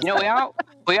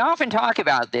 We often talk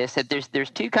about this, that there's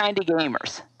 2 kinds of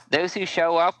gamers: those who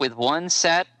show up with one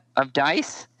set of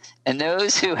dice, and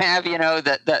those who have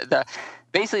the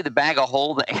basically the bag of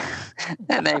holding.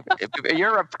 And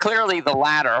you're clearly the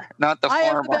latter, not the former. I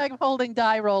have the bag of holding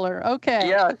die roller. Okay.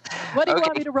 Yeah. What do you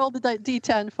want me to roll the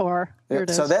D10 for? Here it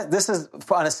is. So this is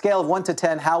on a scale of 1 to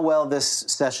 10. How well this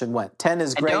session went? 10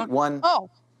 is great. 1. Oh.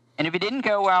 And if it didn't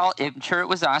go well, I'm sure it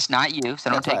was us, not you. So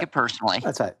don't take it personally.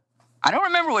 That's right. I don't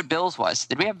remember what Bill's was.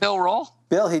 Did we have Bill roll?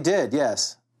 Bill, he did.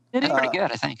 Yes. Did he? Pretty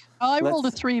good, I think. Well, I rolled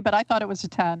a 3, but I thought it was a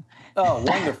 10. Oh,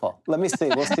 wonderful. Let me see.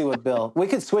 We'll see what Bill... We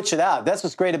could switch it out. That's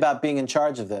what's great about being in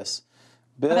charge of this.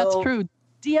 Bill... That's true.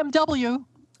 DMW.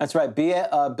 That's right.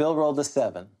 Bill rolled a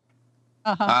 7.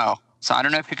 Uh-huh. Oh, so I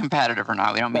don't know if you're competitive or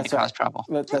not. We don't mean to cause trouble.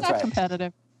 That's We're not right.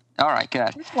 competitive. All right,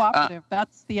 good. We're cooperative.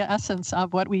 That's the essence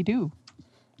of what we do.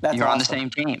 You're on the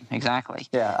same team. Exactly.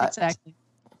 Yeah. Exactly.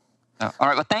 All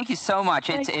right. Well, thank you so much.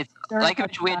 It's like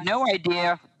we had no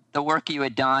idea the work you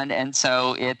had done, and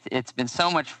so it's been so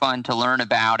much fun to learn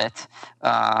about it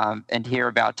and hear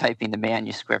about typing the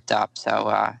manuscript up.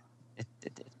 So it's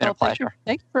been a pleasure.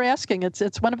 Thanks for asking.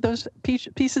 It's one of those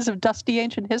pieces of dusty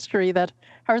ancient history that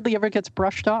hardly ever gets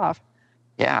brushed off.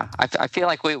 Yeah, I feel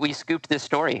like we scooped this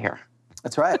story here.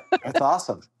 That's right. That's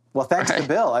awesome. Well, thanks to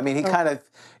Bill. I mean, he kind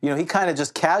of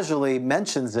just casually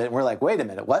mentions it, and we're like, wait a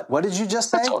minute, what did you just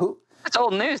say? That's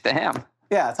old news to him.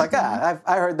 Yeah, it's like, I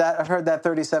heard that. I've heard that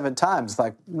 37 times. It's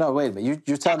like, no, wait a minute.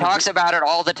 You're telling me. He talks about it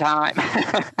all the time.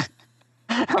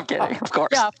 I'm kidding, of course.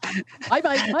 Yeah,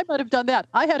 I might have done that.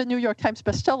 I had a New York Times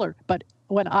bestseller, but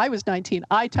when I was 19,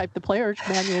 I typed the Player's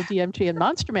Manual, DMG, and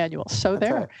Monster Manual. So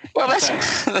That's there. right. Well,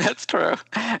 that's true.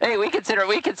 Hey, we consider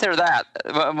that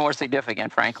more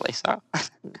significant, frankly. So.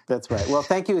 That's right. Well,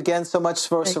 thank you again so much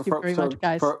for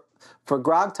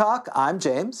Grog Talk. I'm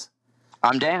James.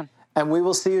 I'm Dan. And we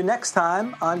will see you next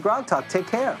time on Grog Talk. Take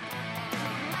care.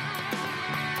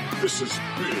 This has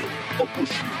been a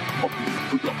Bushy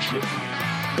Puppy production.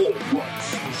 All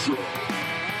rights reserved.